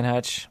Starsky and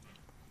Hutch?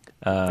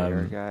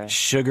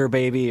 Sugar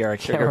Baby, or I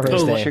can't remember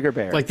his name. Sugar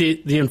Bear. Like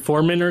the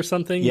informant or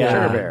something?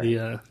 Yeah. Sugar Bear.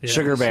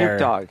 Sugar Bear. Snoop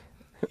Dogg.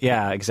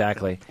 Yeah,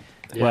 exactly.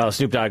 Yeah. Well,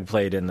 Snoop Dogg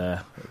played in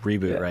the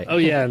reboot, right? Oh,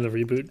 yeah, in the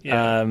reboot.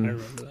 Yeah, I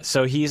remember that.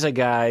 So he's a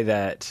guy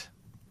that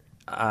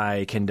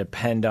I can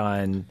depend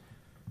on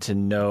to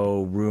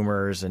know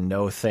rumors and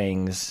know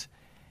things.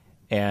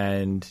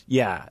 And,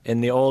 yeah,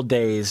 in the old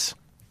days,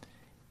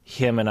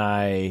 him and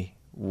I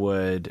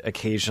would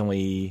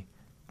occasionally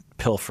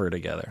pilfer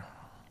together.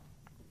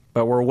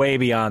 But we're way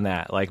beyond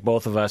that. Like,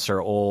 both of us are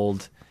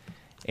old,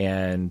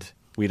 and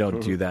we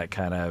don't do that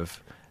kind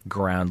of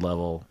ground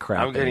level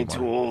crap I'm getting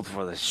anymore. too old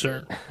for this.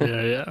 Sure.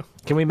 Yeah.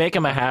 Can we make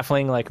him a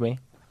halfling like me?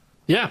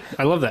 Yeah,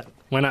 I love that.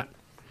 Why not?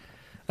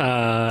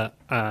 I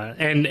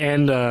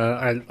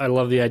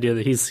love the idea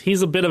that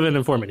he's a bit of an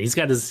informant. He's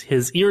got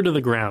his ear to the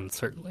ground,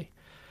 certainly.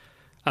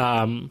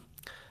 Awesome.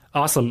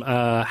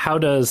 How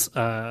does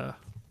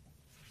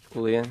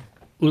Ulian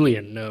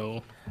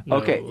know?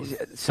 Okay,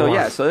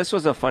 so this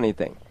was a funny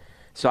thing.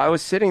 So I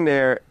was sitting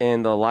there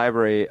in the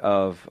library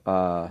of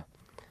what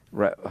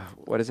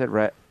is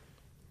it?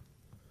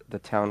 The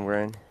town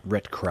we're in?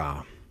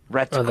 Retkra.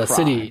 Retkra. The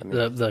city,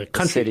 the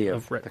country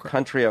of Retkra. The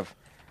country of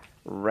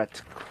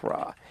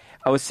Retkra.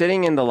 I was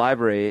sitting in the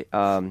library,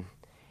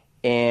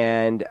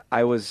 and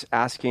I was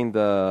asking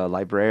the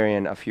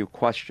librarian a few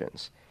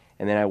questions,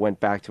 and then I went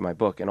back to my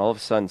book, and all of a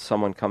sudden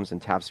someone comes and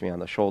taps me on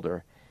the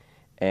shoulder,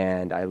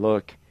 and I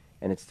look,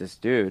 and it's this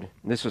dude.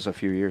 This was a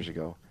few years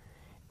ago,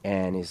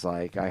 and he's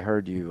like, "I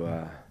heard you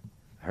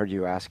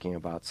asking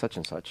about such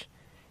and such,"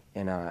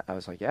 and I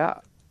was like, "Yeah."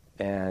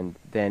 And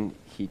then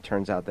he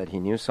turns out that he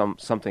knew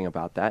something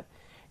about that,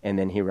 and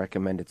then he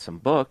recommended some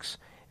books,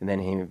 and then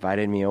he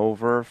invited me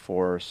over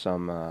for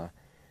some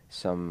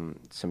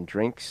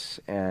drinks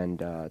and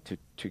to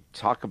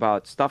talk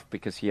about stuff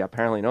because he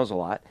apparently knows a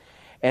lot.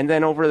 And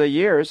then over the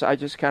years, I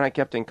just kind of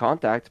kept in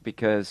contact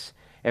because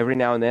every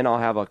now and then I'll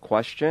have a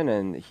question,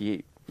 and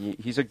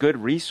he's a good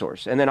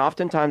resource. And then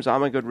oftentimes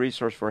I'm a good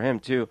resource for him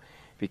too,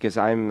 because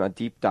I'm a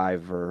deep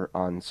diver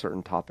on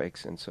certain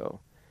topics, and so.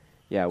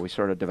 Yeah, we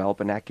sort of develop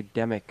an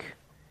academic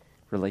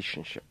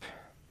relationship.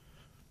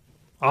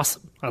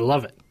 Awesome, I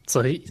love it.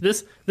 So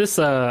this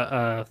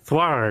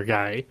Thwar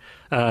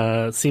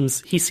guy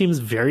seems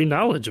very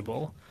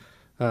knowledgeable.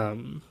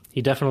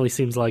 He definitely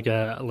seems like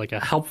a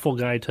helpful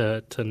guy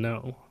to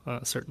know.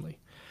 Certainly.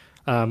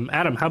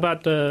 Adam, how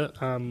about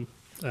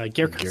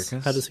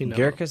Gerkus? How does he know?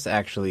 Gerkus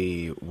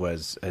actually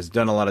has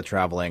done a lot of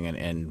traveling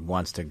and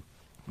wants to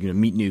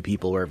meet new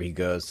people wherever he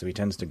goes. So he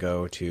tends to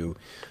go to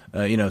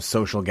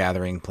social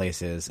gathering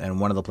places. And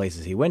one of the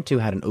places he went to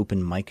had an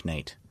open mic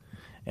night,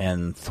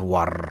 and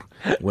Thwar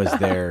was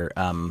there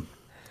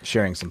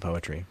sharing some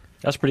poetry.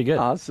 That's pretty good.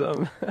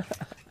 Awesome.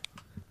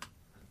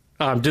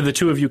 Did the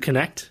two of you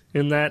connect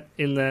in that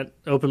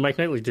open mic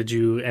night? Like, did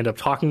you end up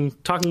talking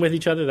with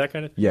each other, that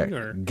kind of thing? Yeah,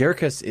 Or?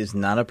 Gerkus is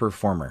not a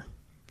performer.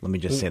 Let me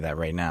just say that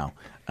right now.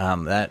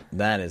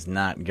 That is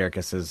not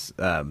Gerkus's.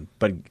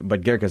 But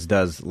Gerkus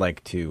does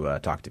like to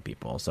talk to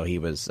people. So he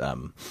was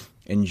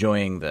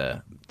enjoying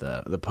the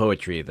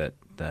poetry that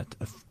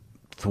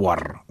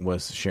Thwar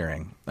was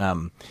sharing,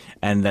 and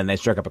then they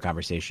struck up a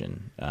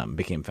conversation,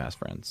 became fast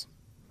friends.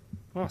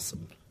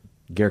 Awesome.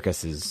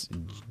 Gerkus's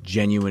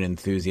genuine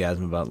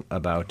enthusiasm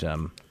about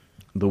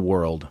the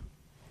world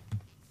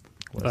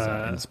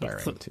was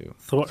inspiring to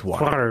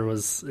Thwar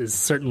is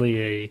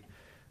certainly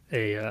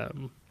a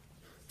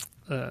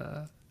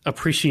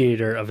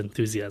appreciator of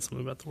enthusiasm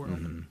about the world.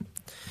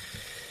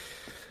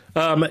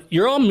 Mm-hmm.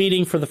 You're all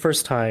meeting for the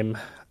first time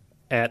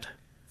at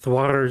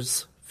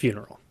Thwar's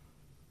funeral.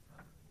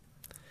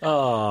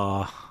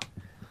 Oh.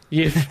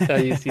 You see what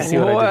I did there?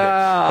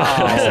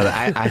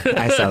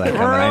 I saw that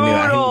coming.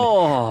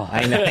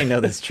 I know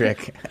this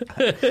trick.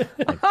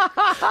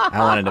 I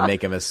wanted to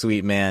make him a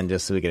sweet man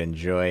just so we could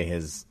enjoy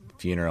his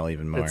funeral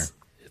even more.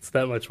 It's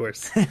that much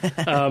worse.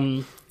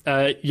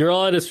 You're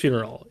all at his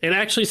funeral. It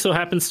actually so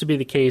happens to be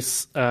the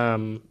case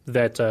that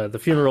the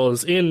funeral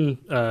is in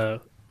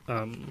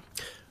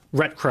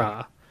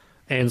Retkra,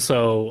 and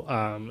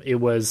so it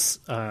was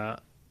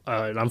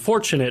an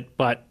unfortunate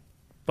but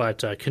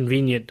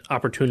convenient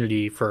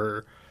opportunity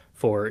for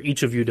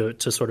each of you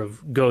to sort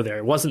of go there.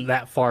 It wasn't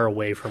that far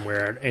away from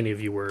where any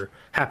of you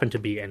happened to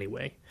be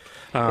anyway.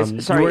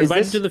 You were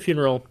invited to the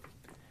funeral.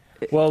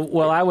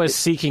 Well, I was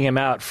seeking him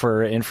out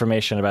for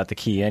information about the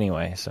key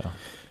anyway, so.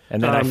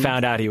 And then I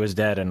found out he was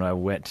dead, and I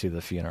went to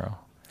the funeral.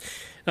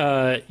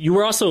 You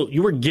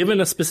were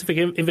given a specific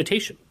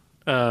invitation.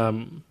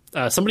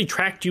 Somebody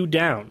tracked you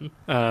down,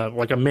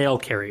 like a mail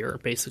carrier,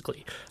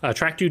 basically.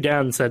 Tracked you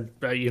down and said,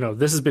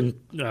 this has been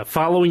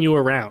following you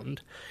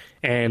around,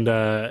 and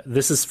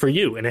this is for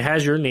you. And it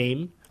has your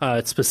name.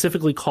 It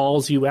specifically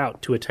calls you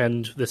out to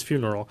attend this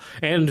funeral,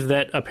 and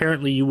that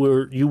apparently you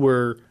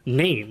were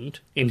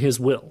named in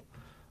his will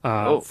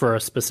for a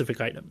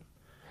specific item.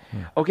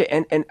 Okay,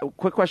 and a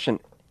quick question.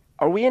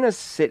 Are we in a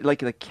city, like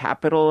the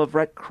capital of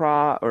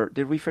Retkra, or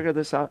did we figure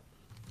this out?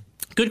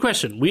 Good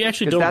question. We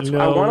actually don't know.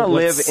 I want to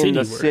live in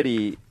the we're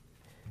city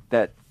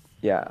that.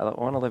 Yeah, I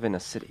want to live in a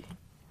city.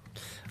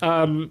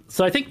 So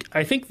I think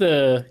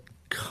the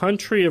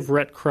country of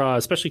Retkra,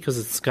 especially because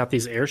it's got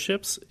these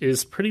airships,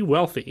 is pretty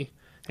wealthy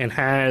and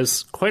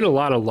has quite a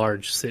lot of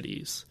large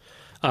cities.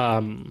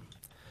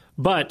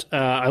 But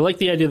I like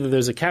the idea that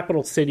there's a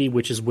capital city,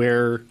 which is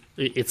where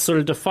it's sort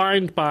of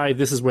defined by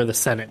this is where the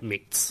Senate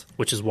meets,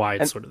 which is why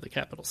it's sort of the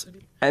capital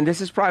city. And this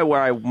is probably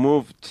where I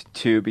moved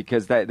to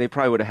because they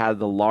probably would have had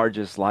the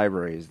largest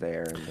libraries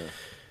there.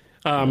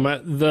 You are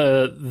not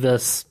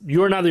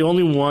the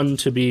only one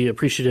to be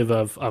appreciative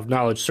of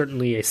knowledge.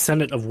 Certainly, a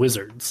Senate of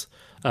wizards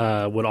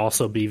would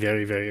also be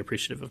very, very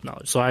appreciative of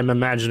knowledge. So I'm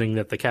imagining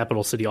that the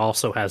capital city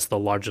also has the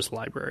largest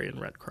library in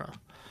Retkra.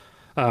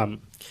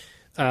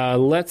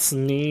 Let's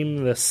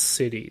name the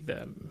city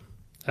then.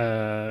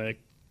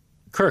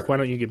 Kirk, why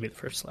don't you give me the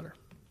first letter?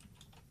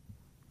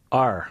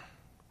 R.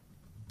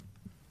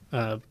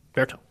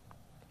 Berto.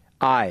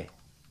 I.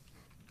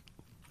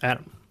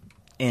 Adam.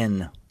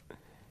 N.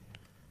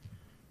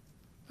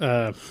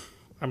 I'm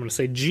going to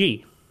say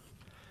G.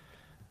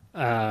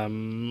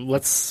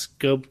 Let's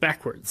go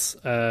backwards.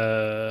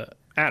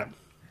 Adam.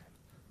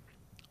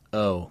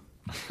 O.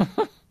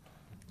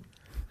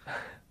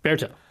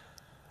 Berto.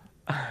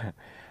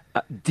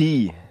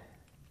 D.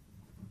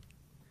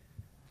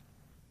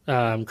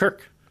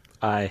 Kirk.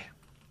 I.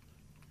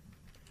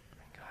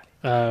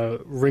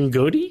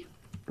 Ringoti?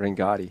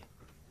 Ringati.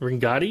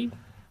 Ringati?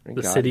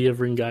 The city of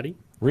Ringati?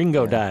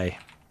 Ringo Die.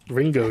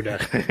 Ringo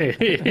Die.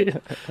 It's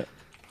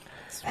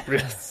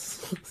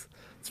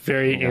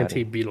very Ringati.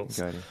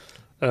 anti-Beatles.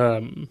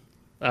 Ringati.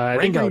 I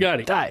think Ringo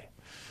Ringati. Die.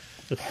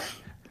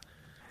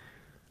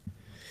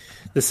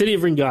 The city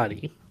of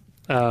Ringati,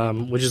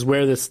 which is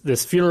where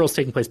this funeral is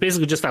taking place,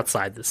 basically just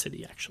outside the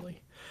city,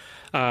 actually.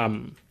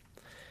 You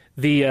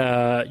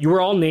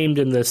were all named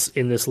in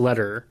this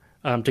letter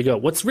to go.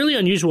 What's really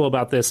unusual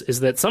about this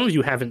is that some of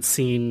you haven't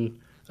seen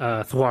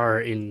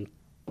Thwar in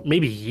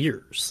maybe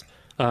years.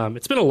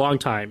 It's been a long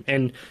time,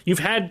 and you've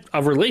had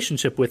a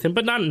relationship with him,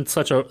 but not in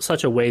such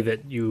a way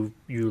that you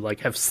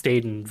like have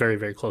stayed in very,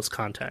 very close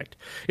contact.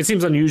 It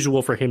seems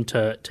unusual for him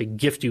to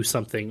gift you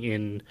something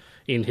in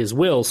his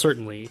will,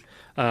 certainly,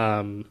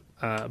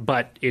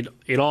 but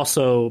it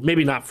also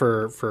maybe not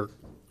for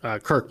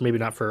Kirk, maybe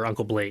not for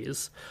Uncle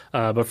Blaze,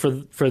 but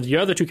for the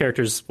other two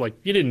characters, like,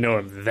 you didn't know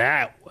him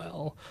that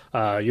well.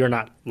 You're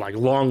not like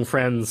long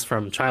friends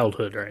from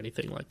childhood or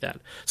anything like that.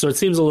 So it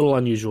seems a little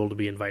unusual to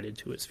be invited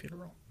to his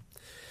funeral.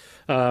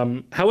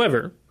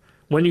 However,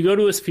 when you go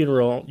to his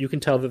funeral, you can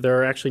tell that there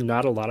are actually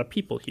not a lot of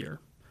people here.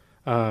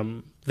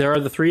 There are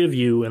the three of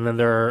you, and then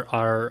there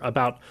are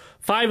about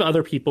 5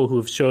 other people who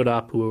have showed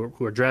up who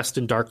are dressed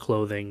in dark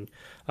clothing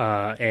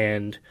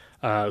and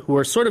who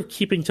are sort of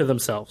keeping to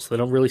themselves. They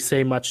don't really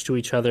say much to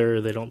each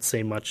other. They don't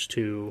say much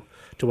to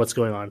what's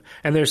going on.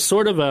 And there's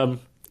sort of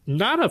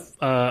not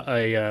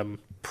a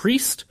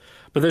priest,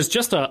 but there's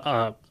just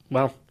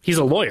well, he's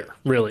a lawyer,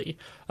 really.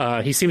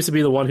 He seems to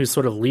be the one who's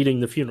sort of leading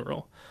the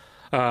funeral.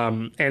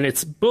 And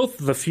it's both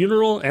the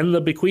funeral and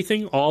the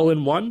bequeathing all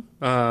in one.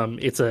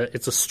 It's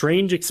a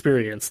strange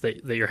experience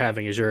that you're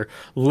having as you're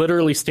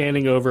literally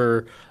standing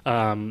over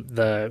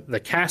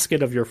the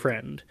casket of your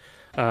friend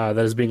that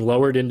is being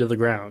lowered into the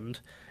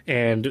ground.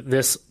 And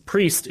this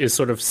priest is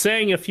sort of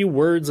saying a few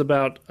words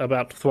about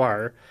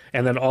Thwar,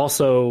 and then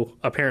also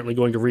apparently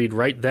going to read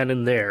right then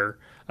and there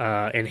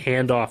and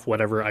hand off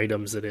whatever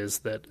items it is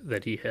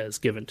that he has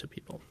given to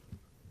people.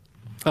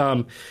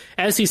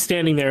 As he's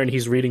standing there and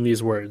he's reading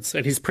these words,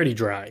 and he's pretty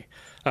dry,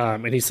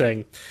 and he's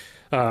saying,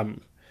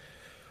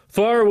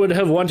 Thwar would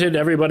have wanted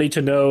everybody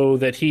to know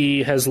that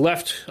he has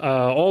left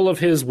all of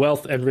his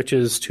wealth and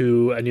riches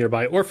to a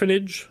nearby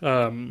orphanage.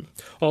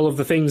 All of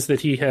the things that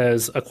he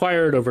has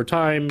acquired over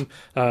time,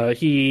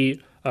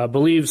 he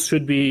believes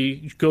should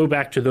go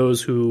back to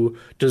those who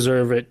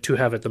deserve it to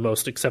have it the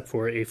most, except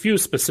for a few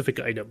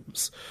specific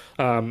items.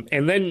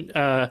 And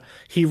then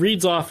he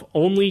reads off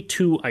only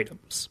 2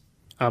 items.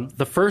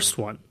 The first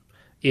one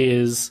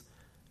is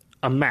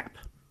a map,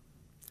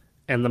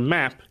 and the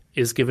map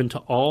is given to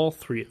all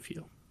 3 of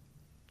you.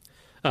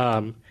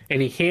 And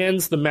he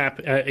hands the map.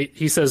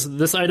 He says,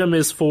 this item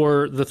is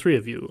for the 3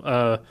 of you.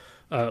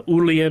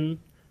 Ulian,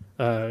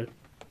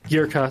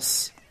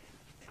 Girkas,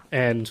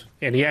 and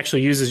he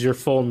actually uses your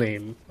full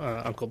name,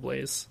 Uncle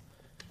Blaze.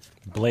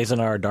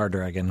 Blazenar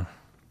Dardragon.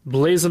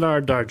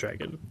 Blazenar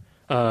Dardragon.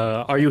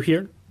 Are you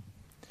here?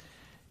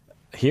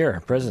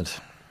 Here, present.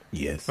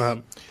 Yes.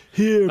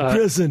 Here,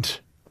 present.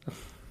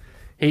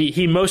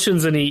 He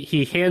motions and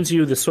he hands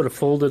you this sort of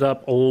folded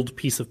up old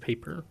piece of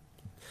paper.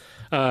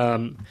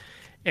 And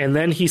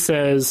then he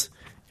says,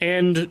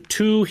 and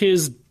to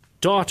his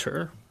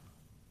daughter,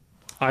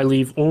 I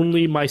leave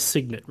only my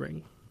signet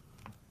ring.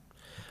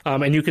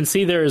 And you can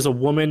see there is a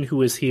woman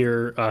who is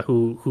here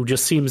who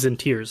just seems in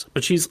tears.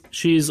 But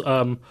she's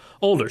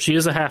older. She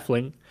is a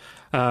halfling,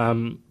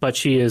 but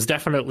she is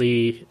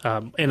definitely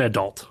an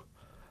adult.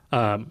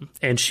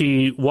 And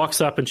she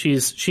walks up and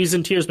she's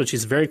in tears, but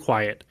she's very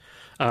quiet.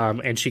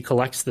 And she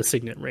collects the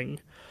signet ring.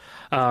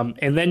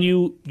 And then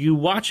you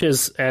watch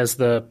as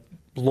the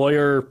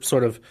lawyer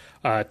sort of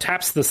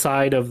taps the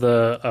side of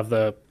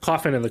the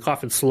coffin, and the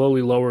coffin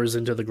slowly lowers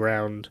into the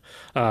ground.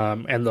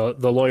 And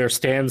the lawyer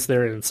stands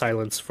there in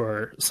silence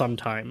for some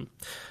time.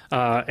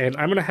 And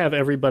I'm going to have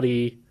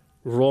everybody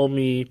roll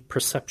me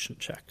perception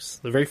checks.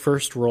 The very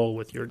first roll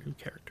with your new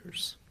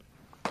characters.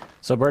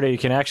 So, Bertie, you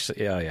can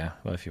actually... Oh, yeah.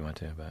 Well, if you want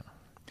to, but...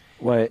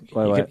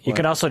 You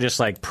can also just,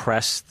 like,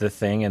 press the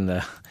thing in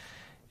the...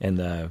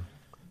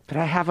 But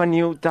I have a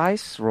new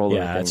dice roller.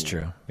 Yeah, that's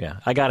true. Yeah.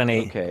 I got an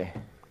 8. Okay.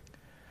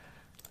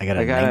 I got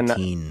a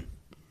 19.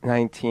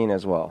 19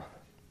 as well.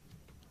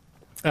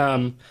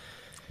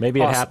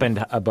 Maybe it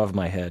happened above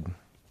my head.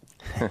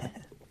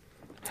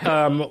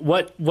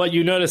 What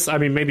you notice? I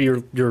mean, maybe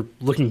you're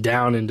looking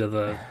down into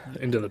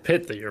the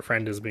pit that your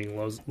friend is being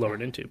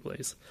lowered into,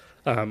 Blaze.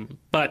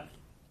 But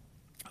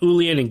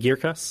Ulian and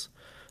Girkas,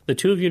 the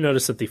 2 of you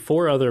notice that the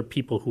 4 other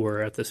people who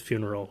are at this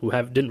funeral who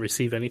didn't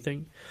receive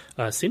anything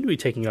seem to be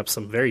taking up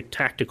some very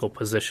tactical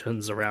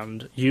positions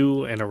around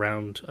you and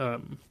around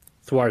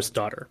Thwar's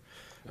daughter,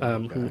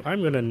 who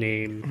I'm going to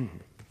name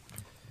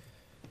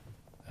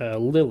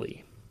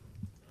Lily.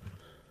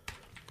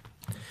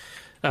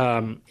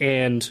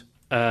 And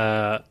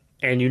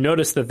you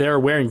notice that they're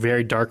wearing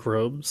very dark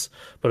robes,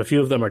 but a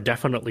few of them are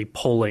definitely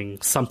pulling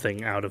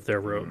something out of their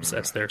robes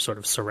as they're sort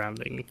of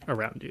surrounding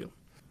around you.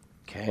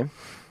 Okay.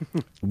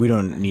 We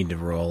don't need to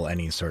roll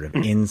any sort of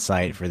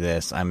insight for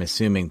this. I'm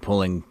assuming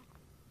pulling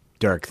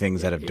dark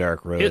things out of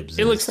dark robes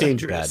it looks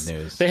dangerous. Bad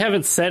news. They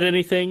haven't said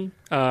anything,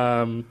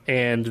 and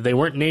they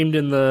weren't named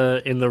in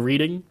the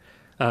reading,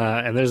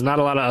 and there's not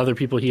a lot of other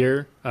people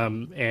here,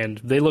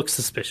 and they look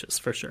suspicious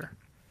for sure.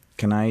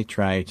 Can I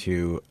try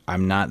to...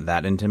 I'm not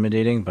that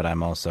intimidating, but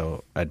I'm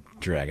also a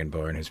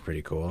Dragonborn who's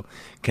pretty cool.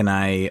 Can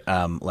I,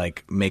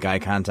 make eye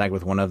contact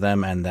with one of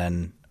them, and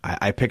then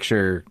I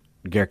picture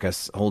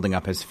Girkas holding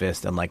up his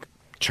fist and,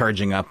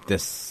 charging up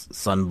this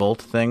sunbolt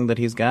thing that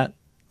he's got?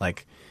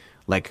 Like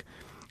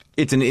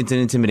it's an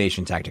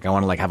intimidation tactic. I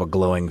want to, have a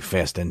glowing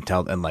fist and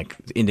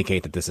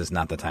indicate that this is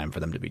not the time for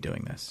them to be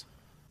doing this.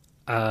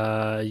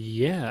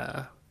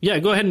 Yeah. Yeah,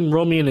 go ahead and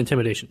roll me an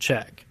intimidation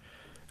check.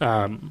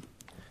 And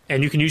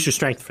you can use your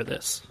strength for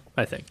this,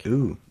 I think.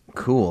 Ooh,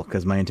 cool,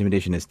 because my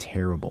intimidation is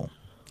terrible.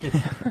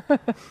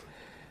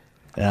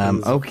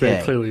 Okay.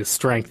 Very clearly a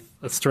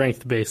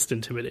strength-based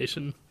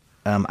intimidation.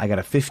 I got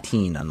a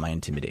 15 on my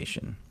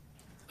intimidation.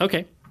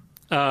 Okay.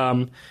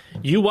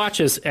 You watch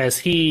as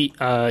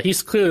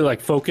he's clearly like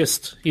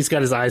focused. He's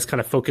got his eyes kind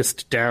of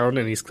focused down,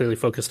 and he's clearly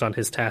focused on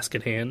his task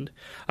at hand.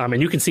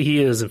 And you can see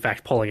he is in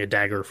fact pulling a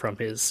dagger from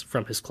his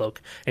cloak.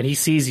 And he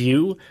sees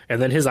you,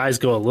 and then his eyes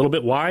go a little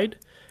bit wide,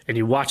 and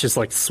you watch as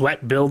like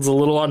sweat builds a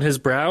little on his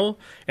brow,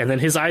 and then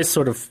his eyes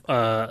sort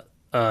of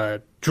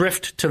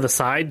drift to the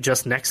side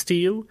just next to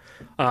you.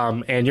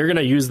 And you're going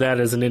to use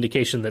that as an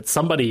indication that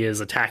somebody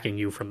is attacking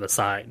you from the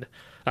side.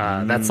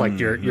 That's like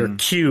your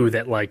cue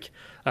that like.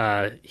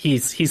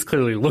 He's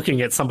clearly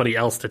looking at somebody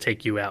else to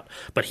take you out,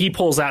 but he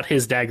pulls out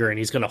his dagger and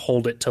he's going to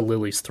hold it to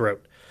Lily's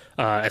throat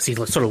as he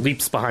sort of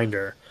leaps behind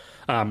her,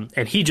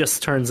 and he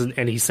just turns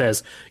and he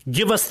says,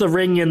 "Give us the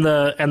ring and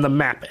the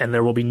map, and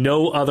there will be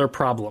no other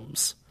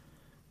problems."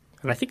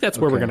 And I think that's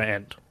where we're going to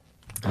end.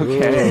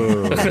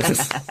 Okay.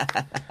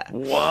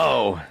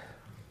 Whoa.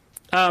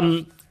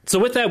 So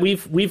with that,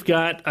 we've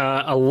got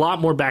a lot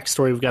more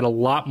backstory. We've got a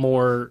lot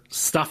more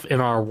stuff in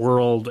our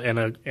world,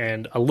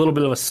 and a little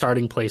bit of a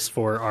starting place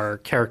for our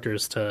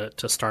characters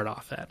to start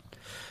off at.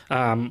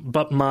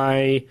 But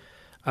my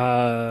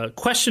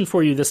question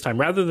for you this time,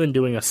 rather than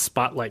doing a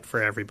spotlight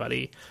for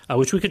everybody,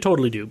 which we could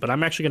totally do, but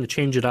I'm actually going to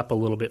change it up a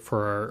little bit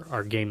for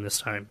our game this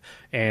time.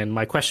 And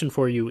my question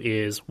for you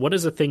is, what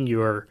is a thing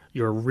you're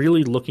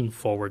really looking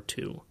forward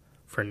to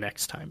for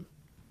next time?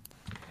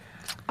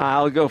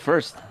 I'll go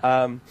first.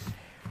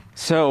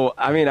 So,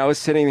 I mean, I was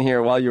sitting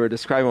here while you were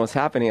describing what's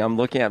happening. I'm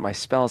looking at my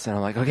spells, and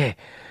I'm like, okay,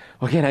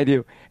 what can I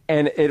do?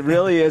 And it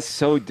really is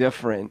so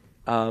different.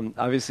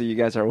 Obviously, you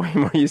guys are way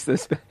more used to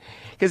this.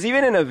 Because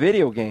even in a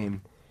video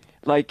game,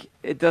 like,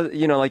 it does,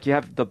 like you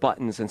have the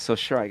buttons, and so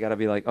sure, I got to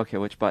be like, okay,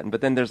 which button?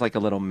 But then there's like a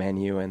little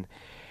menu and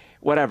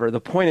whatever.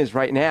 The point is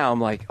right now,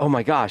 I'm like, oh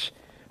my gosh,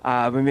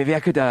 maybe I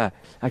could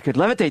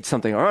levitate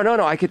something. Or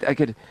no, I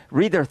could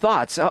read their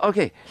thoughts. Oh,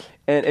 okay.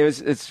 And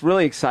it's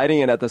really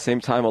exciting and at the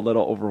same time a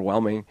little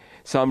overwhelming.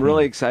 So I'm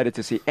really excited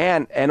to see.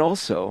 And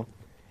also,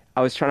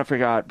 I was trying to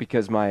figure out,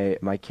 because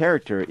my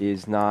character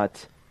is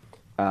not,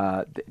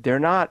 they're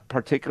not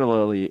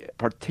particularly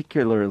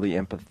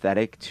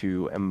empathetic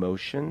to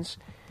emotions.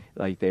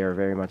 Like, they are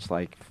very much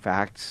like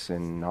facts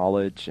and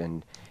knowledge.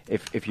 And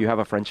if you have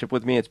a friendship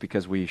with me, it's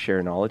because we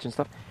share knowledge and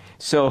stuff.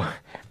 So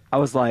I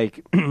was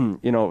like,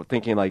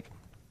 thinking like,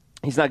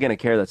 he's not going to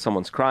care that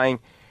someone's crying.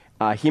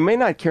 He may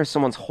not care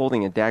someone's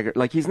holding a dagger.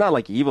 Like, he's not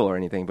like evil or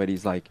anything, but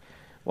he's like,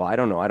 well, I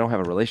don't know. I don't have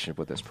a relationship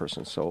with this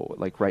person. So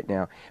like right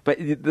now, but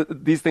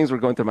these things were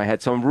going through my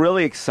head. So I'm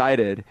really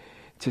excited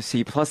to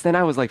see. Plus then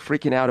I was like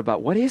freaking out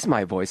about, what is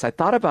my voice? I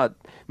thought about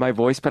my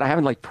voice, but I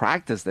haven't like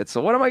practiced it.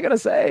 So what am I going to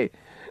say?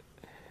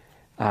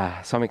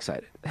 So I'm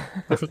excited.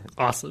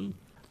 Awesome.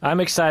 I'm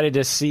excited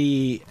to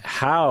see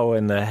how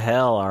in the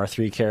hell our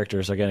three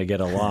characters are going to get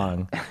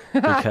along,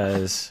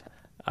 because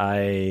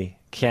I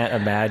can't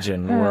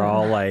imagine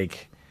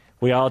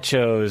we all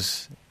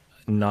chose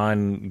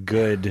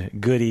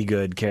goody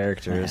good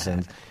characters,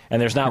 and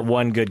there's not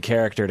one good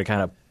character to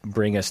kind of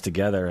bring us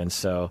together, and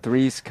so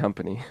Three's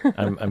Company.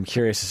 I'm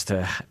curious as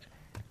to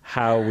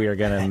how we are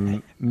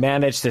going to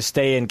manage to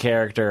stay in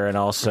character and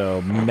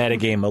also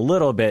metagame a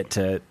little bit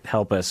to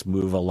help us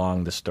move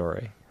along the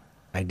story.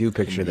 I do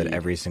picture that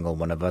every single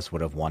one of us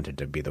would have wanted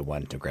to be the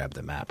one to grab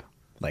the map.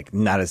 Like,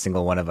 not a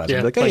single one of us.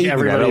 Yeah, Like, hey, like you can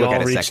everybody grab it, look all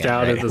at it a reached second,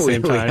 out right? at the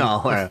same time. We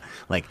all are,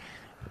 like,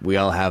 we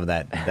all have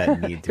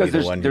that need to be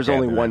the one to there's grab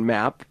only the one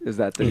map. map. Is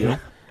that the deal?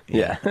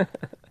 Yeah.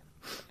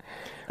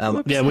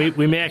 Yeah,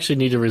 we may actually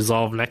need to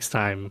resolve next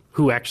time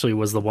who actually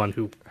was the one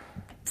who.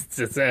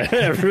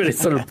 Everybody's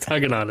sort of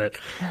tugging on it.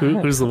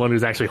 Who's the one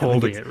who's actually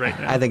holding it right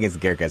now? I think it's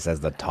Girkas as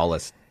the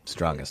tallest,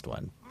 strongest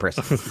one,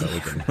 personally. So we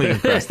can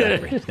cross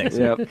that bridge next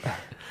week.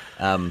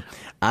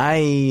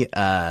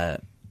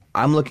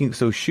 I'm looking.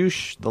 So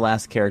Shush, the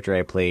last character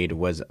I played,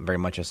 was very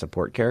much a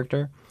support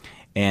character,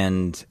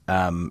 and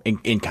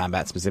in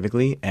combat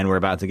specifically. And we're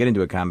about to get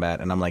into a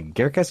combat, and I'm like,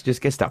 Girkas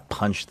just gets to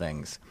punch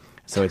things.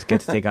 So it's good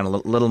to take on a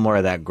little more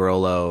of that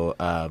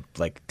Grollo,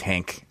 like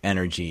tank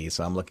energy.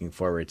 So I'm looking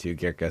forward to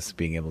Girkas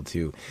being able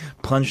to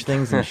punch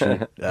things and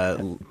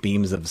shoot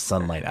beams of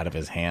sunlight out of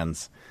his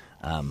hands,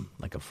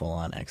 like a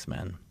full-on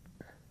X-Men.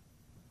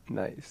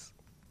 Nice.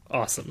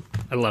 Awesome.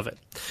 I love it.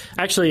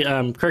 Actually,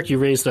 Kirk, you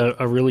raised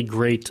a really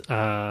great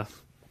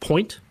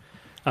point.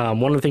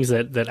 One of the things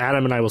that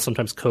Adam and I will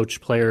sometimes coach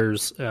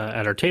players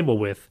at our table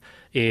with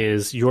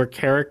is your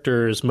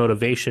character's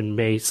motivation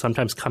may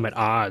sometimes come at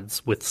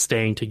odds with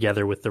staying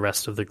together with the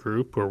rest of the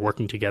group or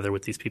working together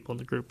with these people in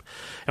the group.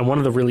 And one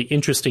of the really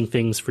interesting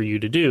things for you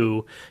to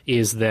do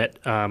is that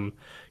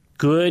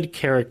good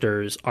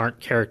characters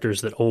aren't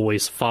characters that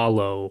always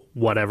follow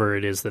whatever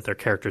it is that their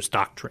character's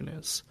doctrine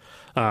is.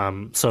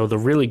 So the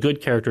really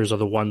good characters are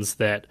the ones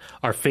that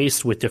are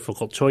faced with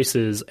difficult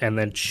choices and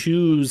then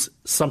choose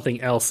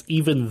something else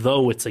even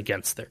though it's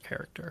against their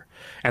character.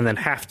 And then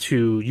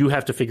you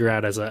have to figure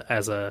out as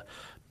a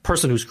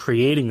person who's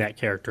creating that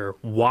character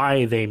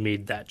why they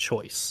made that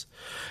choice.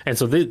 And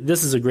so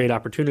this is a great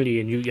opportunity,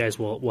 and you guys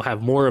will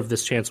have more of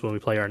this chance when we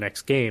play our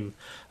next game,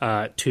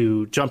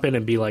 to jump in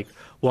and be like,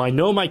 well, I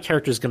know my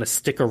character is going to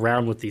stick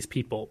around with these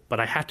people, but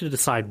I have to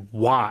decide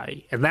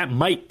why. And that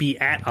might be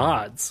at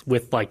odds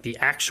with like the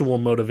actual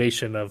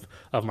motivation of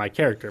my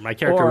character. My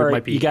character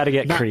might be... you got to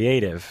get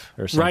creative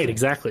or something. Right,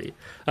 exactly.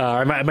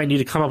 I might need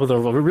to come up with a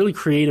really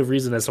creative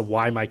reason as to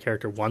why my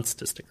character wants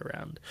to stick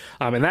around.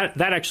 And that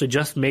actually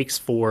just makes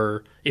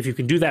for, if you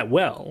can do that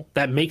well,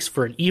 that makes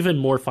for an even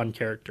more fun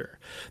character.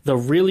 The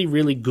really,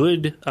 really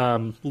good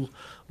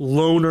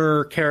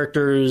loner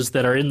characters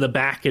that are in the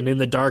back and in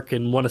the dark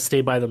and want to stay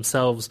by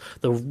themselves,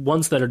 the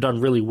ones that are done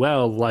really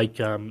well, like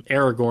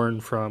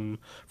Aragorn from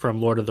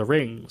Lord of the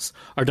Rings,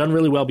 are done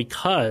really well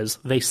because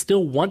they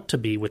still want to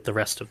be with the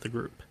rest of the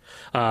group.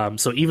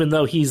 So even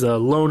though he's a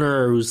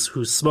loner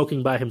who's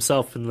smoking by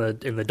himself in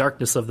the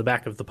darkness of the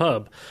back of the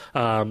pub,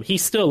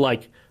 he's still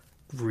like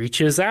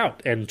reaches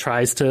out and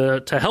tries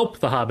to help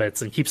the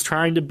hobbits and keeps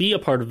trying to be a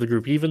part of the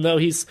group, even though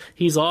he's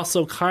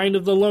also kind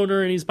of the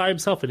loner and he's by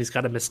himself and he's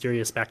got a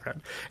mysterious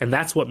background. And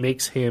that's what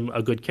makes him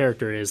a good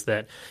character, is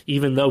that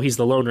even though he's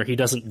the loner, he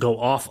doesn't go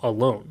off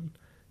alone.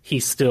 He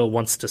still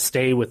wants to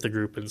stay with the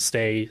group and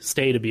stay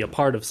to be a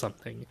part of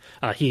something.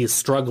 He is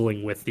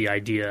struggling with the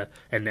idea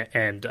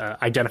and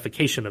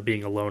identification of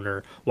being a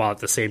loner while at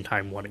the same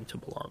time wanting to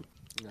belong.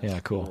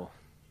 Yeah, cool.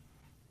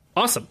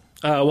 Awesome.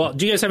 Well,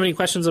 do you guys have any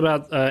questions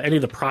about any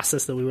of the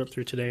process that we went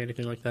through today,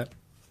 anything like that?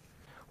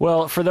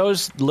 Well, for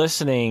those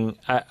listening,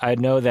 I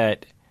know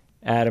that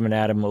Adam and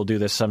Adam will do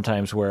this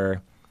sometimes,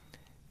 where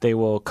they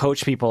will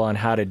coach people on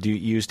how to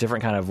use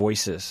different kind of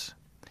voices,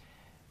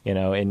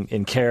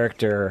 in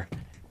character.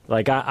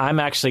 Like,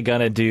 I'm actually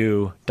going to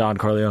do Don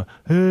Corleone.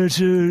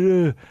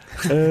 And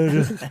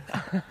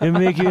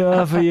make you an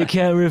offer you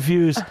can't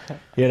refuse.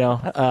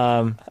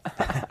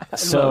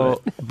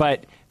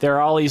 But there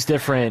are all these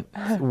different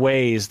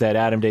ways that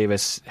Adam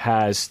Davis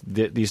has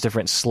these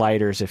different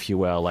sliders, if you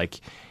will. Like,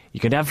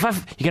 you can have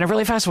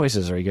really fast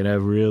voices, or you can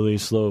have really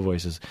slow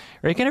voices,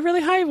 or you can have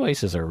really high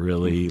voices or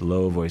really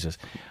low voices,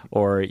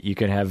 or you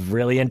can have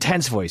really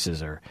intense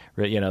voices, or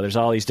there's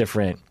all these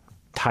different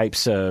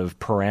types of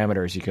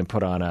parameters you can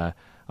put on a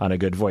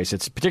good voice.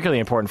 It's particularly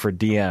important for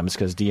DMs,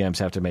 because DMs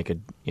have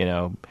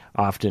to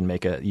often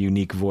make a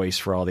unique voice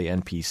for all the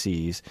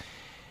NPCs.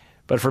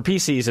 But for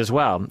PCs as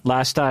well.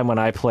 Last time when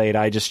I played,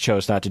 I just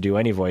chose not to do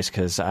any voice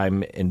because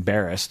I'm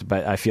embarrassed.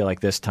 But I feel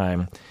like this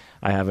time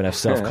I have enough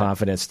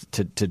self-confidence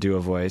to do a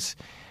voice.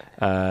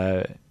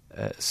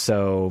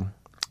 So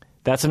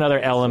that's another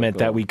element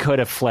that we could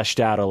have fleshed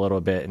out a little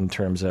bit in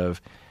terms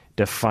of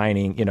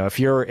defining. If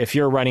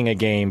you're running a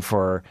game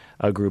for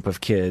a group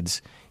of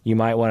kids, you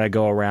might want to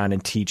go around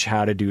and teach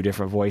how to do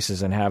different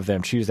voices and have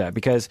them choose that,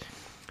 because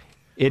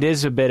it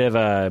is a bit of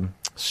a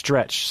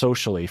stretch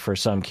socially for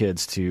some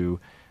kids to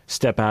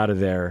step out of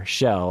their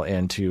shell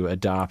and to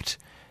adopt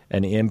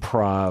an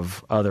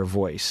improv other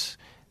voice.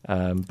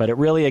 But it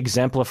really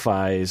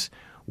exemplifies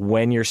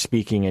when you're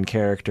speaking in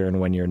character and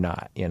when you're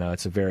not.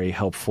 It's a very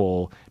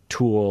helpful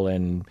tool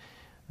and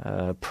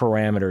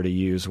parameter to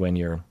use when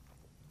you're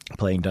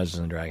playing Dungeons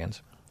and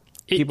Dragons.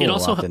 People will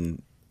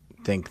often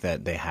think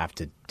that they have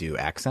to do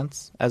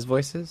accents as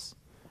voices.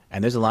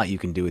 And there's a lot you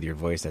can do with your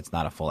voice that's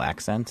not a full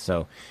accent.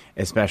 So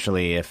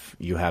especially if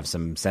you have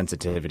some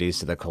sensitivities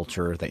to the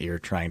culture that you're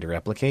trying to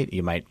replicate,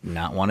 you might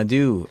not want to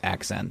do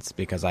accents,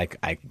 because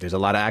there's a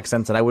lot of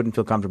accents that I wouldn't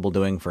feel comfortable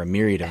doing for a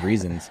myriad of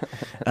reasons.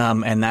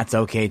 And that's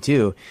okay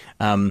too.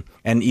 And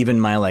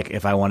even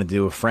if I want to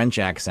do a French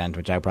accent,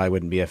 which I probably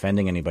wouldn't be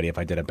offending anybody if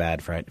I did a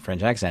bad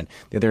French accent,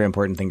 the other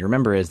important thing to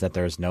remember is that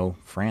there's no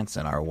France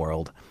in our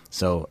world.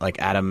 So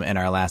Adam in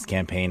our last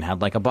campaign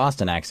had a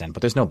Boston accent, but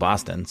there's no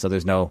Boston. So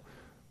there's no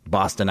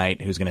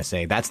Bostonite who's going to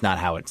say that's not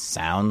how it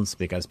sounds,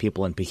 because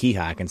people in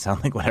Pahiha can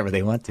sound like whatever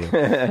they want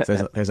to.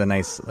 So there's a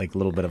nice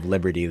little bit of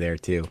liberty there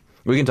too.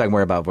 We can talk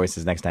more about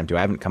voices next time too.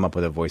 I haven't come up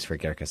with a voice for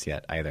Gerkas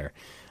yet either.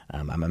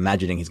 I'm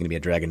imagining he's going to be a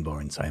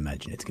dragonborn, so I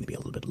imagine it's going to be a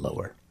little bit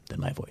lower than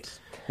my voice.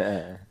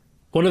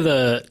 One of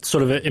the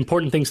sort of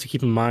important things to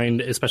keep in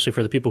mind, especially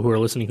for the people who are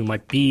listening who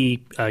might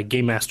be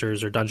game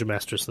masters or dungeon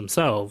masters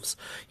themselves,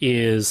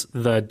 is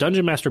the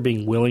dungeon master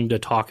being willing to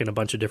talk in a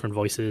bunch of different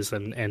voices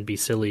and be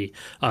silly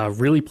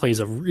really plays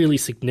a really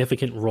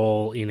significant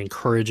role in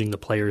encouraging the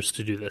players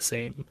to do the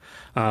same.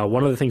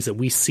 One of the things that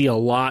we see a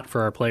lot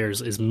for our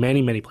players is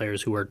many, many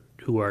players who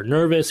are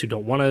nervous, who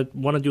don't want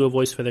to do a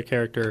voice for their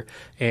character,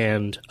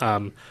 and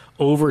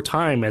over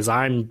time, as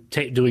I'm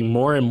doing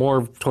more and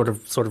more sort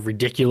of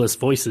ridiculous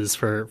voices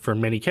for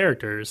many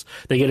characters,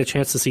 they get a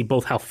chance to see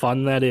both how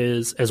fun that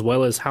is, as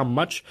well as how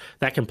much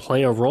that can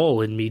play a role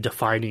in me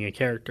defining a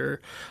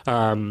character.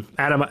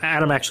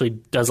 Adam actually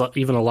does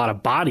even a lot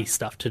of body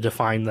stuff to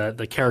define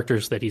the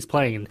characters that he's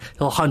playing. And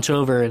he'll hunch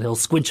over and he'll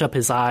squinch up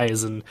his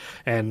eyes and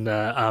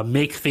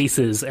make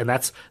faces, and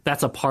that's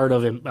a part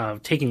of him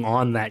taking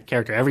on that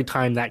character. Every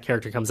time that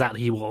character comes out,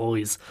 he will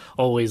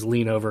always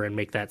lean over and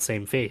make that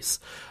same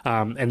face.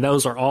 And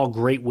those are all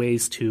great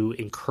ways to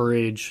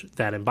encourage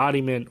that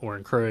embodiment or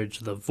encourage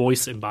the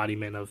voice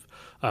embodiment of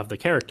the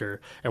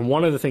character. And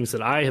one of the things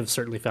that I have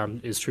certainly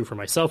found is true for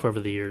myself over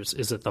the years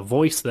is that the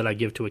voice that I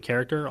give to a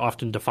character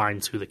often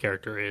defines who the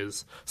character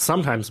is,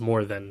 sometimes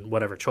more than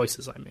whatever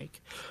choices I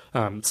make.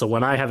 So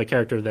when I have a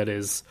character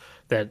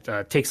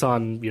that takes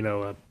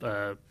on,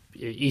 a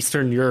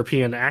Eastern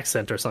European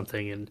accent or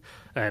something,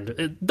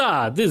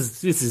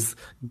 this is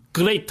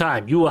great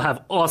time. You will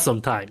have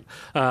awesome time.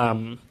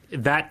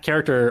 That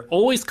character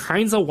always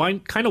kind of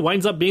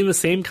winds up being the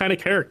same kind of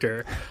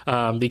character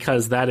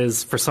because that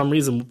is, for some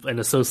reason, an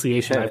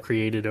association I've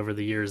created over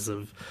the years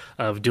of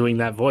doing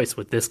that voice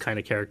with this kind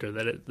of character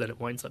that it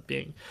winds up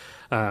being.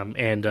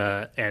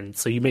 And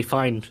so you may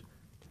find.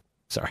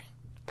 Sorry.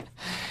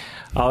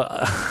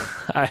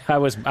 I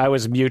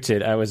was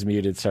muted.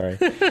 Sorry.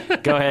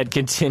 Go ahead.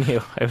 Continue.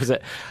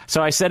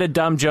 So I said a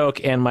dumb joke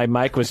and my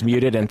mic was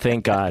muted, and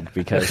thank God,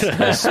 because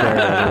I swear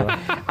to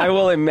everyone. I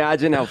will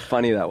imagine how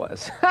funny that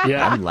was.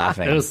 Yeah, I'm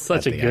laughing. It was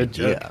such a good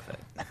joke.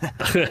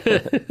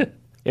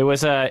 It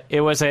was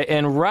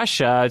in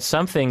Russia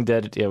something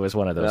that it was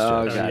one of those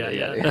jokes.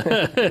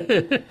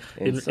 Yeah.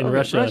 in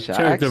Russia,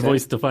 character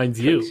voice defines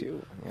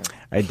you.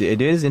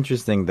 It is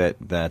interesting that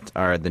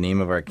the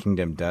name of our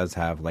kingdom does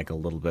have like a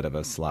little bit of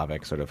a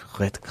Slavic sort of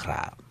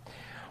chlitkra.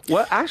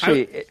 Well,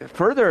 actually,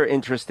 further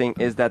interesting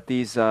is that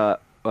these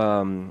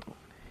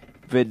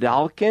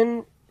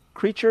Vidalkin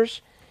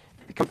creatures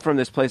come from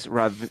this place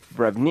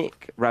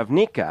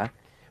Ravnica,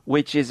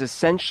 which is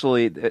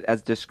essentially,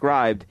 as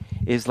described,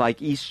 is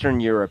like Eastern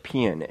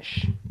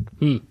European-ish.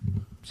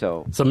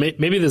 So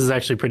maybe this is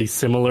actually pretty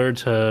similar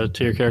to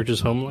your character's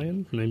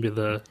homeland. Maybe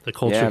the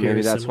culture. Yeah, here maybe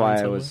is that's why I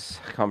similar. was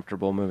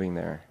comfortable moving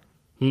there.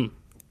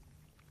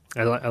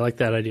 I like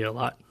that idea a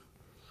lot.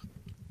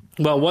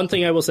 Well, one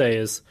thing I will say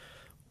is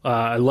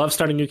I love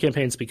starting new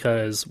campaigns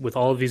because with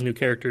all of these new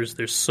characters,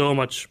 there's so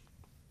much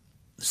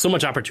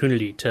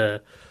opportunity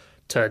to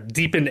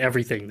deepen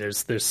everything.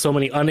 There's so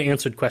many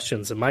unanswered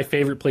questions, and my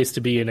favorite place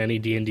to be in any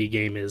D&D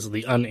game is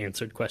the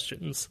unanswered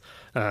questions,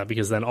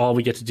 because then all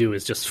we get to do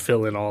is just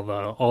fill in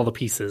all the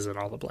pieces and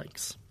all the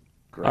blanks.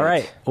 Great. All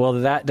right. Well,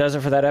 that does it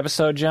for that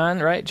episode,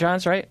 John. Right?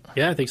 John's right?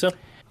 Yeah, I think so.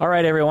 All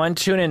right, everyone.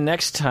 Tune in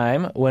next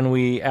time when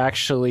we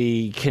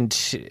actually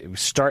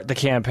start the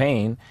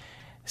campaign,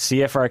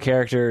 see if our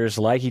characters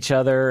like each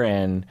other,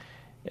 and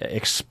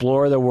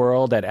explore the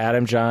world that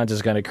Adam Johns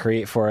is going to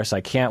create for us.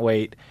 I can't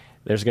wait.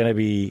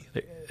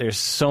 There's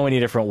so many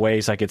different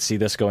ways I could see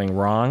this going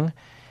wrong,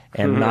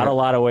 and not a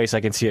lot of ways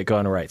I can see it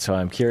going right. So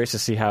I'm curious to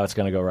see how it's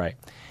going to go right.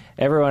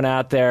 Everyone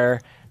out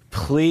there,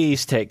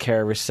 please take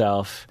care of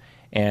yourself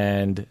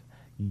and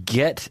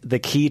get the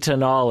key to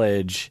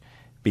knowledge,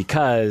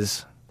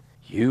 because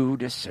You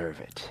deserve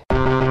it.